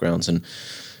nursing backgrounds, and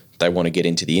they want to get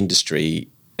into the industry,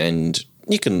 and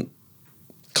you can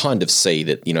kind of see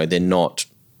that, they're not,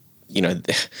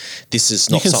 this is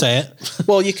not. You can say it.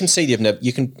 Well, you can see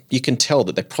you can tell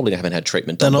that they probably haven't had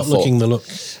treatment done before. They're not looking the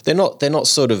look. They're not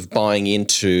sort of buying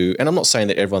into, and I'm not saying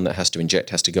that everyone that has to inject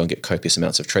has to go and get copious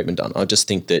amounts of treatment done. I just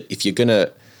think that if you're going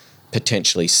to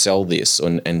potentially sell this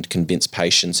and convince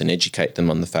patients and educate them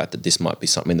on the fact that this might be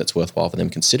something that's worthwhile for them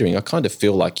considering, I kind of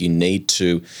feel like you need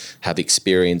to have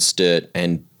experienced it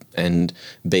and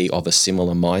be of a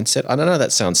similar mindset. I don't know,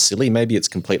 that sounds silly. Maybe it's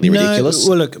completely ridiculous.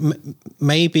 Well, look,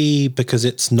 maybe because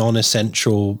it's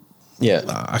non-essential. Yeah.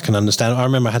 I can understand. I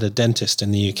remember I had a dentist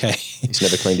in the UK. He's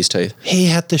never cleaned his teeth. He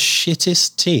had the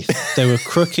shittest teeth. They were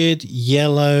crooked,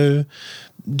 yellow,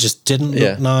 just didn't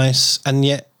look nice. And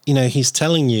yet, he's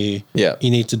telling you you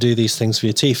need to do these things for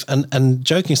your teeth. And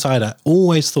joking aside, I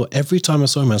always thought every time I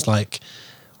saw him, I was like,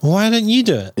 why don't you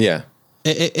do it? Yeah.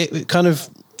 It kind of,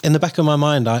 in the back of my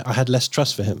mind, I had less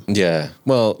trust for him. Yeah.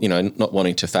 Well, not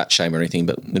wanting to fat shame or anything,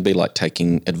 but it'd be like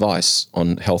taking advice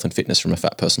on health and fitness from a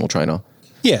fat personal trainer.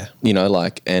 Yeah.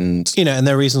 And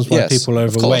there are reasons why people are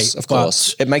overweight. Of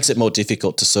course. It makes it more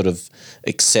difficult to sort of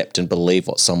accept and believe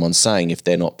what someone's saying if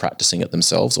they're not practicing it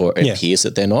themselves, or it appears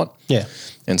that they're not. Yeah.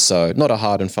 And so not a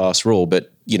hard and fast rule,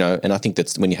 but, and I think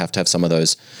that's when you have to have some of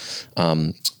those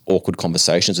awkward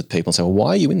conversations with people and say, well, why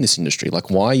are you in this industry? Like,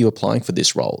 why are you applying for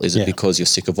this role? Is it because you're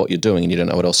sick of what you're doing and you don't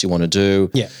know what else you want to do?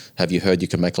 Yeah. Have you heard you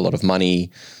can make a lot of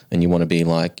money and you want to be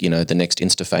like, the next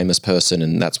Insta famous person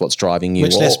and that's what's driving you?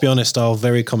 Which, let's be honest, are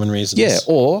very common reasons. Yeah.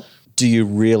 Or do you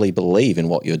really believe in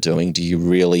what you're doing? Do you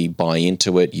really buy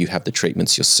into it? You have the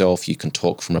treatments yourself. You can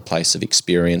talk from a place of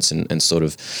experience and sort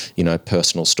of,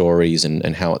 personal stories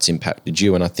and how it's impacted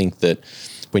you. And I think that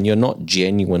when you're not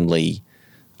genuinely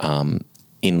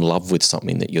in love with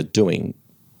something that you're doing,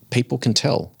 people can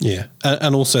tell. Yeah.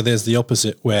 And also there's the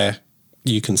opposite where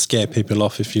you can scare people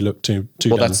off if you look too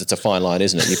well, it's a fine line,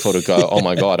 isn't it? You sort of go, oh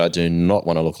my God, I do not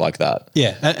want to look like that.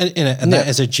 Yeah. And that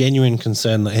is a genuine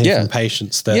concern that I hear from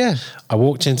patients that I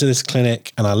walked into this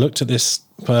clinic and I looked at this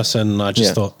person and I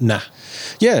just thought, nah.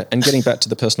 Yeah. And getting back to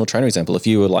the personal trainer example, if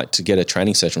you were like to get a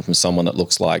training session from someone that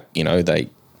looks like, they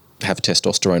have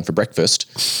testosterone for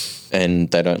breakfast and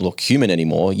they don't look human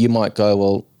anymore, you might go,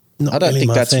 well, I don't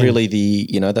think that's really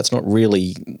that's not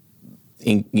really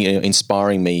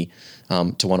inspiring me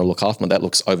to want to look after me. That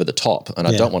looks over the top and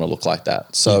I don't want to look like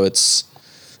that. So it's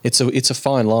It's a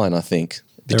fine line, I think.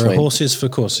 There are horses for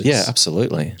courses. Yeah,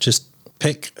 absolutely. Just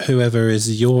pick whoever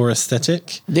is your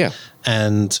aesthetic. Yeah.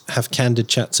 And have candid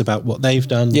chats about what they've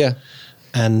done. Yeah.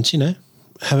 And,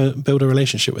 build a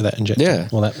relationship with that injector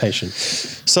or that patient.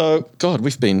 So, God,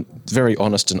 we've been very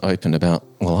honest and open about,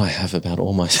 I have about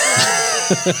all my...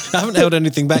 I haven't held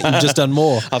anything back. You've just done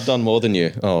more. I've done more than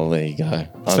you. Oh, there you go.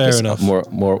 Fair enough.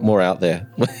 More out there.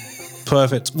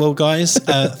 Perfect. Well, guys,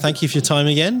 thank you for your time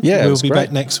again. Yeah, we'll be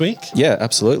back next week. Yeah,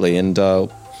 absolutely. And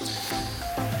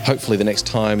hopefully the next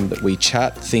time that we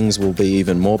chat, things will be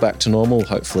even more back to normal.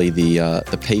 Hopefully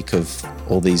the peak of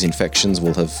all these infections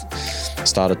will have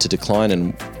started to decline,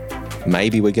 and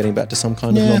maybe we're getting back to some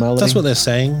kind of normality. That's what they're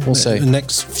saying. We'll see. The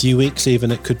next few weeks,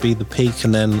 even, it could be the peak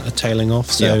and then a tailing off.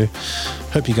 So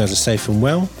hope you guys are safe and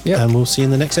well. Yeah. And we'll see you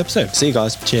in the next episode. See you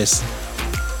guys. Cheers.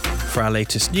 For our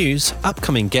latest news,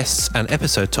 upcoming guests and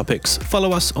episode topics,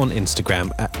 follow us on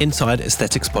Instagram at Inside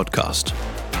Aesthetics Podcast.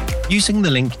 Using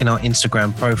the link in our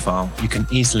Instagram profile, you can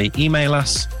easily email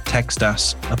us, text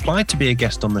us, apply to be a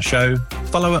guest on the show,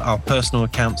 follow our personal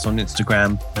accounts on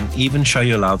Instagram, and even show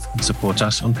your love and support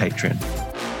us on Patreon.